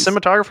 80s.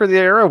 Cinematographer of the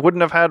era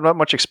wouldn't have had that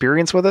much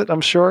experience with it,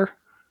 I'm sure.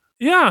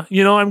 Yeah,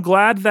 you know, I'm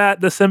glad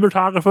that the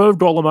cinematographer of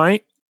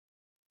Dolomite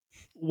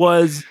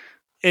was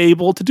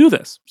able to do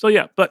this. So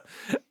yeah, but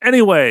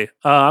anyway,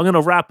 I'm going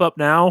to wrap up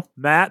now.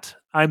 Matt,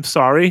 I'm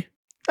sorry.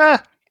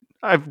 It's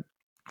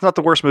not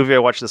the worst movie I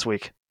watched this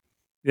week.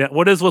 Yeah,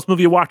 what is this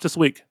movie you watched this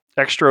week?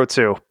 Extro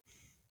 2.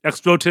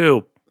 Extro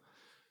 2.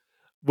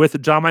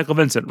 With John Michael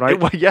Vincent, right?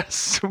 Well,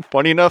 yes.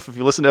 Funny enough, if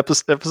you listen to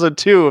episode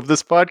 2 of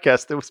this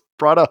podcast, it was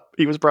brought up.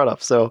 He was brought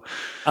up. So,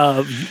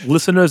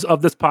 listeners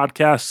of this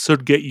podcast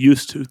should get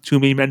used to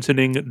me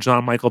mentioning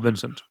John Michael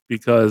Vincent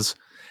because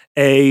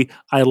A,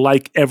 I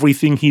like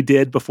everything he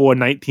did before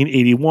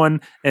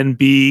 1981, and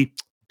B,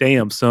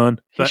 damn son,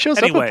 he shows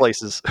up in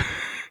places.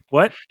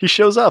 What? He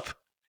shows up.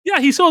 Yeah,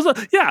 he shows up.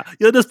 Yeah,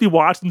 you'll just be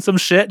watching some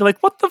shit. And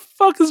like, what the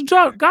fuck is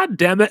John? God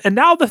damn it! And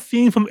now the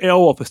theme from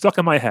Airwolf is stuck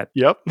in my head.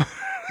 Yep.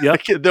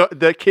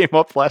 That came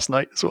up last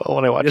night as well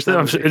when I watched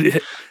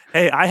it.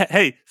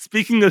 Hey,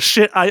 speaking of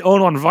shit I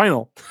own on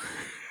vinyl.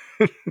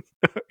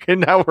 Okay,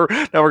 now we're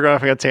going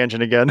off on a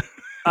tangent again.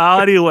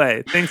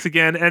 Anyway, thanks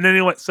again. And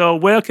anyway, so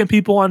where can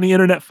people on the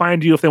internet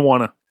find you if they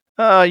want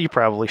to? You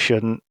probably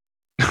shouldn't.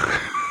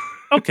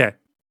 Okay.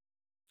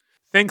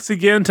 Thanks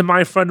again to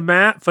my friend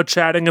Matt for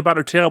chatting about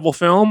a terrible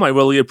film. I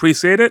really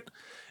appreciate it.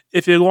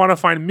 If you want to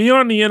find me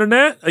on the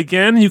internet,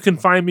 again, you can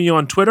find me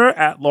on Twitter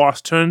at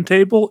Lost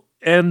Turntable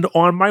and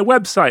on my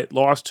website,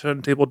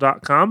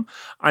 lostturntable.com.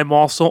 I'm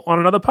also on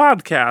another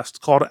podcast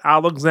called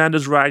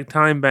Alexander's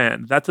Ragtime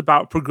Band. That's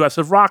about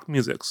progressive rock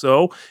music.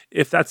 So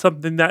if that's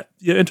something that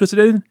you're interested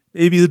in,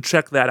 maybe you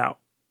check that out.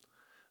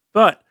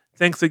 But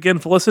thanks again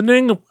for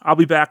listening. I'll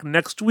be back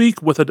next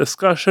week with a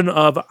discussion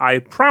of, I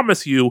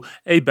promise you,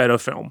 a better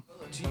film.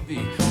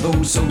 TV,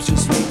 those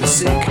soldiers make me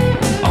sick.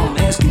 All I'm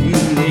asking you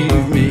to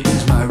leave me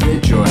is my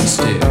red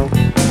joystick.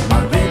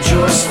 My red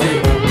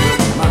joystick.